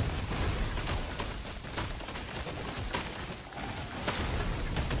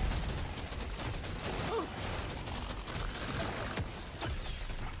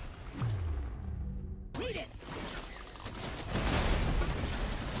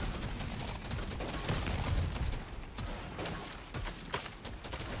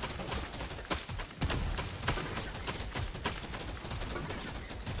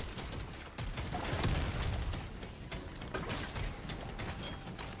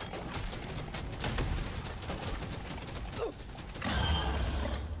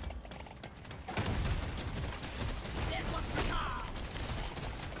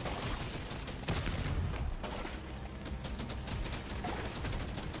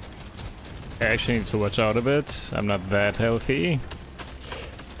 I actually need to watch out a bit. I'm not that healthy.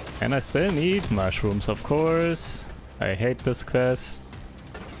 And I still need mushrooms, of course. I hate this quest.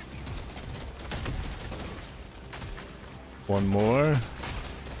 One more.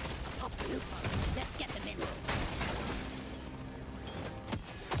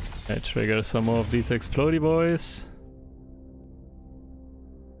 I trigger some more of these explodey boys.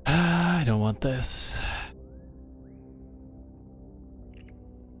 I don't want this.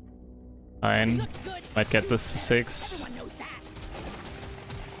 Fine. Might get this to 6.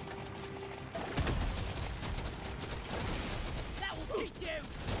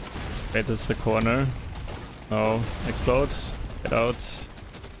 Wait, this is the corner. No, explode. Get out.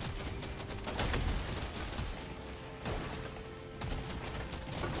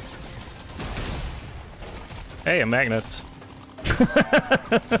 Hey, a magnet.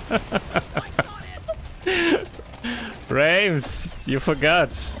 Rames, you forgot.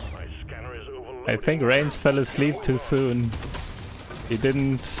 I think Rames fell asleep too soon. He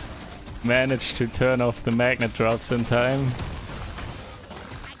didn't manage to turn off the magnet drops in time.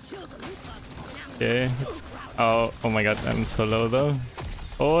 Okay, it's... Oh my god, I'm so low though.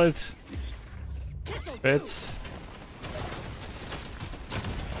 Hold. It's...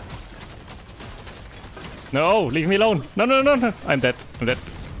 No, leave me alone. No, no, no, no. I'm dead. I'm dead.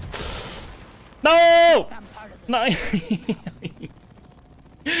 No! No!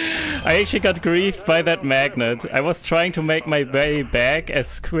 I actually got griefed by that magnet. I was trying to make my way back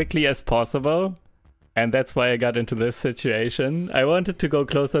as quickly as possible. And that's why I got into this situation. I wanted to go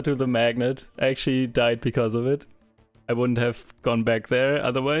closer to the magnet. I actually died because of it. I wouldn't have gone back there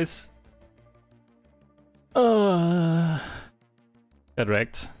otherwise. Got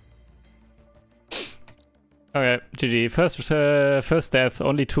wrecked. Okay, GG. First death,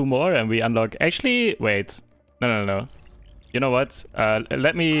 only 2 more and we unlock... Actually, wait. No. You know what?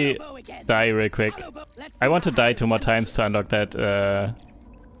 Let me die real quick. I want to die 2 more times to unlock that...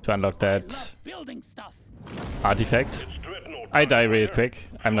 artifact. I die real quick.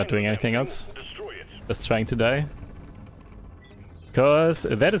 I'm not doing anything else. Just trying to die. Because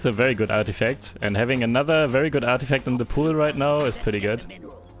that is a very good artifact. And having another very good artifact in the pool right now is pretty good.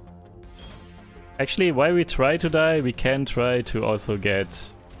 Actually, while we try to die, we can try to also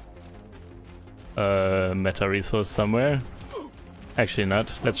get a meta resource somewhere. Actually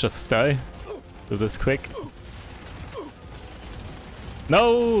not. Let's just die. Do this quick.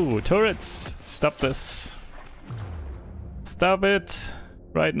 No! Turrets! Stop this. Stop it!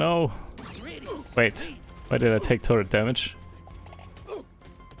 Right now. Wait. Why did I take turret damage?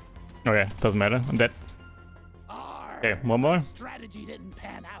 Okay, doesn't matter. I'm dead. Okay, one more.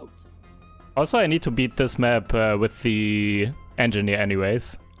 Also, I need to beat this map with the engineer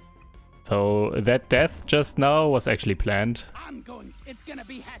anyways. So that death just now was actually planned. It's gonna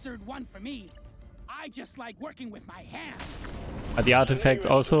be hazard 1 for me. I just like working with my hands. Are the artifacts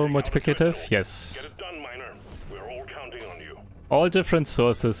also multiplicative? Yes. Get it done, Miner. We're all counting on you. All different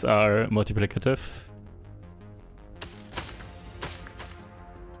sources are multiplicative.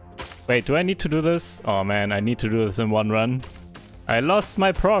 Wait, do I need to do this? Oh man, I need to do this in 1 run. I lost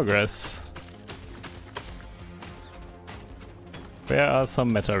my progress. Where are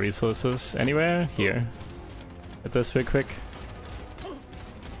some meta resources? Anywhere? Here. Get this real quick.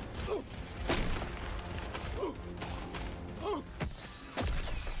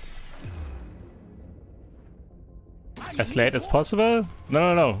 As late as possible?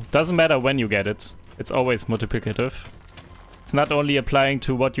 No. Doesn't matter when you get it. It's always multiplicative. It's not only applying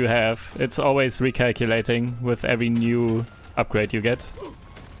to what you have, it's always recalculating with every new upgrade you get.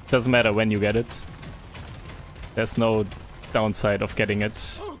 Doesn't matter when you get it. There's no downside of getting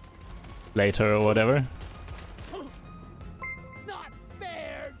it later or whatever. Not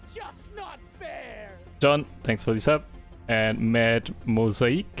fair, just not fair. John, thanks for the sub. And Mad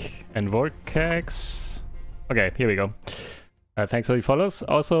Mosaic and Vortex. Okay, here we go. Thanks for the follows.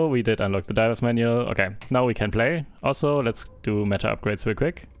 Also, we did unlock the diver's manual. Okay, now we can play. Also, let's do meta upgrades real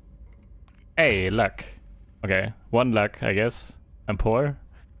quick. Hey, luck. Okay, 1 luck, I guess. I'm poor.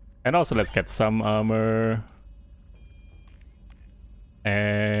 And also, let's get some armor.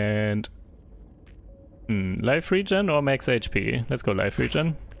 And... life regen or max HP? Let's go life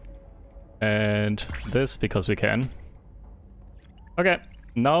regen. And this, because we can. Okay.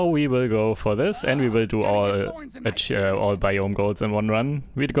 Now we will go for this, and we will do all biome goals in 1 run.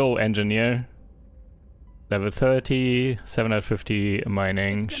 We'd go engineer, level 30, 750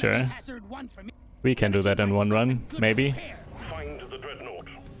 mining, sure. We can do that in 1 run, maybe.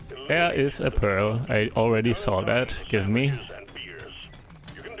 There is a pearl. I already saw that. Give me.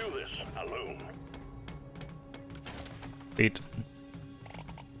 Wait.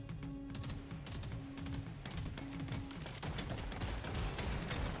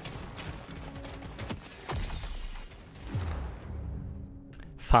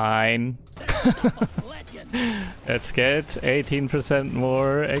 fine. Legend. Let's get 18%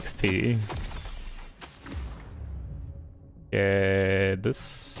 more XP. Yeah,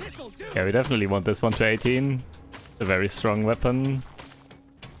 this... This'll do. Yeah, we definitely want this one to 18. A very strong weapon.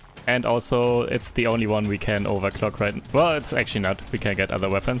 And also, it's the only one we can overclock right now. Well, it's actually not. We can get other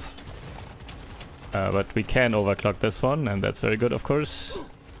weapons. But we can overclock this one, and that's very good, of course.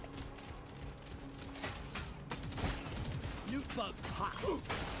 New bug pop.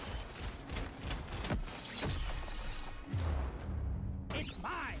 It's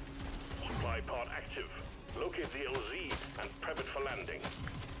mine. Supply pod active. Locate the LZ and prep it for landing.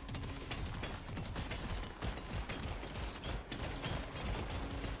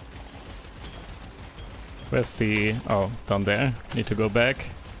 Where's the... Oh, down there. Need to go back.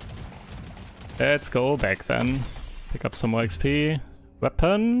 Let's go back then. Pick up some more XP.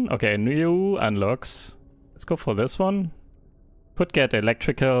 Weapon. Okay, new unlocks. Let's go for this one. Could get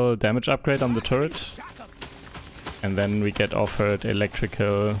electrical damage upgrade on the turret. And then we get offered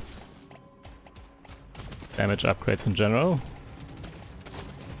electrical damage upgrades in general.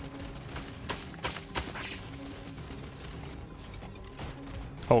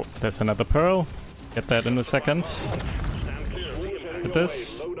 Oh, there's another pearl. Get that in a second. Get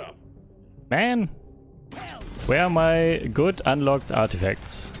this. Man! Where are my good unlocked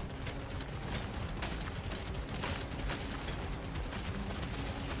artifacts?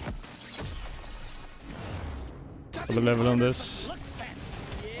 For the level on this.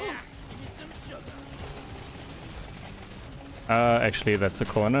 Actually that's a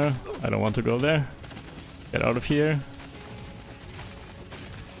corner. I don't want to go there. Get out of here.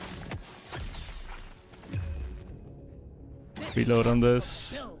 Reload on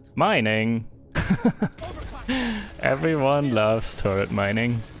this. Mining! Everyone loves turret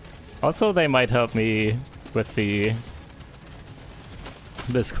mining. Also, they might help me with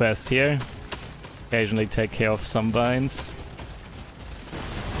this quest here. Occasionally take care of some vines.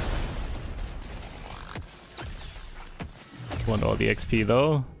 Want all the XP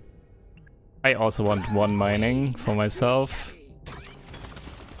though. I also want one mining for myself.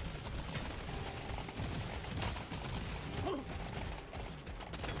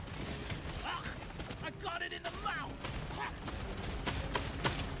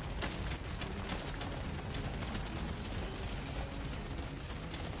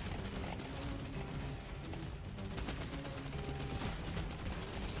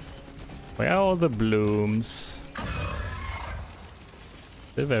 Where are all the blooms?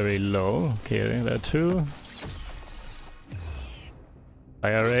 They're very low. Okay, there are two.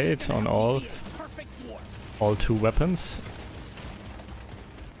 Fire rate on all two weapons.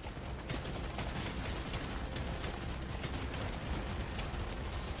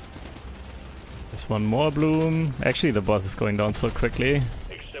 There's one more bloom. Actually, the boss is going down so quickly.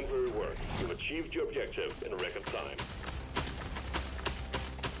 Exemplary work. You've achieved your objective in record time.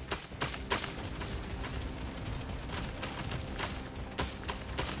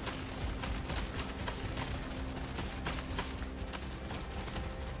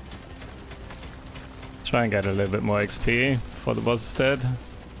 Try and get a little bit more XP before the boss is dead.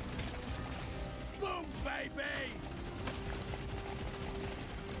 Boom, baby!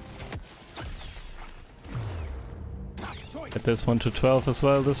 Get this one to 12 as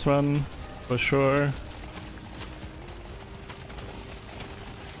well, this run, for sure.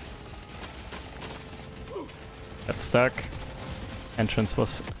 Got stuck. Entrance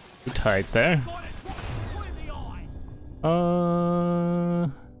was too tight there.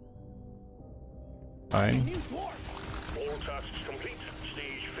 Fine. All tasks complete.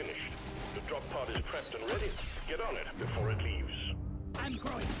 Stage finished. The drop pod is prepped and ready. Get on it before it leaves. I'm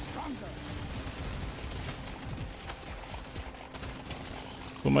growing stronger.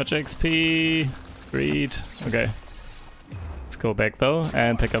 Too much XP. Greed. Okay. Let's go back though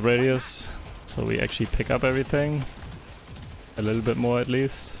and pick up radius. So we actually pick up everything. A little bit more at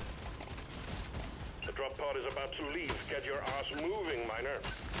least. The drop pod is about to leave. Get your ass moving, miner.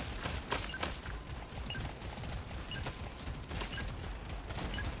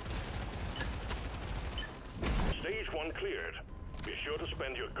 Stage 1 cleared. Be sure to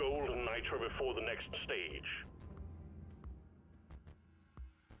spend your gold and nitro before the next stage.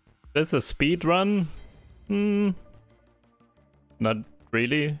 This is a speed run? Not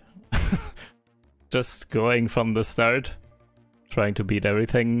really. Just going from the start. Trying to beat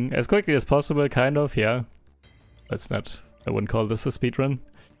everything as quickly as possible, kind of, yeah. That's not... I wouldn't call this a speed run.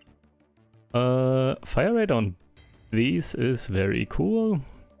 Fire rate on these is very cool.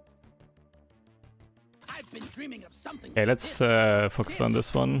 I've been dreaming of something. Okay, let's focus on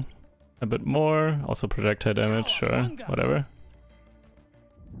this one a bit more. Also projectile damage, sure, whatever.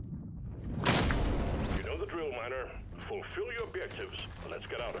 Let's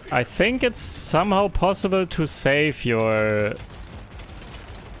get out of here. I think it's somehow possible to save your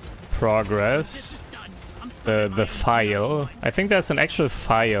progress, the file. I think there's an actual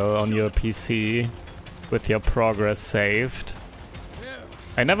file on your PC with your progress saved.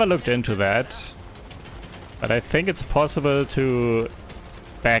 I never looked into that, but I think it's possible to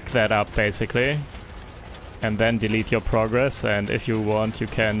back that up basically and then delete your progress, and if you want you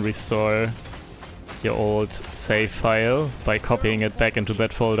can restore your old save file by copying it back into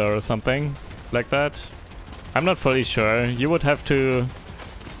that folder or something like that. I'm not fully sure. You would have to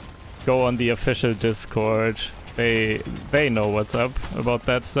go on the official Discord. They know what's up about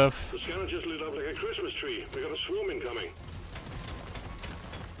that stuff. The scanner just lit up like a Christmas tree. We got a swarm incoming.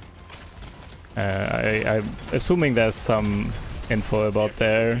 I'm assuming there's some info about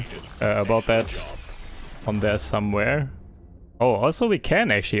about that on there somewhere. Oh, also we can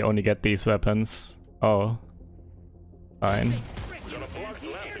actually only get these weapons. Oh, fine. We're gonna block the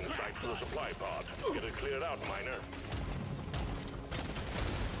landing site for the supply pod. Get it cleared out, miner.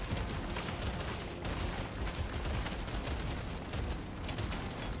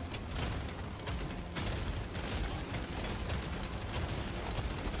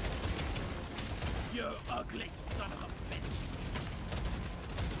 You ugly son of a bitch.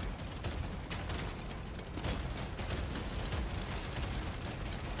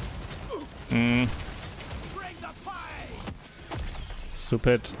 Mm. Bring the pie.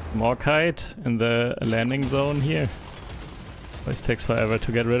 Stupid Morkite in the landing zone here. Always takes forever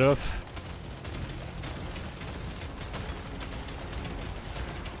to get rid of.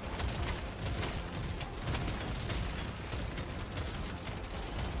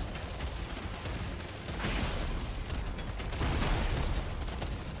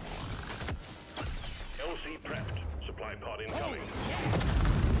 LC prepped. Supply pod incoming.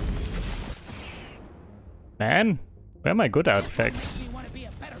 Man, where are my good artifacts? You want to be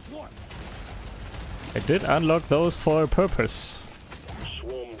a better dwarf. I did unlock those for a purpose.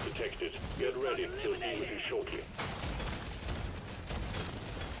 Swarm detected. Get ready. He'll be with you shortly.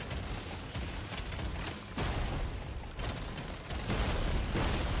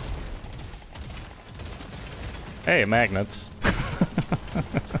 Hey, magnets.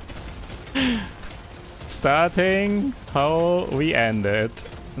 Starting how we ended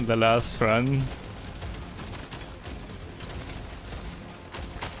in the last run.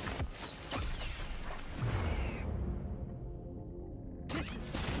 This is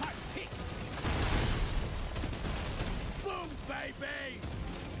my pick. Boom, baby.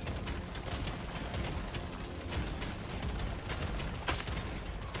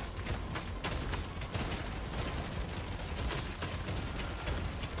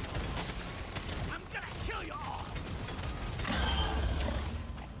 I'm gonna kill you all.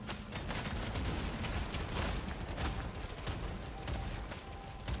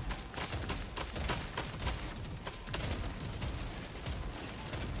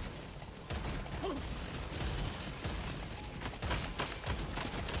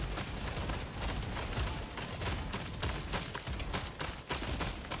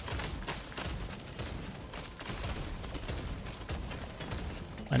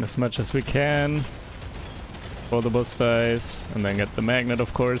 Mine as much as we can for the boss dice, and then get the magnet,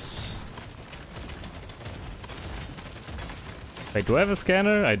 of course. Wait, do I have a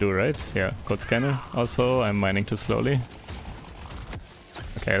scanner? I do, right? Yeah, code scanner. Also, I'm mining too slowly.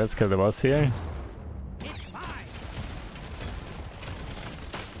 Okay, let's kill the boss here. It's mine.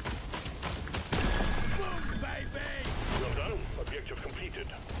 Boom, baby. Well done. Objective completed.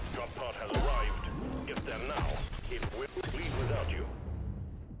 Drop pod has arrived. Get there now. It will leave without you.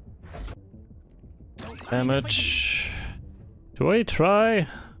 Damage. Do I try?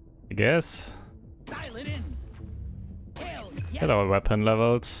 I guess. Dial it in. Hell yes. Get our weapon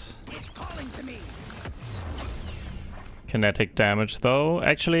levels. It's calling to me. Kinetic damage though.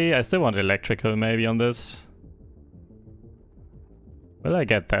 Actually, I still want electrical maybe on this. Will I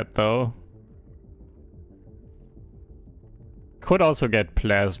get that though? Could also get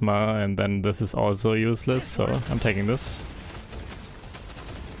plasma, and then this is also useless, so I'm taking this.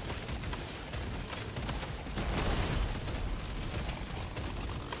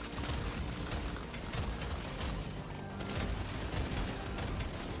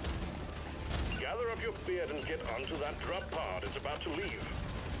 Gather up your beard and get onto that drop pod. It's about to leave.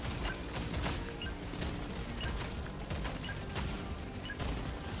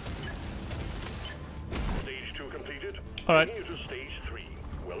 Stage 2 completed. Alright. Taking you to stage 3.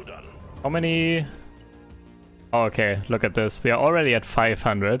 Well done. How many? Oh, okay, look at this. We are already at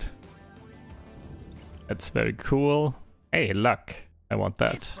 500. That's very cool. Hey, luck. I want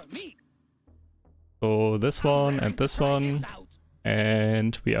that. For me. So this one and this one. Out.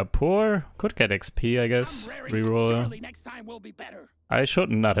 And we are poor. Could get XP, I guess. Reroll. Surely next time will be better. I should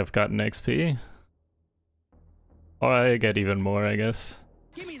not have gotten XP. Or I get even more, I guess.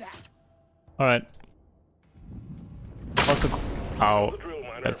 Give me that. Alright. Also, ow,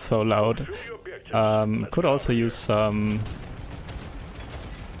 that's so loud. Could also use some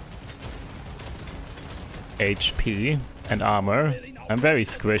HP and armor. I'm very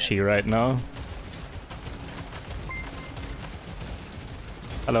squishy right now.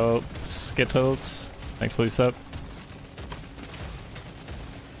 Hello, Skittles. Thanks for your sub.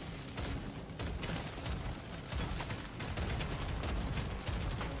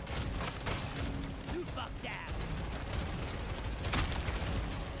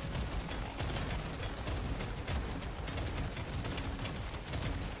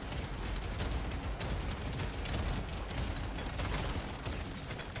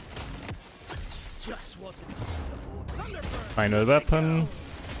 Final weapon.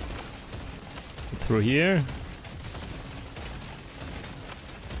 Through here.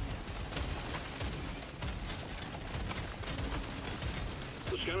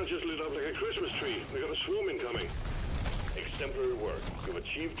 The scanner just lit up like a Christmas tree. We got a swarm incoming. Exemplary work. You've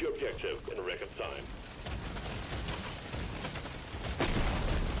achieved your objective in record time.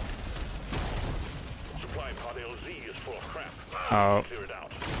 Supply pod LZ is full of crap. Oh, Clear it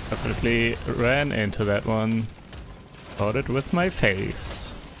out. definitely ran into that one. Caught it with my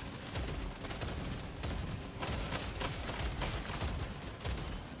face.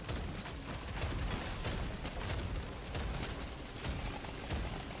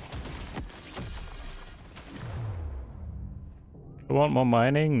 I want more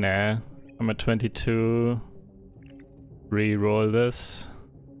mining? Nah. I'm at 22. Reroll this.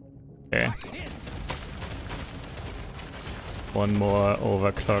 Okay. One more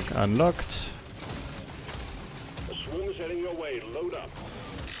overclock unlocked. The swarm is heading your way. Load up.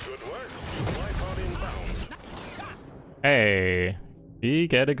 Good work. Supply pod inbound. Hey, we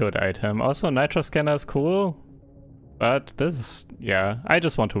get a good item. Also, nitro scanner is cool. But this is, yeah, I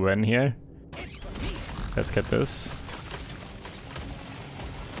just want to win here. Let's get this.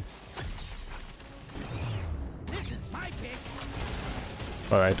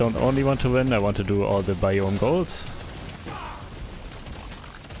 But I don't only want to win, I want to do all the biome goals.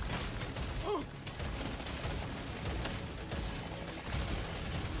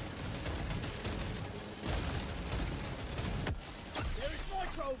 There's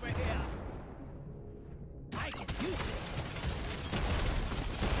nitro over here. I can use this.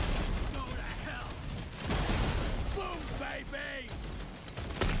 Go to hell. Boom, baby.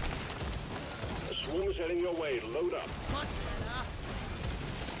 The swarm is heading your way. Load up. Much better.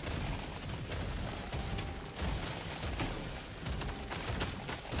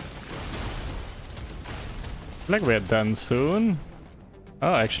 Like we're done soon.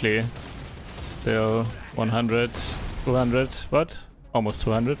 Oh, actually, still 100, 200, what? Almost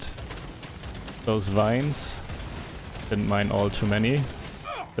 200. Those vines. Didn't mind all too many.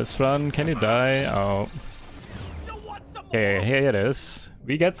 This run, can you die? Oh. Okay, here it is.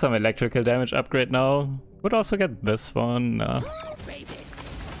 We get some electrical damage upgrade now. Could also get this one.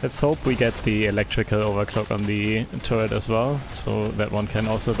 Let's hope we get the electrical overclock on the turret as well, so that one can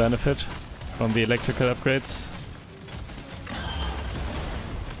also benefit from the electrical upgrades.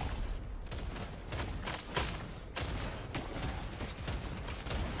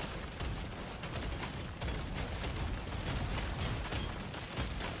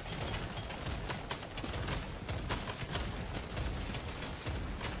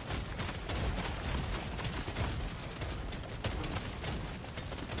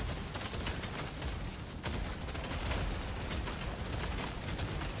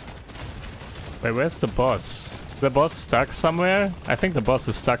 Wait, where's the boss? Is the boss stuck somewhere? I think the boss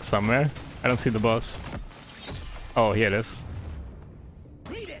is stuck somewhere. I don't see the boss. Oh, here it is.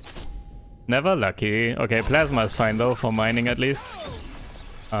 Never lucky. Okay, plasma is fine though, for mining at least.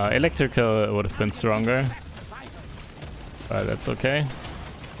 Electrical would have been stronger. But that's okay.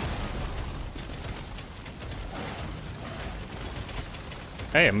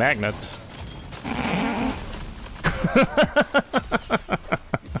 Hey, a magnet.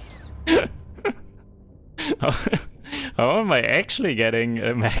 How am I actually getting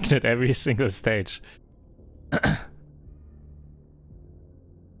a magnet every single stage?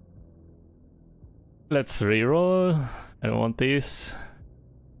 Let's reroll. I don't want these.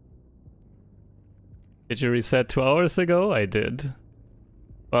 Did you reset 2 hours ago? I did.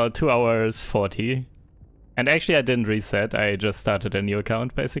 Well, 2 hours 40. And actually I didn't reset, I just started a new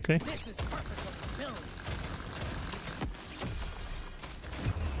account basically. This is perfect for the build.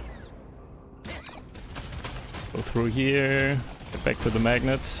 Go through here. Get back to the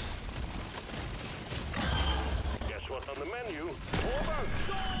magnet. Guess what's on the menu? More bugs!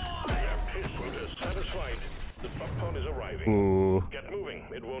 Their piss is satisfied. The stockpile is arriving. Ooh. Get moving.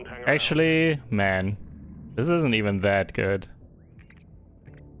 It won't hang around. Actually, man, this isn't even that good.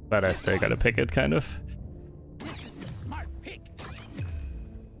 But I still gotta pick it, kind of. This is the smart pick.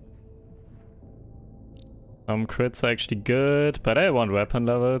 Some crits are actually good, but I want weapon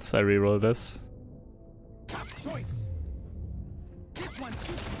levels. I reroll this. Top choice. This one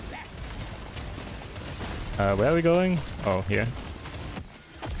shoots the best. Where are we going? Oh, here.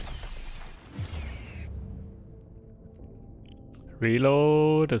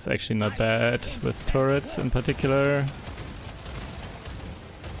 Reload is actually not bad with turrets in particular.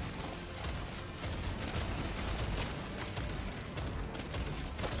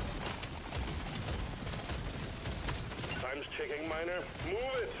 Time's ticking, Miner.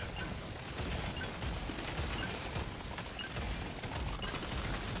 Move it!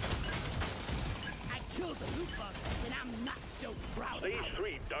 I killed the loot bug, and I'm not so proud Stage about it.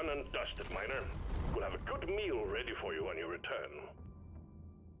 3 done and dusted, Miner. We'll have a good meal ready for you when you return.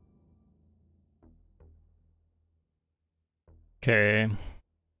 Okay.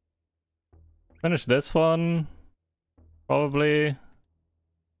 Finish this one. Probably.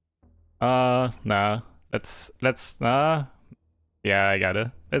 Nah. Nah. Yeah, I got it.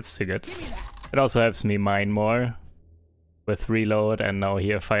 It's too good. It also helps me mine more. With reload and now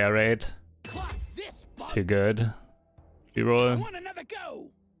here fire rate. Clock this, It's too bugs. good. I Reroll. want another go.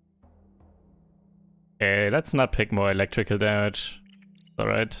 Okay, let's not pick more electrical damage.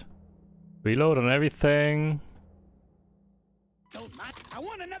 Alright. Reload on everything. Don't mind. I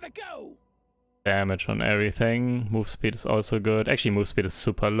want another go. Damage on everything. Move speed is also good. Actually, move speed is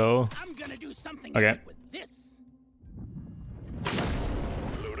super low. I'm gonna do something Okay. good with this.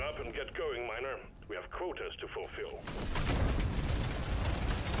 Load up and get going, Miner. We have quotas to fulfill.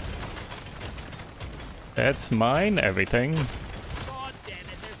 That's mine, everything. God damn it,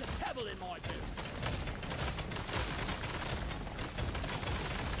 there's a pebble in my boot.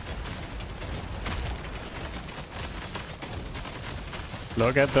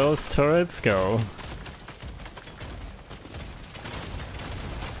 Look at those turrets go.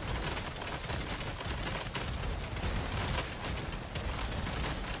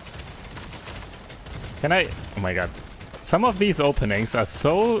 Can I? Oh my god. Some of these openings are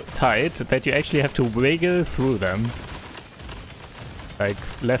so tight that you actually have to wiggle through them. Like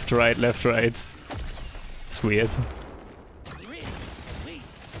left, right, left, right. It's weird. Really sweet.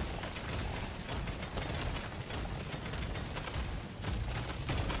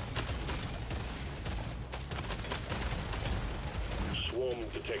 Swarm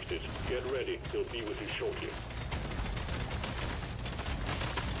detected. Get ready. They'll be with you shortly.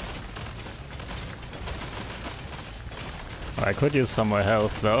 I could use some more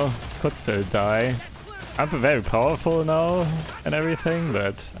health though. Could still die. I'm very powerful now and everything,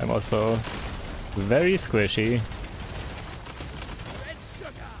 but I'm also very squishy. Red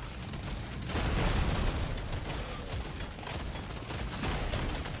sugar.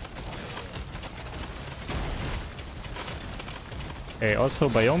 Okay, also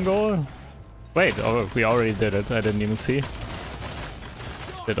biome goal? Wait, oh, we already did it. I didn't even see.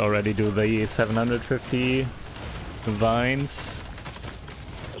 Did already do the 750 vines.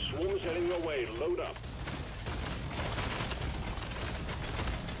 The swarm is heading your way. Load up.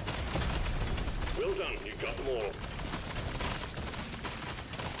 Well done. You got them all.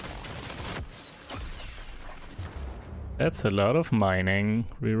 That's a lot of mining.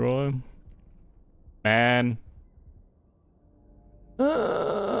 Reroll. Man.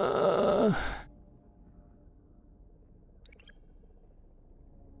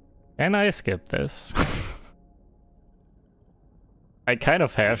 Can I skip this? I kind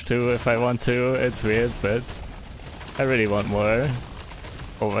of have to if I want to. It's weird, but I really want more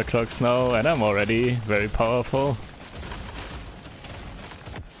overclocks now, and I'm already very powerful.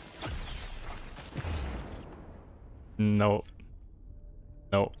 No.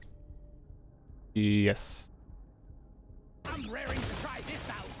 No. Yes. I'm raring to try this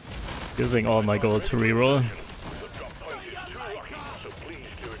out. Using all my gold to reroll. The drop point is too rocky, so please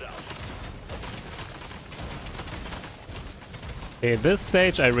clear it out. Okay, this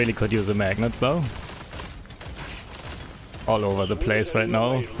stage I really could use a magnet though. All over the place right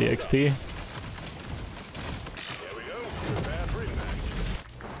now, the XP. Here we go. Prepare for impact.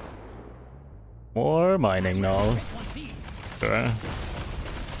 More mining now. One of these. Sure.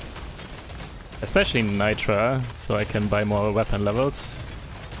 Especially Nitra, so I can buy more weapon levels.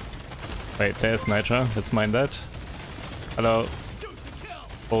 Wait, there's Nitra, let's mine that. Hello, Shoot to kill.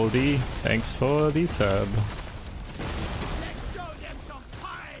 Oldie, thanks for the sub. Let's go.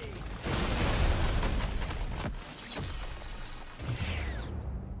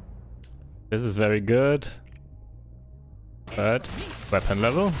 This is very good. But weapon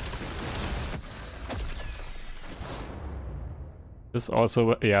level. This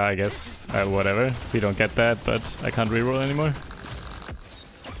also, yeah, I guess, whatever. We don't get that, but I can't reroll anymore.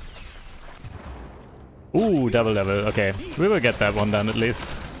 Ooh, double level. Okay, we will get that one done at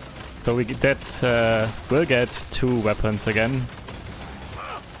least. So we we'll get 2 weapons again.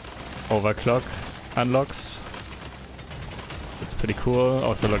 Overclock unlocks. It's pretty cool.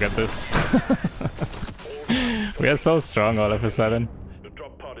 Also, look at this. We are so strong all of a sudden. The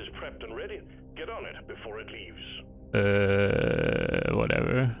drop pod is prepped and ready. Get on it before it leaves.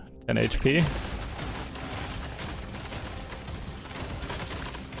 Whatever. 10 HP.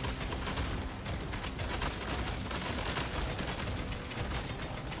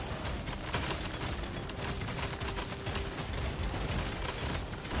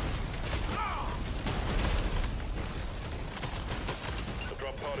 The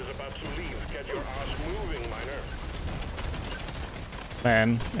drop pod is about to leave. Get your ass moving, miner.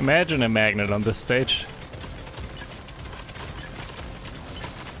 Man, imagine a magnet on this stage.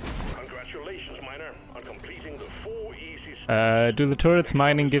 Congratulations, miner, on completing the 4 easy Do the turrets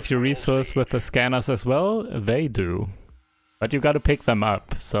mining give you resource with the scanners as well? They do. But you gotta pick them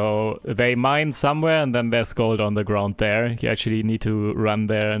up. So they mine somewhere and then there's gold on the ground there. You actually need to run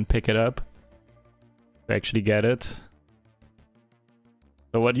there and pick it up to actually get it.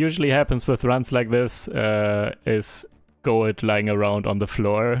 So what usually happens with runs like this is gold lying around on the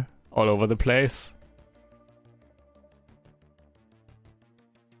floor all over the place.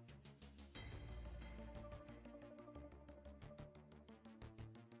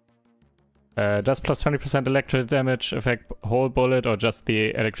 Does plus 20% electric damage affect whole bullet or just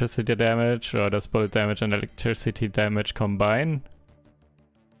the electricity damage, or does bullet damage and electricity damage combine?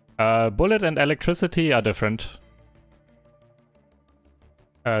 Bullet and electricity are different.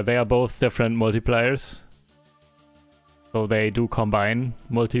 They are both different multipliers. So they do combine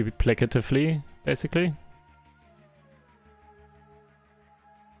multiplicatively, basically.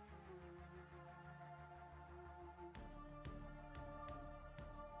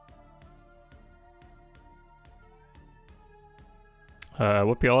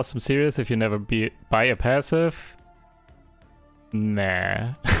 Would be awesome series if you never buy a passive.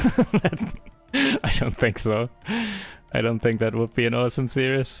 Nah. I don't think so. I don't think that would be an awesome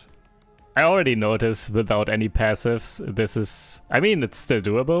series. I already noticed without any passives, this is... I mean, it's still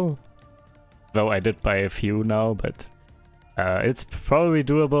doable. Though I did buy a few now, but... it's probably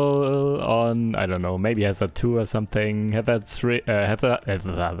doable on, I don't know, maybe Hazard 2 or something. Hazard 3...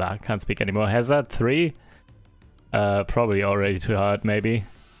 can't speak anymore. Hazard 3? Probably already too hard, maybe.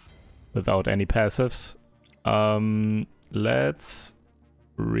 Without any passives. Let's...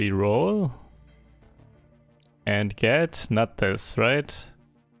 reroll. And get... not this, right?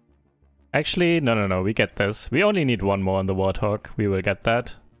 Actually, no, we get this. We only need one more on the Warthog. We will get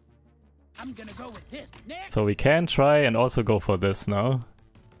that. I'm gonna go with this next. So we can try and also go for this now.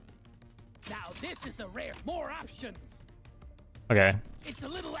 Now this is a rare. More options. Okay. It's a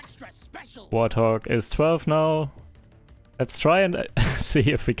little extra special. Warthog is 12 now. Let's try and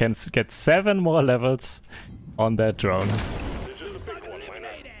see if we can get 7 more levels on that drone. This is the big one, miner.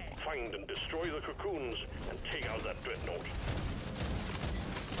 Find and destroy the cocoons and take out that dreadnought.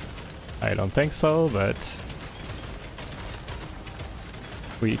 I don't think so, but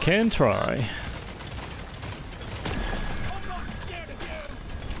we can try.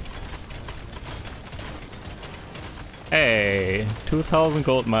 Hey, 2000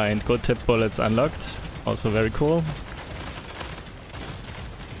 gold mined, good tip bullets unlocked. Also very cool.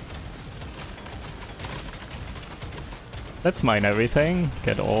 Let's mine everything,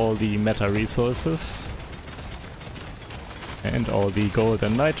 get all the meta resources. And all the gold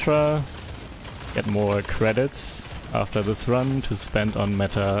and nitra. Get more credits after this run to spend on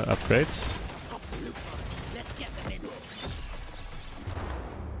meta upgrades. Let's get them in.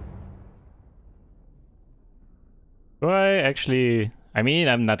 Do I actually... I mean,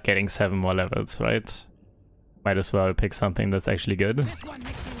 I'm not getting 7 more levels, right? Might as well pick something that's actually good. This one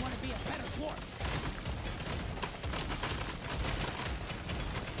makes me want to be a better dwarf.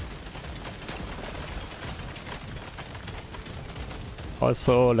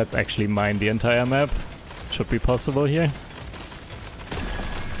 Also, let's actually mine the entire map. Should be possible here.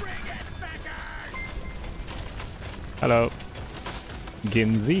 Hello.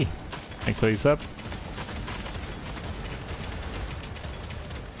 Ginzi. Thanks for your sub.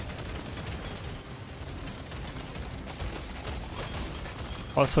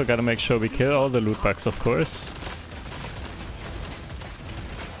 Also gotta make sure we kill all the loot bugs, of course.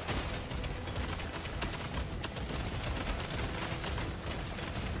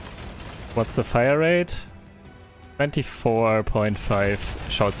 What's the fire rate?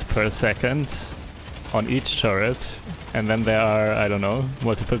 24.5 shots per second on each turret. And then there are, I don't know,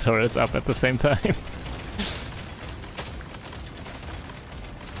 multiple turrets up at the same time.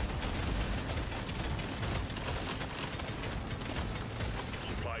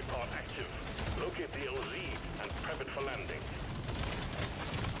 Supply pod active. Locate the LZ and prep it for landing.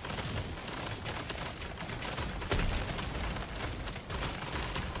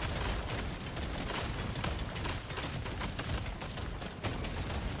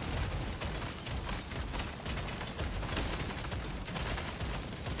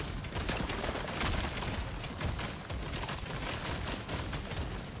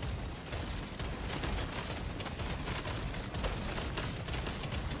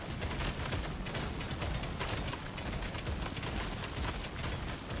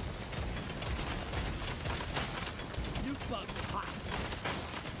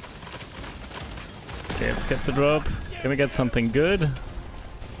 Okay, let's get the drop. Can we get something good?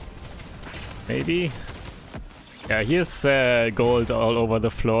 Maybe? Yeah, here's gold all over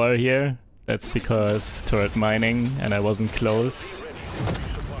the floor here. That's because turret mining and I wasn't close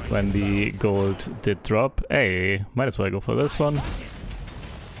when the gold did drop. Hey, might as well go for this one.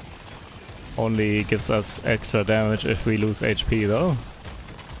 Only gives us extra damage if we lose HP though.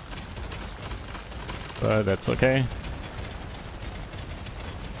 But that's okay.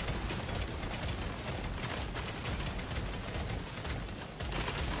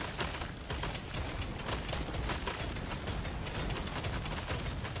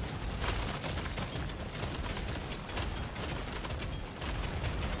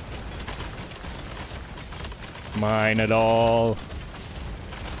 Mine it all.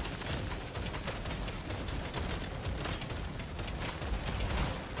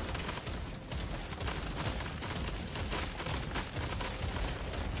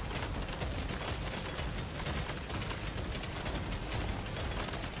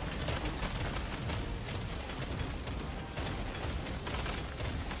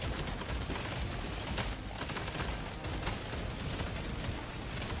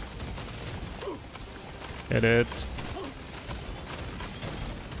 Get it.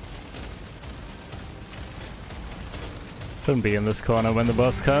 Shouldn't be in this corner when the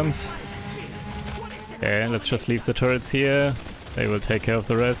boss comes. Okay, let's just leave the turrets here. They will take care of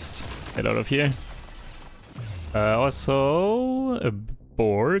the rest. Get out of here. Also, a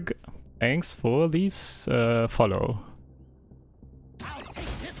Borg. Thanks for these follow. I'll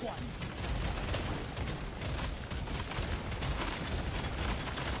take this one.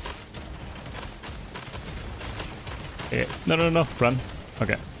 Okay. No, no, no, run.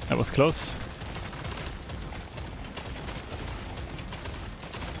 Okay, that was close.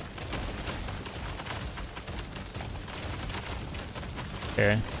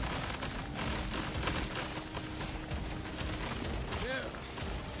 Okay.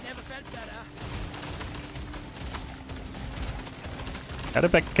 Never felt better.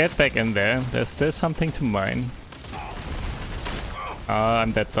 Gotta get back in there. There's still something to mine.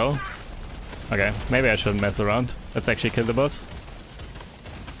 I'm dead though. Okay, maybe I shouldn't mess around. Let's actually kill the boss.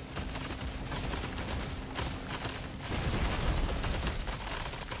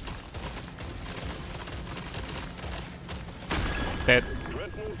 Dead.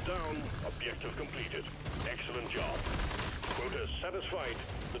 Dreadnought down. Objective completed. Excellent job. Quota satisfied.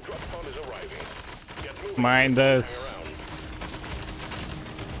 The drop pod is arriving. Get moving. Mine this. Around.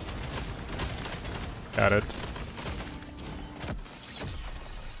 Got it.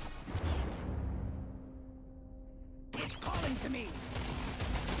 It's calling to me.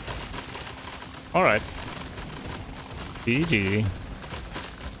 Alright. GG.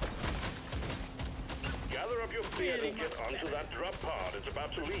 Gather up your gear and get onto that drop pod. It's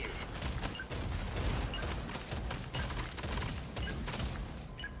about to leave.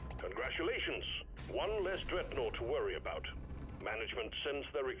 Congratulations. One less dreadnought to worry about. Management sends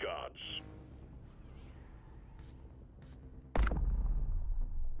their regards.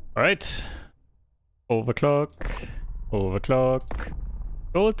 Alright. Overclock. Overclock.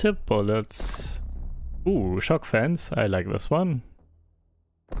 Gold tip bullets. Ooh, shock fence. I like this one.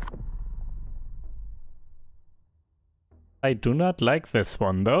 I do not like this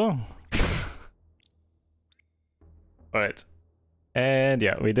one though. Alright. And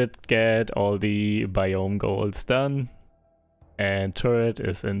yeah, we did get all the biome golds done. And turret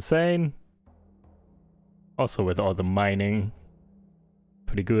is insane. Also with all the mining.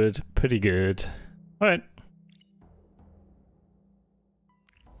 Pretty good, pretty good. Alright.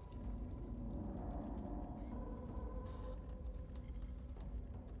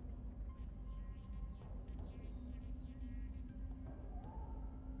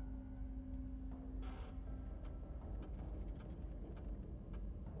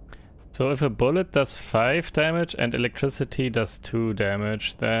 So if a bullet does 5 damage and electricity does 2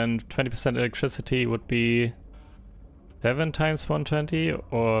 damage, then 20% electricity would be 7 times 120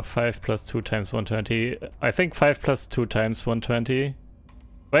 or 5 plus 2 times 120. I think 5 plus 2 times 120.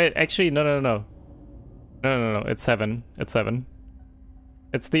 Wait, actually, no, it's 7. It's 7.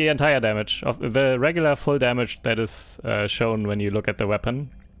 It's the entire damage of the regular full damage that is shown when you look at the weapon.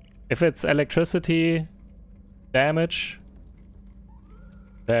 If it's electricity damage,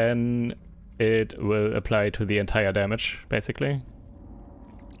 then it will apply to the entire damage, basically.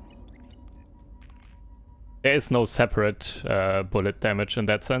 There is no separate bullet damage in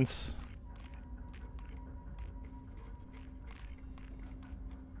that sense.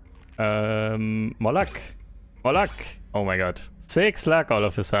 More luck. More luck. Oh my god. 6 luck all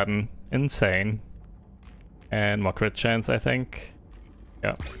of a sudden. Insane. And more crit chance, I think.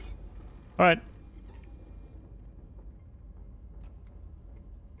 Yeah. Alright.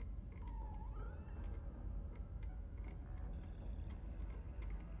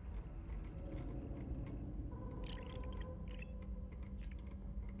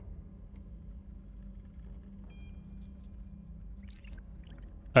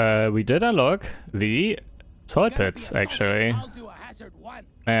 We did unlock the sword pits, actually.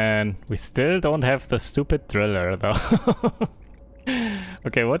 And we still don't have the stupid driller, though.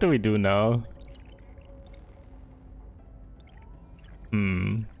 Okay, what do we do now?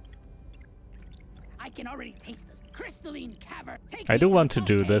 I can already taste this crystalline cavern. I do want to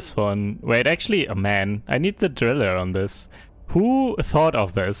do this one. Wait, actually, man, I need the driller on this. Who thought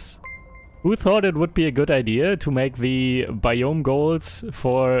of this? Who thought it would be a good idea to make the biome goals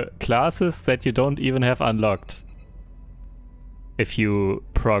for classes that you don't even have unlocked? If you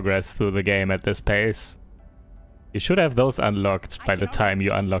progress through the game at this pace. You should have those unlocked by the time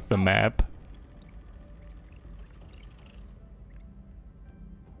you unlock the map.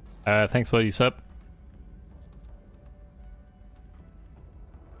 Thanks for the sub.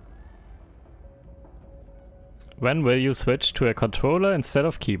 When will you switch to a controller instead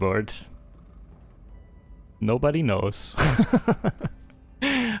of keyboard? Nobody knows.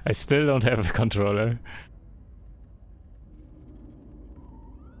 I still don't have a controller.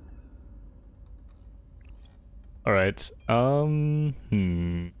 Alright,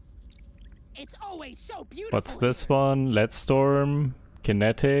 It's always so beautiful. what's this one? Let's storm,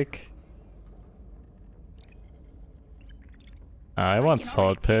 kinetic. I want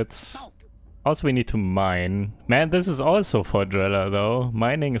salt pits. Also, we need to mine. Man, this is also for driller, though.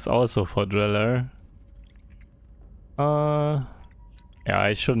 Mining is also for driller. Yeah,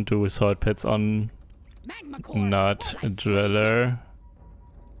 I shouldn't do sword pits on not a driller.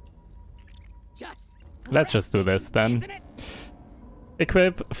 Let's just do this then.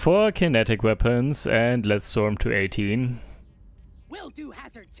 Equip 4 kinetic weapons and let's storm to 18. We'll do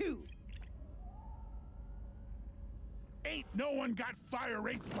hazard 2. Ain't no one got fire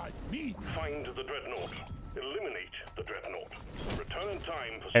rates like me. Find the dreadnought. Eliminate the dreadnought. Return in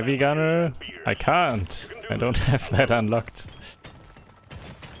time for Heavy gunner? I can't. I don't have that unlocked.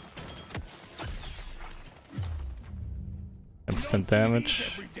 Instant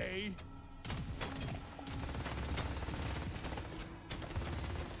damage. Every day.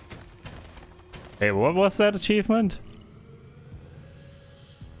 Hey, what was that achievement?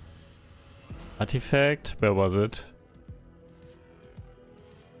 Artifact? Where was it?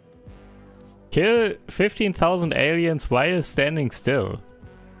 Kill 15,000 aliens while standing still.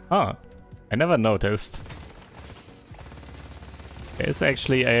 Oh, I never noticed. It's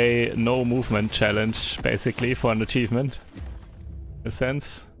actually a no movement challenge, basically, for an achievement. In a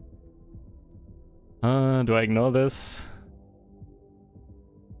sense. Do I ignore this?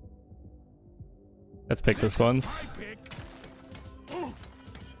 Let's pick this once.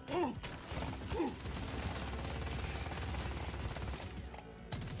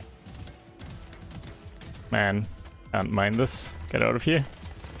 Man, can't mind this. Get out of here.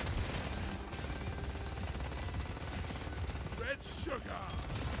 Red sugar.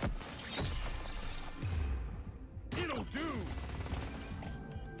 It'll do.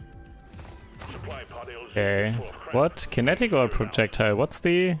 supply pod LZ Okay. full of crap. What? Kinetic or projectile? What's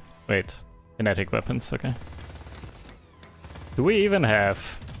the... Wait. Kinetic weapons, okay. Do we even have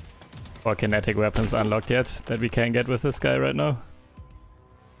 4 kinetic weapons unlocked yet that we can get with this guy right now?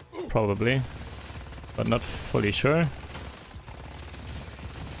 Probably. But not fully sure.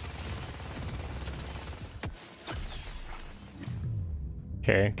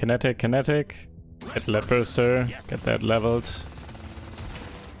 Okay, kinetic. Get lead burster, get that leveled.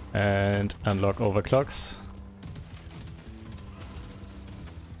 And unlock overclocks.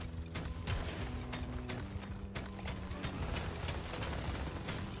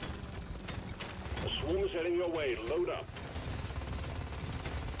 load up.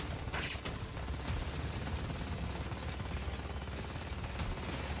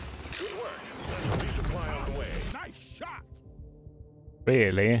 Good work. There's a resupply on the way. Nice shot.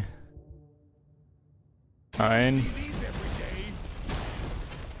 Really? Fine. See these every day.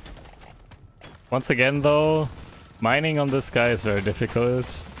 Once again though, mining on this guy is very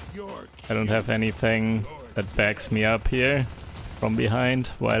difficult. You're I don't have anything that backs me up here from behind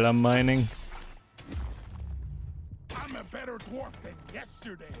while I'm mining. I'm a better dwarf than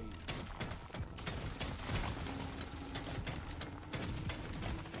yesterday.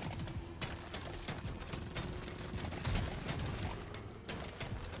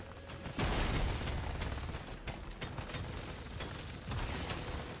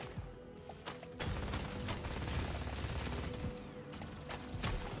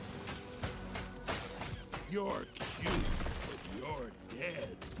 You're cute, but you're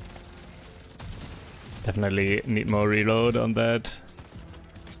dead. Definitely need more reload on that.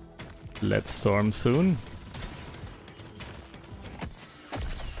 Let's storm soon.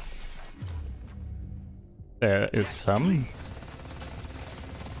 There is some.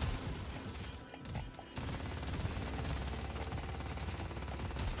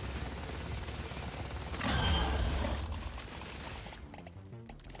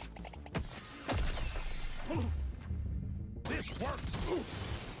 This works.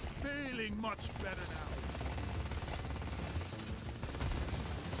 Feeling much better now.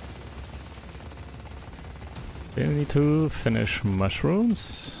 We need to finish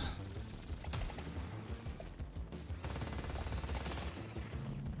mushrooms.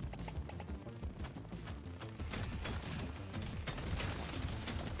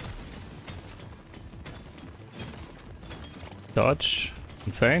 Dodge.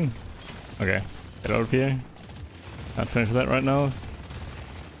 Insane. Okay. Get out of here. Can't finish that right now.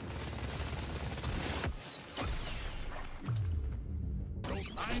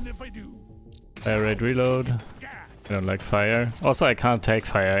 Don't mind if I do. Fire rate reload. Gas. I don't like fire. Also, I can't take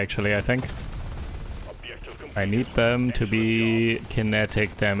fire actually, I think. Objective complete. I need them to be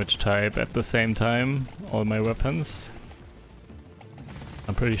kinetic damage type at the same time. All my weapons.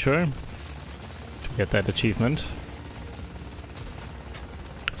 I'm pretty sure. To get that achievement.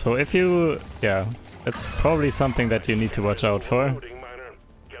 So if you... yeah, that's probably something that you need to watch out for. Loading, miner.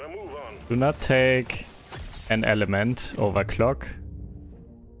 Get a move on. Do not take an element overclock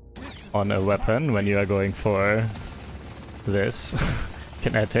on a weapon when you are going for this.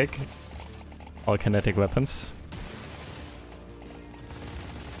 Kinetic. All kinetic weapons.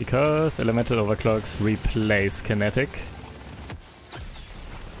 Because elemental overclocks replace kinetic.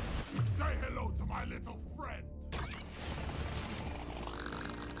 Say hello to my little friend.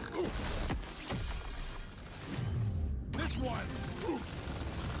 This one.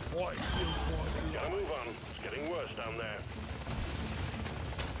 Boy, feels more than Get a move on. It's getting worse down there.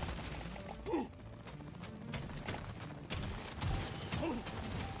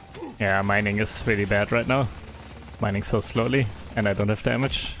 Yeah, mining is really bad right now. Mining so slowly, and I don't have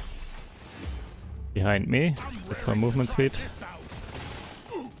damage. Behind me, let's get some movement speed. this out.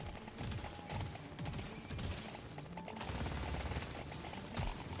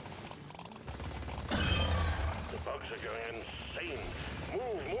 The bugs are going insane.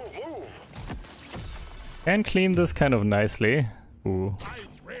 Move, move, move. Can clean this kind of nicely. Ooh, I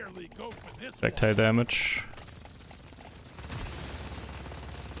rarely go for this one. projectile damage.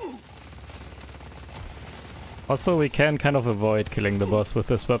 Also, we can kind of avoid killing the boss with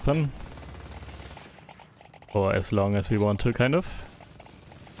this weapon. Or as long as we want to, kind of.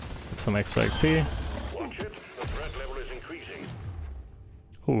 Get some extra XP. Watch it. The threat level is increasing.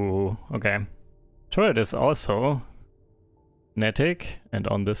 Ooh, okay. Turret is also kinetic, and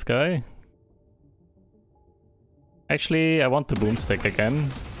on this guy. Actually, I want the boomstick again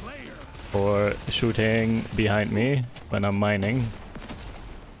for shooting behind me when I'm mining.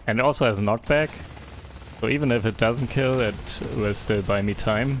 And it also has knockback, so even if it doesn't kill, it will still buy me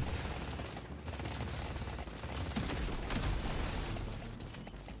time.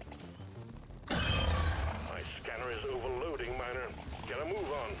 My scanner is overloading, miner. Get a move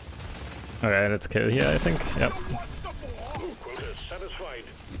on. Alright, let's kill here, I think. Yep. Quota is satisfied.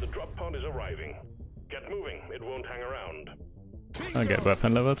 The drop pod is arriving. Get moving. It won't hang around. I'll get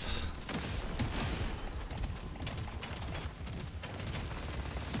weapon levels.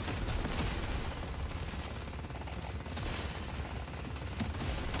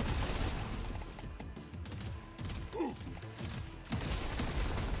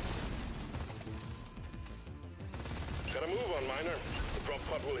 Got a move on, miner. The drop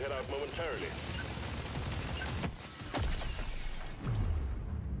pod will head out momentarily.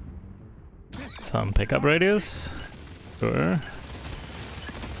 some pickup radius. Sure.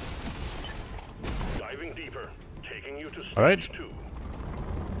 Diving deeper, taking you to stage All right. 2.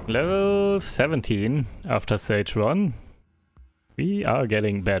 Level 17 after stage 1. We are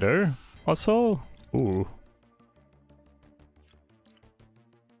getting better. Also, ooh.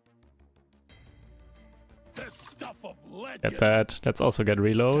 The stuff of legend. Get that. Let's also get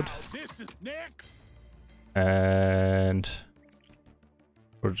reload. Now this is next. And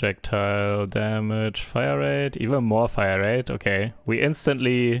projectile damage, fire rate, even more fire rate. Okay, we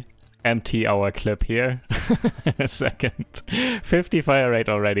instantly empty our clip here in a second. 50 fire rate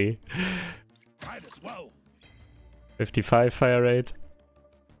already. Might as well. 55 fire rate.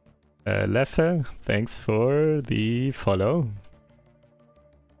 Leffe, thanks for the follow.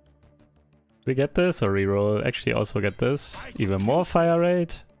 We get this or reroll? Actually, also get this. Even more fire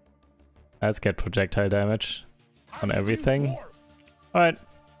rate. Let's get projectile damage on everything. Alright.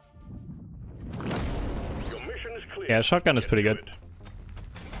 Your mission is clear. Yeah, shotgun is pretty good.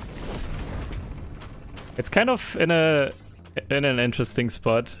 It's kind of in an interesting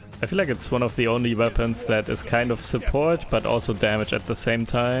spot. I feel like it's one of the only weapons that is kind of support, but also damage at the same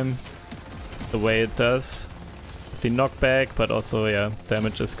time. The way it does. The knockback, but also, yeah,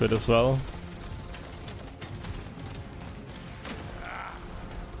 damage is good as well.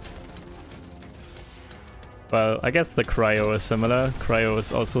 Well, I guess the cryo is similar. Cryo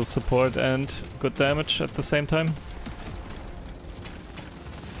is also support and good damage at the same time.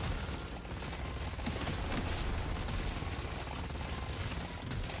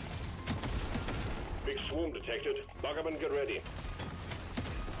 Big swarm detected. Buggerman, get ready.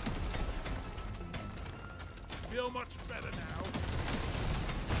 Feel much better now.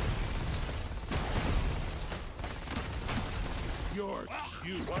 You're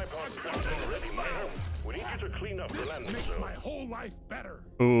cute. Tripod content ready, miner. We need you to clean up the landing Makes zone. my whole life better.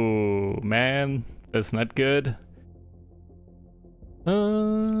 Ooh, man, that's not good.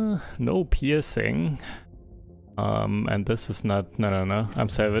 No piercing. And this is not, no. I'm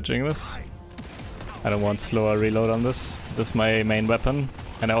salvaging this. I don't want slower reload on this. This is my main weapon.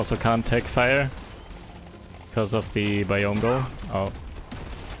 And I also can't take fire because of the biome goal. Oh.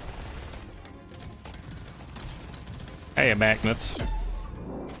 Hey, a magnet.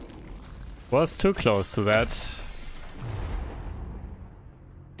 Was too close to that.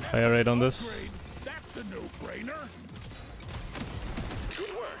 Fire rate on this. That's a no-brainer.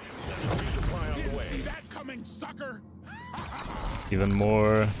 Good work. That's a resupply on the way. See that coming, sucker? Even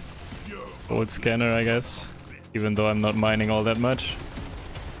more gold scanner, I guess. Even though I'm not mining all that much.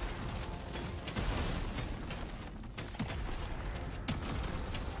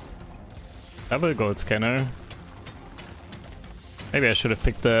 Double gold scanner. Maybe I should have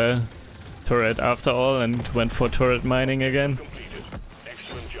picked the turret after all and went for turret mining again. Completed.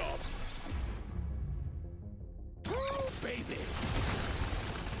 Excellent job. Ooh, baby.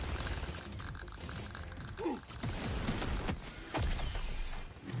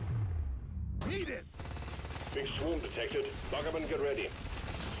 Need it. Big swarm detected. Buggerman, get ready.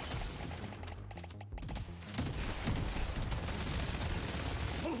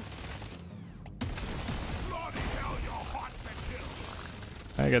 Bloody hell, you're hot to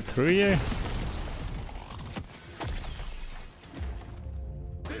kill. I got through here.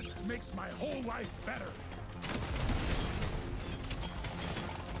 This makes my whole life better.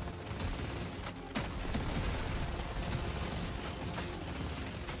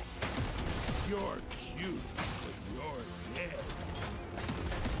 You're cute, but you're dead.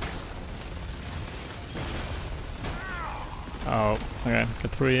 Oh, okay.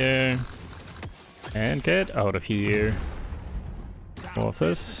 Get through here. And get out of here. More of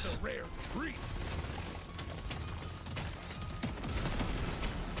this. A rare treat.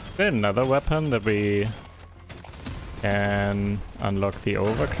 Is there another weapon that we can unlock the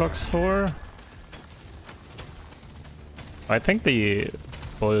overclocks for? I think the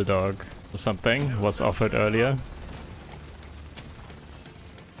bulldog or something was offered earlier.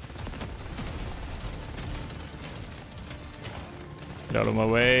 Get out of my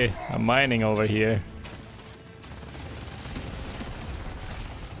way. I'm mining over here.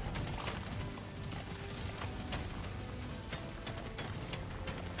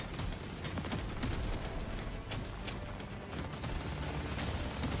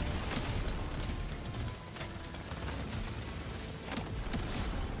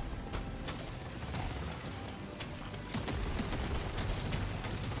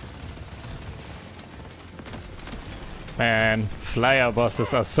 Man, flyer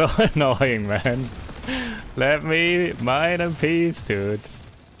bosses are so annoying, man. Let me mine in peace, dude.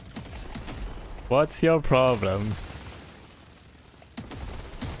 What's your problem?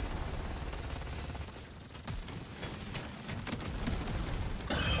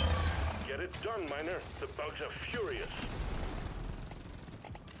 it done, Miner. The bugs are furious.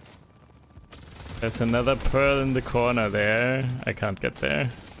 There's another pearl in the corner there. I can't get there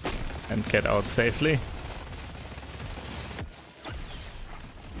and get out safely.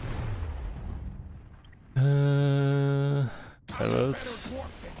 Levels.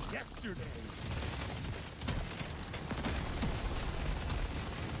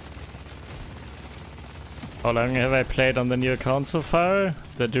 How long have I played on the new account so far?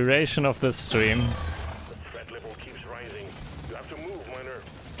 The duration of this stream. The threat level keeps rising. You have to move, Miner.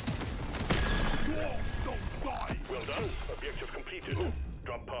 Well done. Objective completed.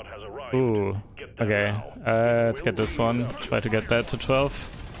 Drop pod has arrived. Ooh. Get that Okay. now. Let's get this one. Try to get that to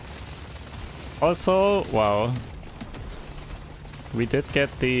 12. Also, wow. We did get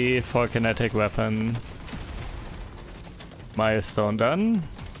the frenetic weapon milestone done.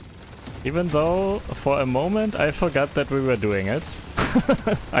 Even though, for a moment, I forgot that we were doing it.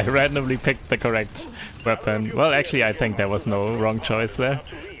 I randomly picked the correct weapon. Well, actually, I think there was no wrong choice there.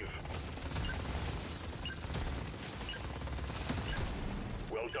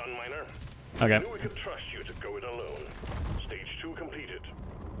 Well done, Miner. Okay. I knew we could trust you to go it alone. Stage 2 completed.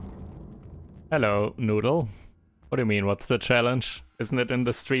 Hello, Noodle. What do you mean, what's the challenge? Isn't it in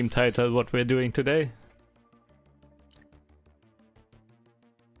the stream title what we're doing today?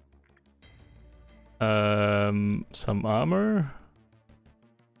 Some armor?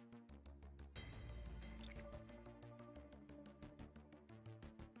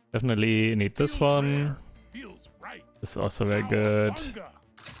 Definitely need this one. This is also very good.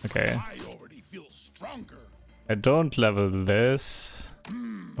 Okay. I don't level this.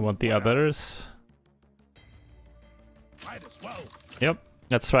 I want the others. Yep.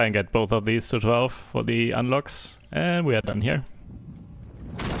 Let's try and get both of these to 12 for the unlocks. And we are done here.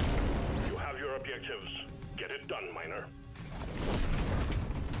 You have your objectives. Get it done, Miner.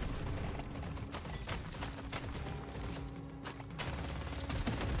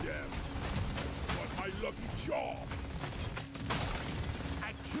 Damn. What my lucky job.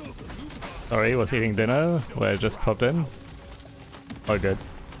 I killed the Lupa. Sorry, was eating dinner where I just popped in. All good.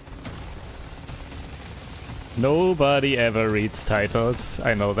 Nobody ever reads titles,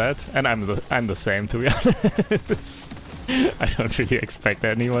 I know that, and I'm the same, to be honest. I don't really expect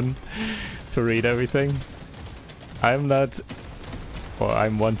anyone to read everything. I'm not, or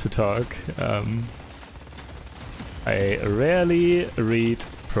I'm one to talk. I rarely read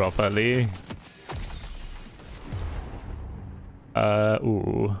properly.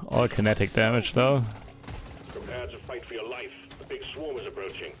 Ooh, all kinetic damage though. Prepare to fight for your life. The big swarm is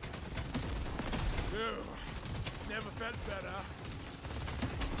approaching. Never felt better.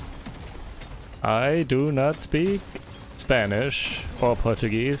 I do not speak Spanish or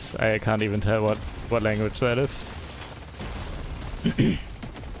Portuguese. I can't even tell what language that is.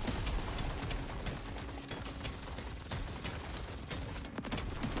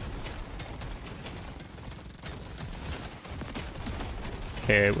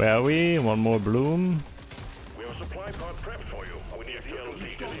 Okay, where are we? One more bloom. We have a supply pod prepped for you. We need the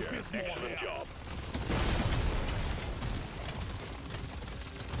LZ clear. Excellent job.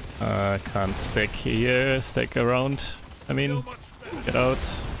 Can't stick here, stick around. I mean, get out.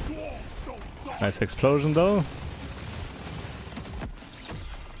 Nice explosion though.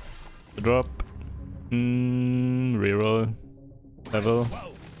 The drop. Reroll. Level.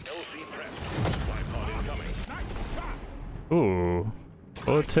 LZ prepped. Supply pod incoming. Ooh.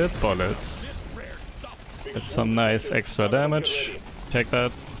 Full tip bullets. Get some nice extra damage. Check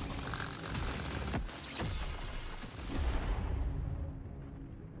that.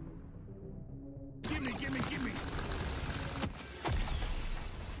 Gimme.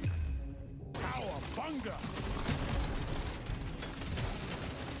 Cowabunga.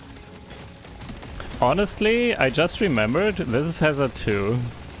 Honestly, I just remembered this is Hazard 2.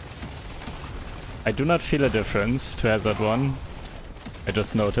 I do not feel a difference to Hazard 1. I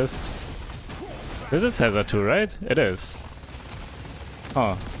just noticed. This is Hazard 2, right? It is.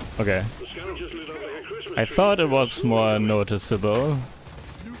 Oh, okay. The scavengers lit up like a Christmas I tree. thought it was more noticeable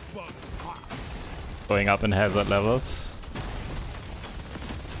going up in Hazard levels.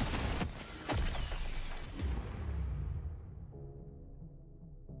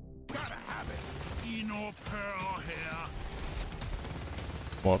 Gotta have it. Eno Pearl here.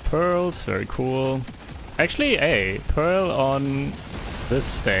 More pearls, very cool. Actually, a pearl on this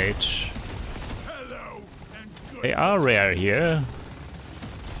stage. Hello and good. They are rare here,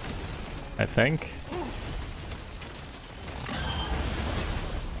 I think.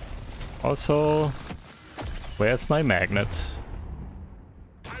 Also, where's my magnet?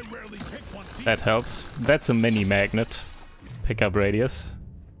 I rarely pick one. That helps. That's a mini magnet. Pickup radius.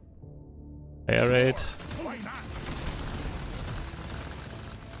 Fire rate. Why not?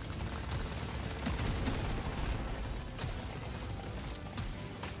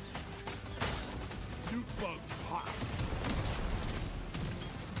 Nuke bug hot.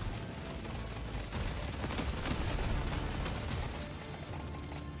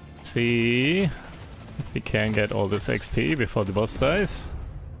 See if we can get all this XP before the boss dies.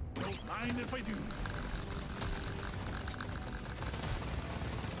 Don't mind if I do.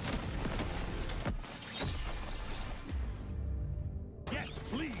 Yes,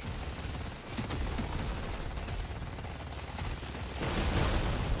 please.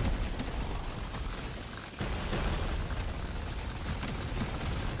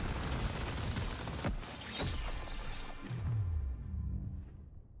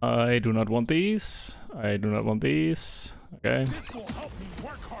 I do not want these. I do not want these. Okay. This will help me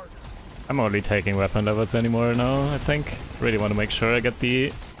work harder. I'm only taking weapon levels anymore now, I think. Really want to make sure I get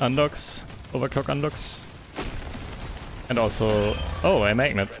the unlocks, overclock unlocks. And also... oh, a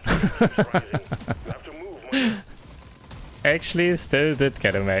magnet. Actually, still did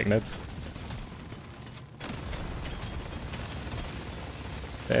get a magnet.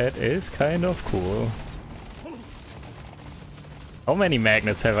 That is kind of cool. How many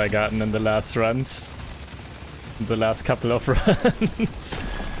magnets have I gotten in the last runs? In the last couple of runs?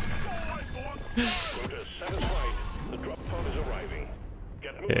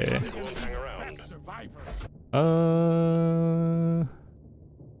 Okay.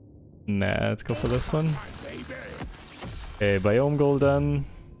 Nah, let's go for this one. Okay, biome goal done.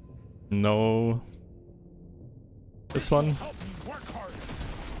 No. This one.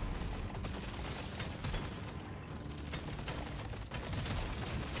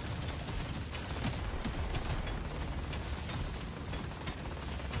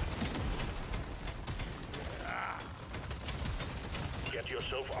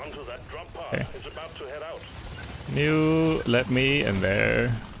 Onto that drop pod. Okay. It's about to head out. You let me in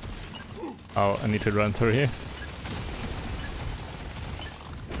there. Oh, I need to run through here.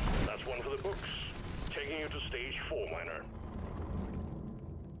 That's one for the books. Taking you to stage 4, miner.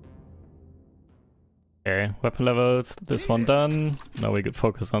 Okay, weapon levels. This one done. Now we could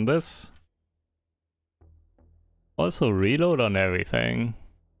focus on this. Also reload on everything.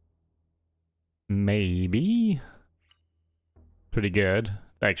 Maybe. Pretty good.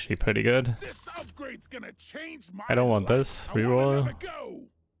 Actually pretty good. This upgrade's gonna change my I don't want life. this. I wanna Reroll. never go.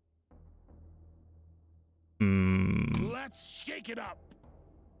 Let's shake it up.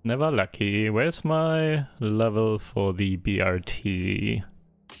 Never lucky. Where's my level for the BRT?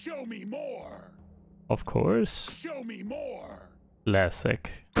 Show me more. Of course. Show me more.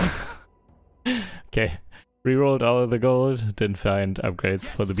 Classic. Okay. Rerolled all of the gold. Didn't find upgrades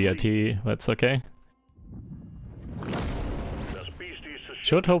for the BRT. That's okay.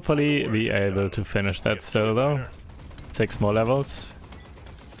 Should hopefully be able to finish that still though. 6 more levels.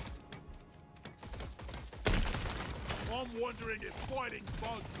 I'm wondering if fighting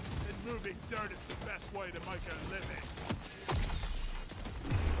bugs and moving dirt is the best way to make a living.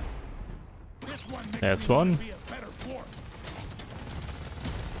 This one makes There's me one. wanna be a better dwarf.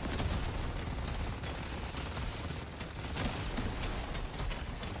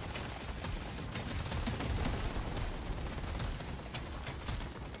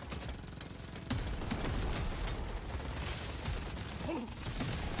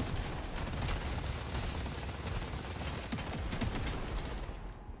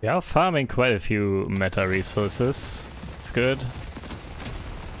 We are farming quite a few meta resources. It's good.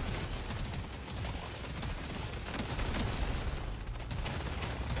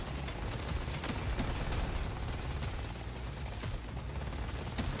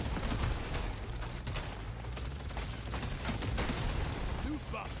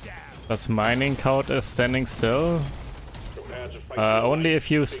 Does mining count as standing still? Only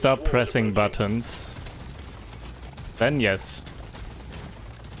if you stop pressing buttons. Then yes.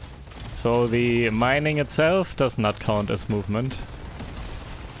 So the mining itself does not count as movement.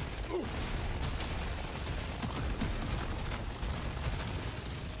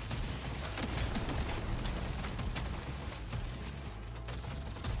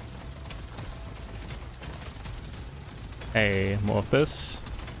 Hey, more of this.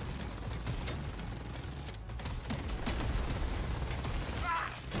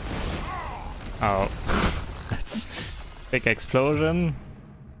 Oh, that's big explosion.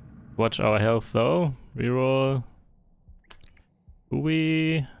 Watch our health though. Reroll.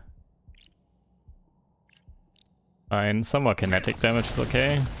 We fine. Some more kinetic damage is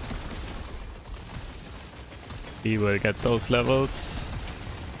okay. We will get those levels.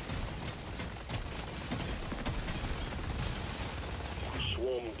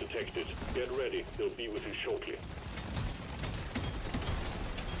 swarm detected. Get ready. They'll be with you shortly.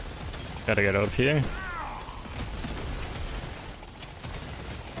 Gotta get out of here.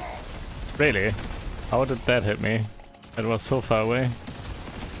 Really? How did that hit me? That was so far away.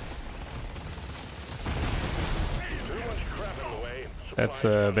 That's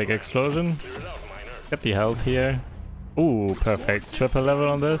a big explosion. Get the health here. Ooh, perfect. Triple level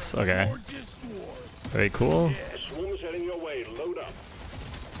on this? Okay. Very cool.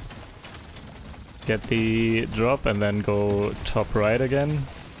 Get the drop and then go top right again.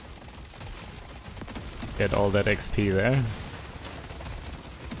 Get all that XP there.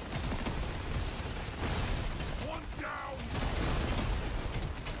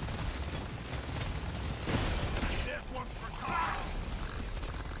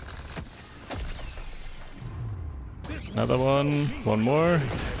 Another one more.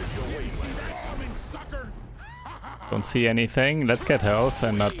 Don't see anything. Let's get health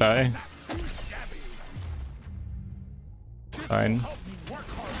and not die. Fine.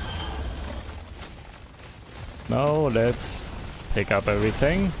 Now let's pick up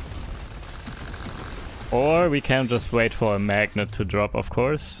everything. Or we can just wait for a magnet to drop, of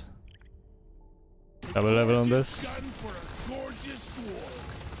course. Double level on this.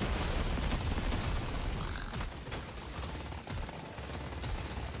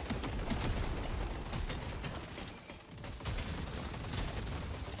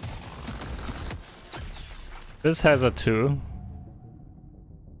 This has a 2.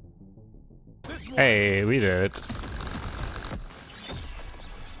 Hey, we did it.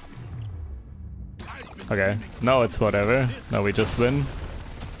 Okay, now it's whatever. Now we just win.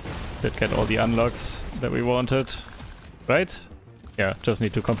 Did get all the unlocks that we wanted. Right? Yeah, just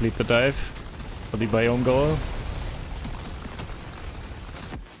need to complete the dive for the biome goal.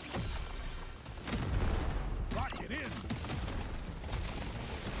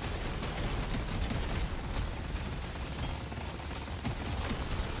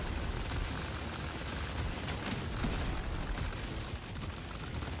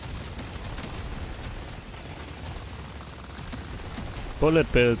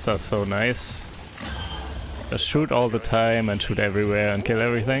 Bullet builds are so nice. Just shoot all the time and shoot everywhere and kill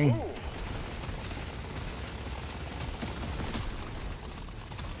everything.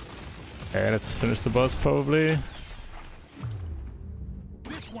 Okay, let's finish the boss probably.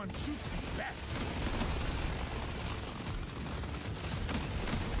 This one shoots me best.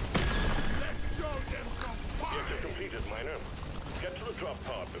 Let's show them some fire. Objective completed, Miner. Get to the drop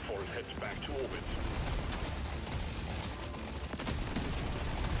pod before it heads back to orbit.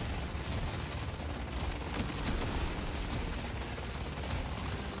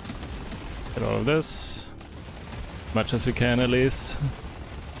 Get all of this. As much as we can at least.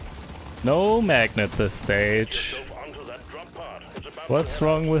 No magnet this stage. What's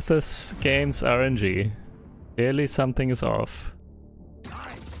wrong with this game's RNG? Clearly something is off.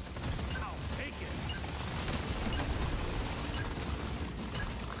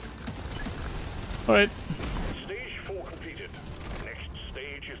 Alright. Stage 4 completed. Next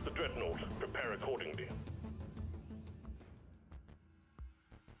stage is the dreadnought. Prepare accordingly.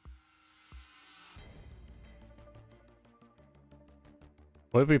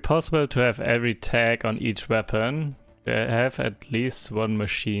 Would it be possible to have every tag on each weapon? Have at least one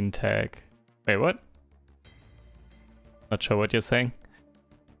machine tag. Wait, what? Not sure what you're saying.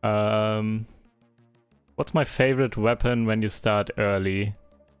 What's my favorite weapon when you start early?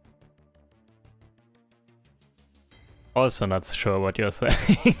 Also not sure what you're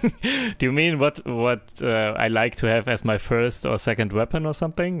saying. Do you mean what I like to have as my first or second weapon or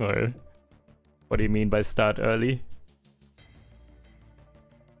something? Or what do you mean by start early?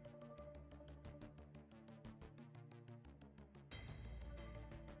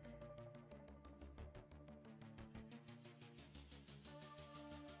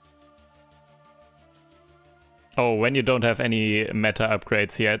 Oh, when you don't have any meta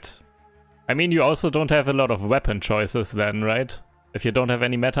upgrades yet. I mean, you also don't have a lot of weapon choices then, right? If you don't have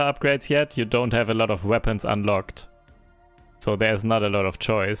any meta upgrades yet, you don't have a lot of weapons unlocked. So there's not a lot of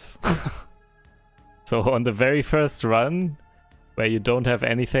choice. So on the very first run, where you don't have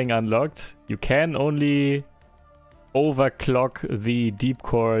anything unlocked, you can only overclock the Deep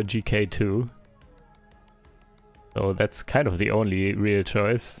Core GK2. So that's kind of the only real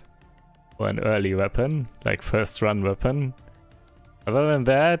choice for an early weapon, like first run weapon. Other than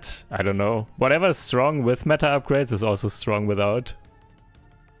that, I don't know. Whatever's strong with meta upgrades is also strong without.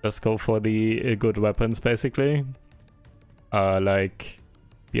 Just go for the good weapons, basically. Like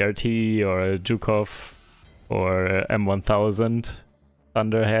BRT or Zhukov or M1000,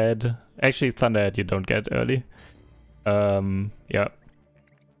 Thunderhead. Actually, Thunderhead you don't get early. Yeah.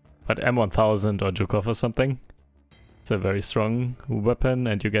 But M1000 or Zhukov or something. It's a very strong weapon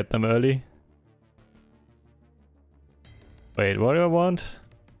and you get them early. Wait, what do I want?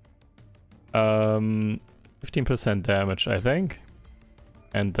 15% damage, I think.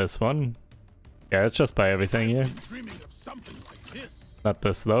 And this one. Yeah, let's just buy everything here. Not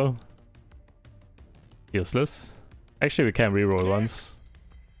this though. Useless. Actually, we can reroll once.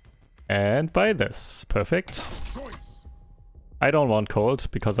 And buy this. Perfect. I don't want cold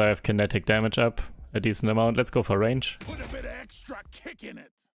because I have kinetic damage up a decent amount. Let's go for range. Put a bit of extra kick in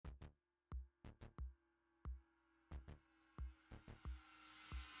it.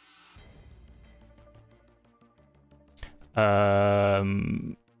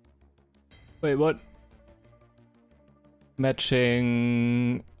 Wait, what?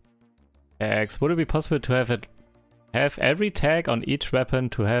 Matching tags. Would it be possible to have every tag on each weapon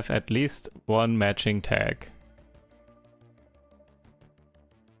to have at least one matching tag?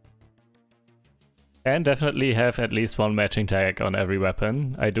 And definitely have at least one matching tag on every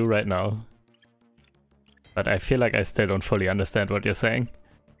weapon. I do right now. But I feel like I still don't fully understand what you're saying.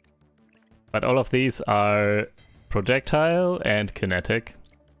 But all of these are projectile and kinetic.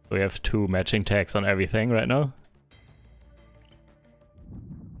 We have 2 matching tags on everything right now.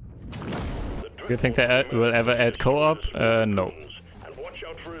 Do you think they will ever add co-op? No.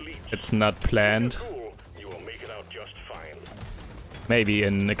 It's not planned. Maybe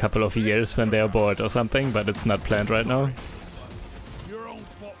in a couple of years when they are bored or something, but it's not planned right now. Your own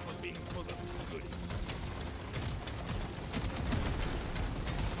fault for being full of goodies.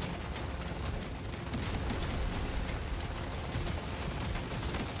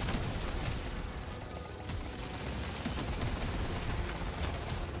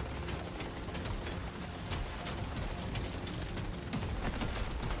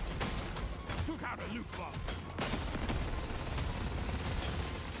 Took out a loot box.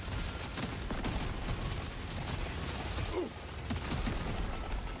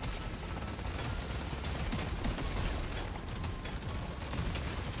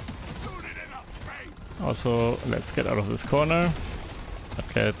 Also, let's get out of this corner.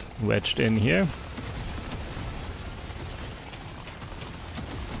 Not get wedged in here.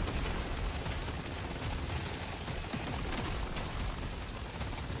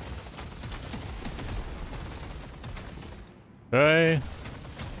 Okay.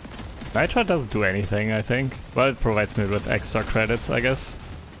 Nitra doesn't do anything, I think. Well, it provides me with extra credits, I guess,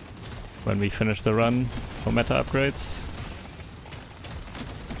 when we finish the run for meta upgrades.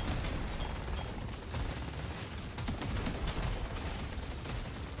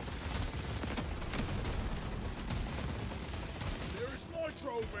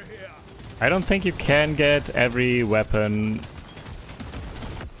 I don't think you can get every weapon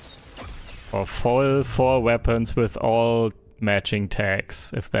or full 4 weapons with all matching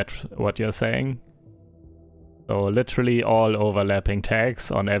tags, if that's what you're saying. So literally all overlapping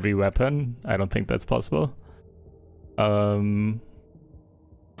tags on every weapon. I don't think that's possible. I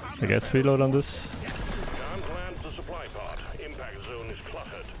guess reload on this. Can't land the supply pod. Impact zone is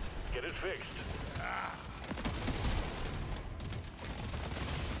cluttered. Get it fixed.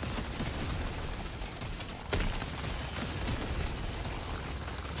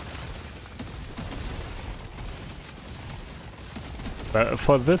 But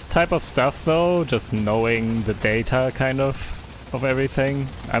for this type of stuff though, just knowing the data kind of everything,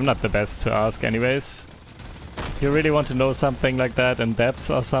 I'm not the best to ask anyways. If you really want to know something like that in depth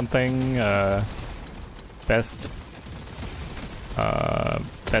or something, best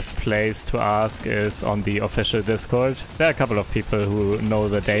place to ask is on the official Discord. There are a couple of people who know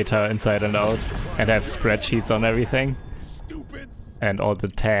the data inside and out and have spreadsheets on everything. And all the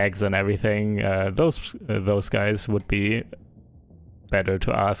tags and everything. Those guys would be better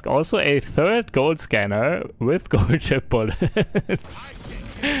to ask. Also a 3rd gold scanner with gold chip bullets.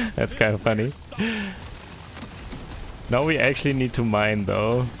 That's kind of funny. Now we actually need to mine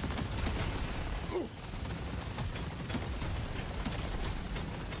though.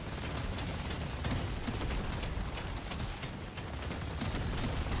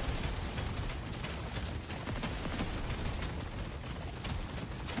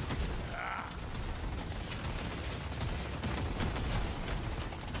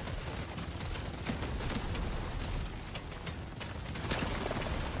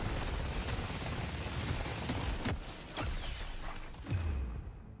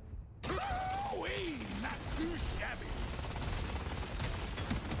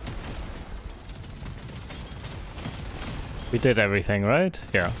 We did everything, right?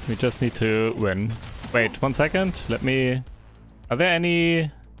 Yeah, we just need to win. Wait, 1 second. Let me... Are there any...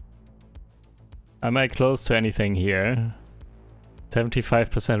 Am I close to anything here?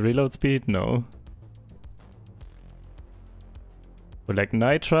 75% reload speed? No. Collect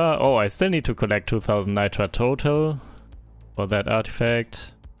Nitra. Oh, I still need to collect 2000 Nitra total for that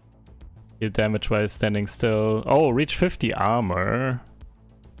artifact. Deal damage while standing still. Oh, reach 50 armor.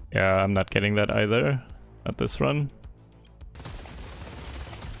 Yeah, I'm not getting that either. Not this run.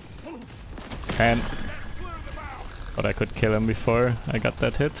 And thought I could kill him before I got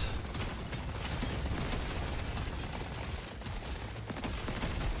that hit.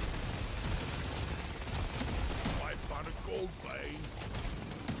 I found a gold vein.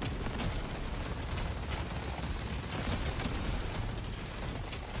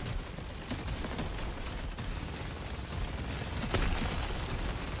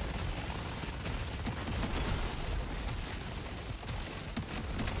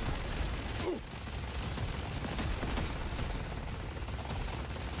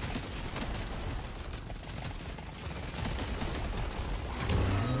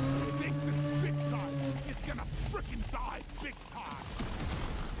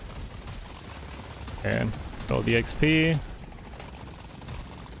 And roll the XP.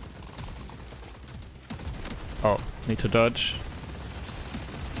 Oh, need to dodge.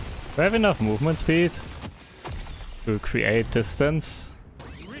 Do I have enough movement speed to create distance?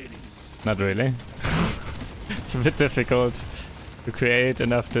 Not really. It's a bit difficult to create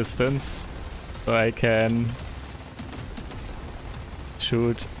enough distance so I can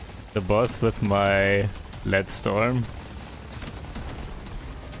shoot the boss with my lead storm.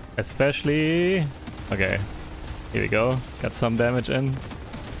 Especially... Okay, here we go. Got some damage in.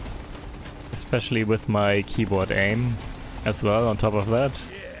 Especially with my keyboard aim as well on top of that.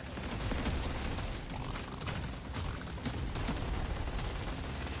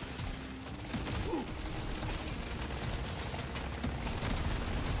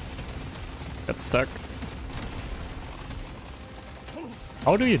 Got stuck.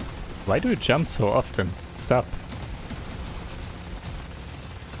 How do you... Why do you jump so often? Stop.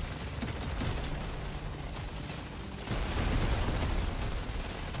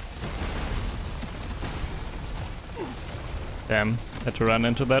 Damn, had to run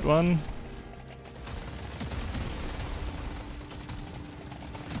into that one.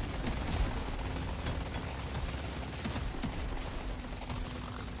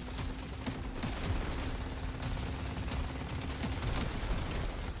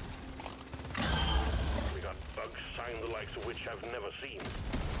 We got bugs sign the likes of which I've never seen.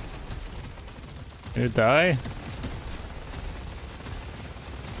 You die?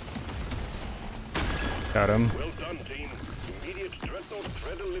 Got him. Well done, team. Immediate dreadnought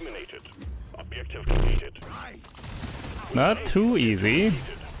threat eliminated. Objective completed. Not too easy.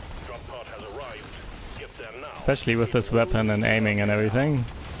 Drop pod has arrived. Get there now. Especially with this weapon and aiming and everything.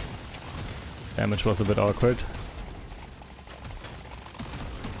 Damage was a bit awkward.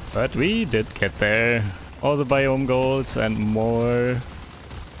 But we did get there. All the biome golds and more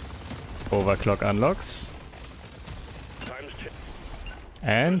overclock unlocks. Times 10.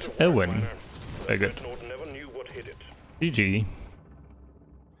 And a win. Very good. Dreadnought never knew what hit it. GG.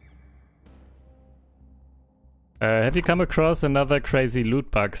 Have you come across another crazy loot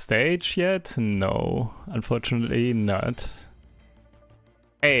bug stage yet? No, unfortunately not.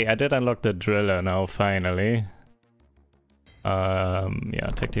 Hey, I did unlock the driller now, finally. Yeah,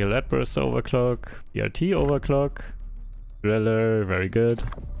 tactical lead burst overclock, BRT overclock, driller, very good.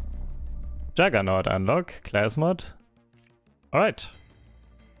 Juggernaut unlock, class mod. Alright.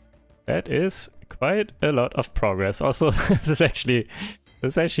 That is quite a lot of progress. Also, this is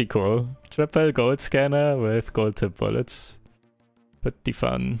actually cool. Triple gold scanner with gold tip bullets. Pretty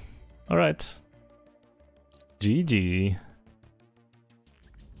fun. Alright. GG.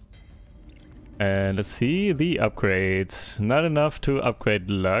 And let's see the upgrades. Not enough to upgrade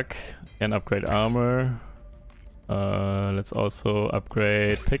luck. Can upgrade armor. Let's also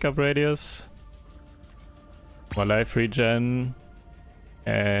upgrade pickup radius. More life regen.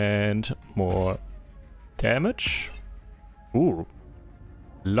 And more damage. Ooh.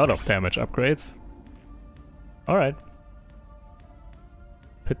 A lot of damage upgrades. Alright.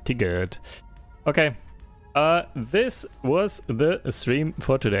 Pretty good. Okay. This was the stream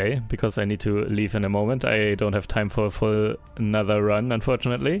for today, because I need to leave in a moment. I don't have time for a full another run,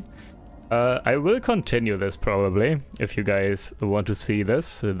 unfortunately. I will continue this probably, if you guys want to see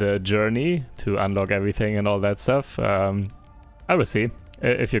this, the journey to unlock everything and all that stuff. I will see.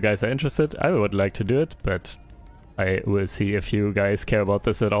 If you guys are interested, I would like to do it, but I will see if you guys care about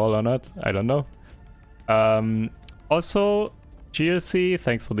this at all or not. I don't know. Also, GRC,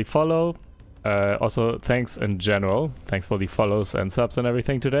 thanks for the follow. Also, thanks in general. Thanks for the follows and subs and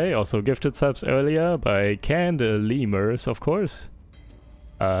everything today. Also, gifted subs earlier by Candelemers, of course.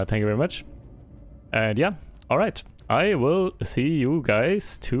 Thank you very much. And yeah, alright. I will see you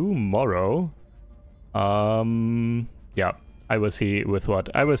guys tomorrow. Yeah, I will see with what.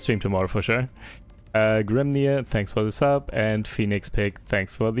 I will stream tomorrow for sure. Grimnir, thanks for the sub, and Phoenix Pig,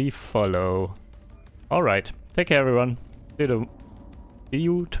 thanks for the follow. Alright, take care everyone. See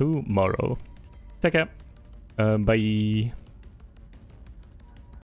you tomorrow. Take care. Bye.